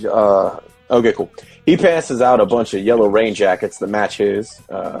rain. Okay, cool. He passes out a bunch of yellow rain jackets that match his.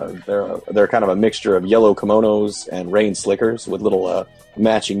 They're kind of a mixture of yellow kimonos and rain slickers with little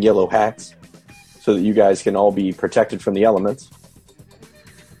matching yellow hats, so that you guys can all be protected from the elements.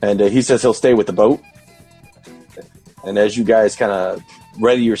 And he says he'll stay with the boat. And as you guys kind of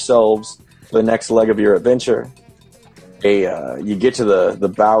ready yourselves for the next leg of your adventure, you get to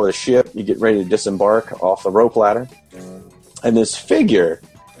the bow of the ship, you get ready to disembark off the rope ladder, and this figure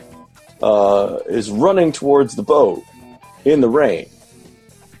is running towards the boat in the rain.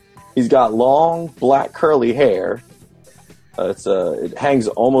 He's got long, black, curly hair. It hangs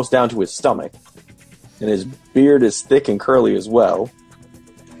almost down to his stomach, and his beard is thick and curly as well.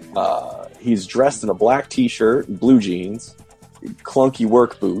 He's dressed in a black t-shirt and blue jeans, clunky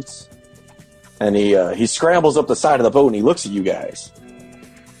work boots, and he scrambles up the side of the boat and he looks at you guys.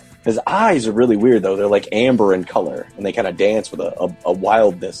 His eyes are really weird, though. They're like amber in color, and they kind of dance with a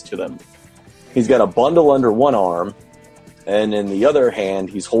wildness to them. He's got a bundle under one arm, and in the other hand,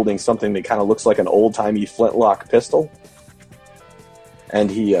 he's holding something that kind of looks like an old-timey flintlock pistol. And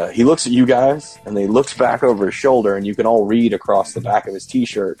he looks at you guys, and he looks back over his shoulder, and you can all read across the back of his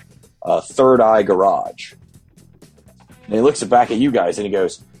t-shirt, Third Eye Garage. And he looks back at you guys, and he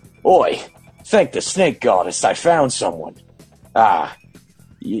goes, "Oi, thank the snake goddess, I found someone.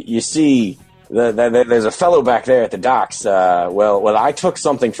 You see, there's a fellow back there at the docks. Well, I took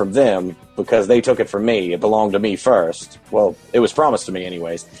something from them because they took it from me. It belonged to me first. Well, it was promised to me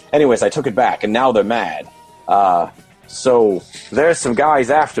anyways. Anyways, I took it back, and now they're mad. So there's some guys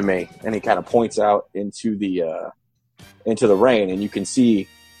after me," and he kind of points out into the rain, and you can see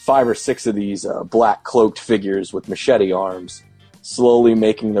 5 or 6 of these black cloaked figures with machete arms slowly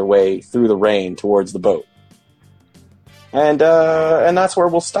making their way through the rain towards the boat. And that's where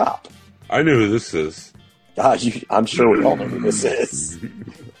we'll stop. I know who this is. I'm sure we all know who this is.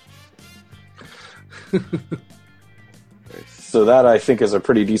 So that, I think, is a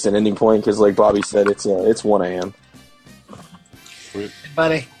pretty decent ending point because, like Bobby said, it's 1 a.m. Hey,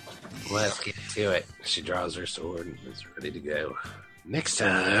 buddy, let's get to it. She draws her sword and is ready to go. Next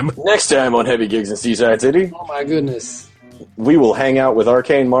time on Heavy Gigs in Seaside City. Oh, my goodness. We will hang out with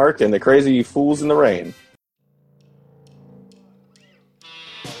Arcane Mark and the Crazy Fools in the Rain.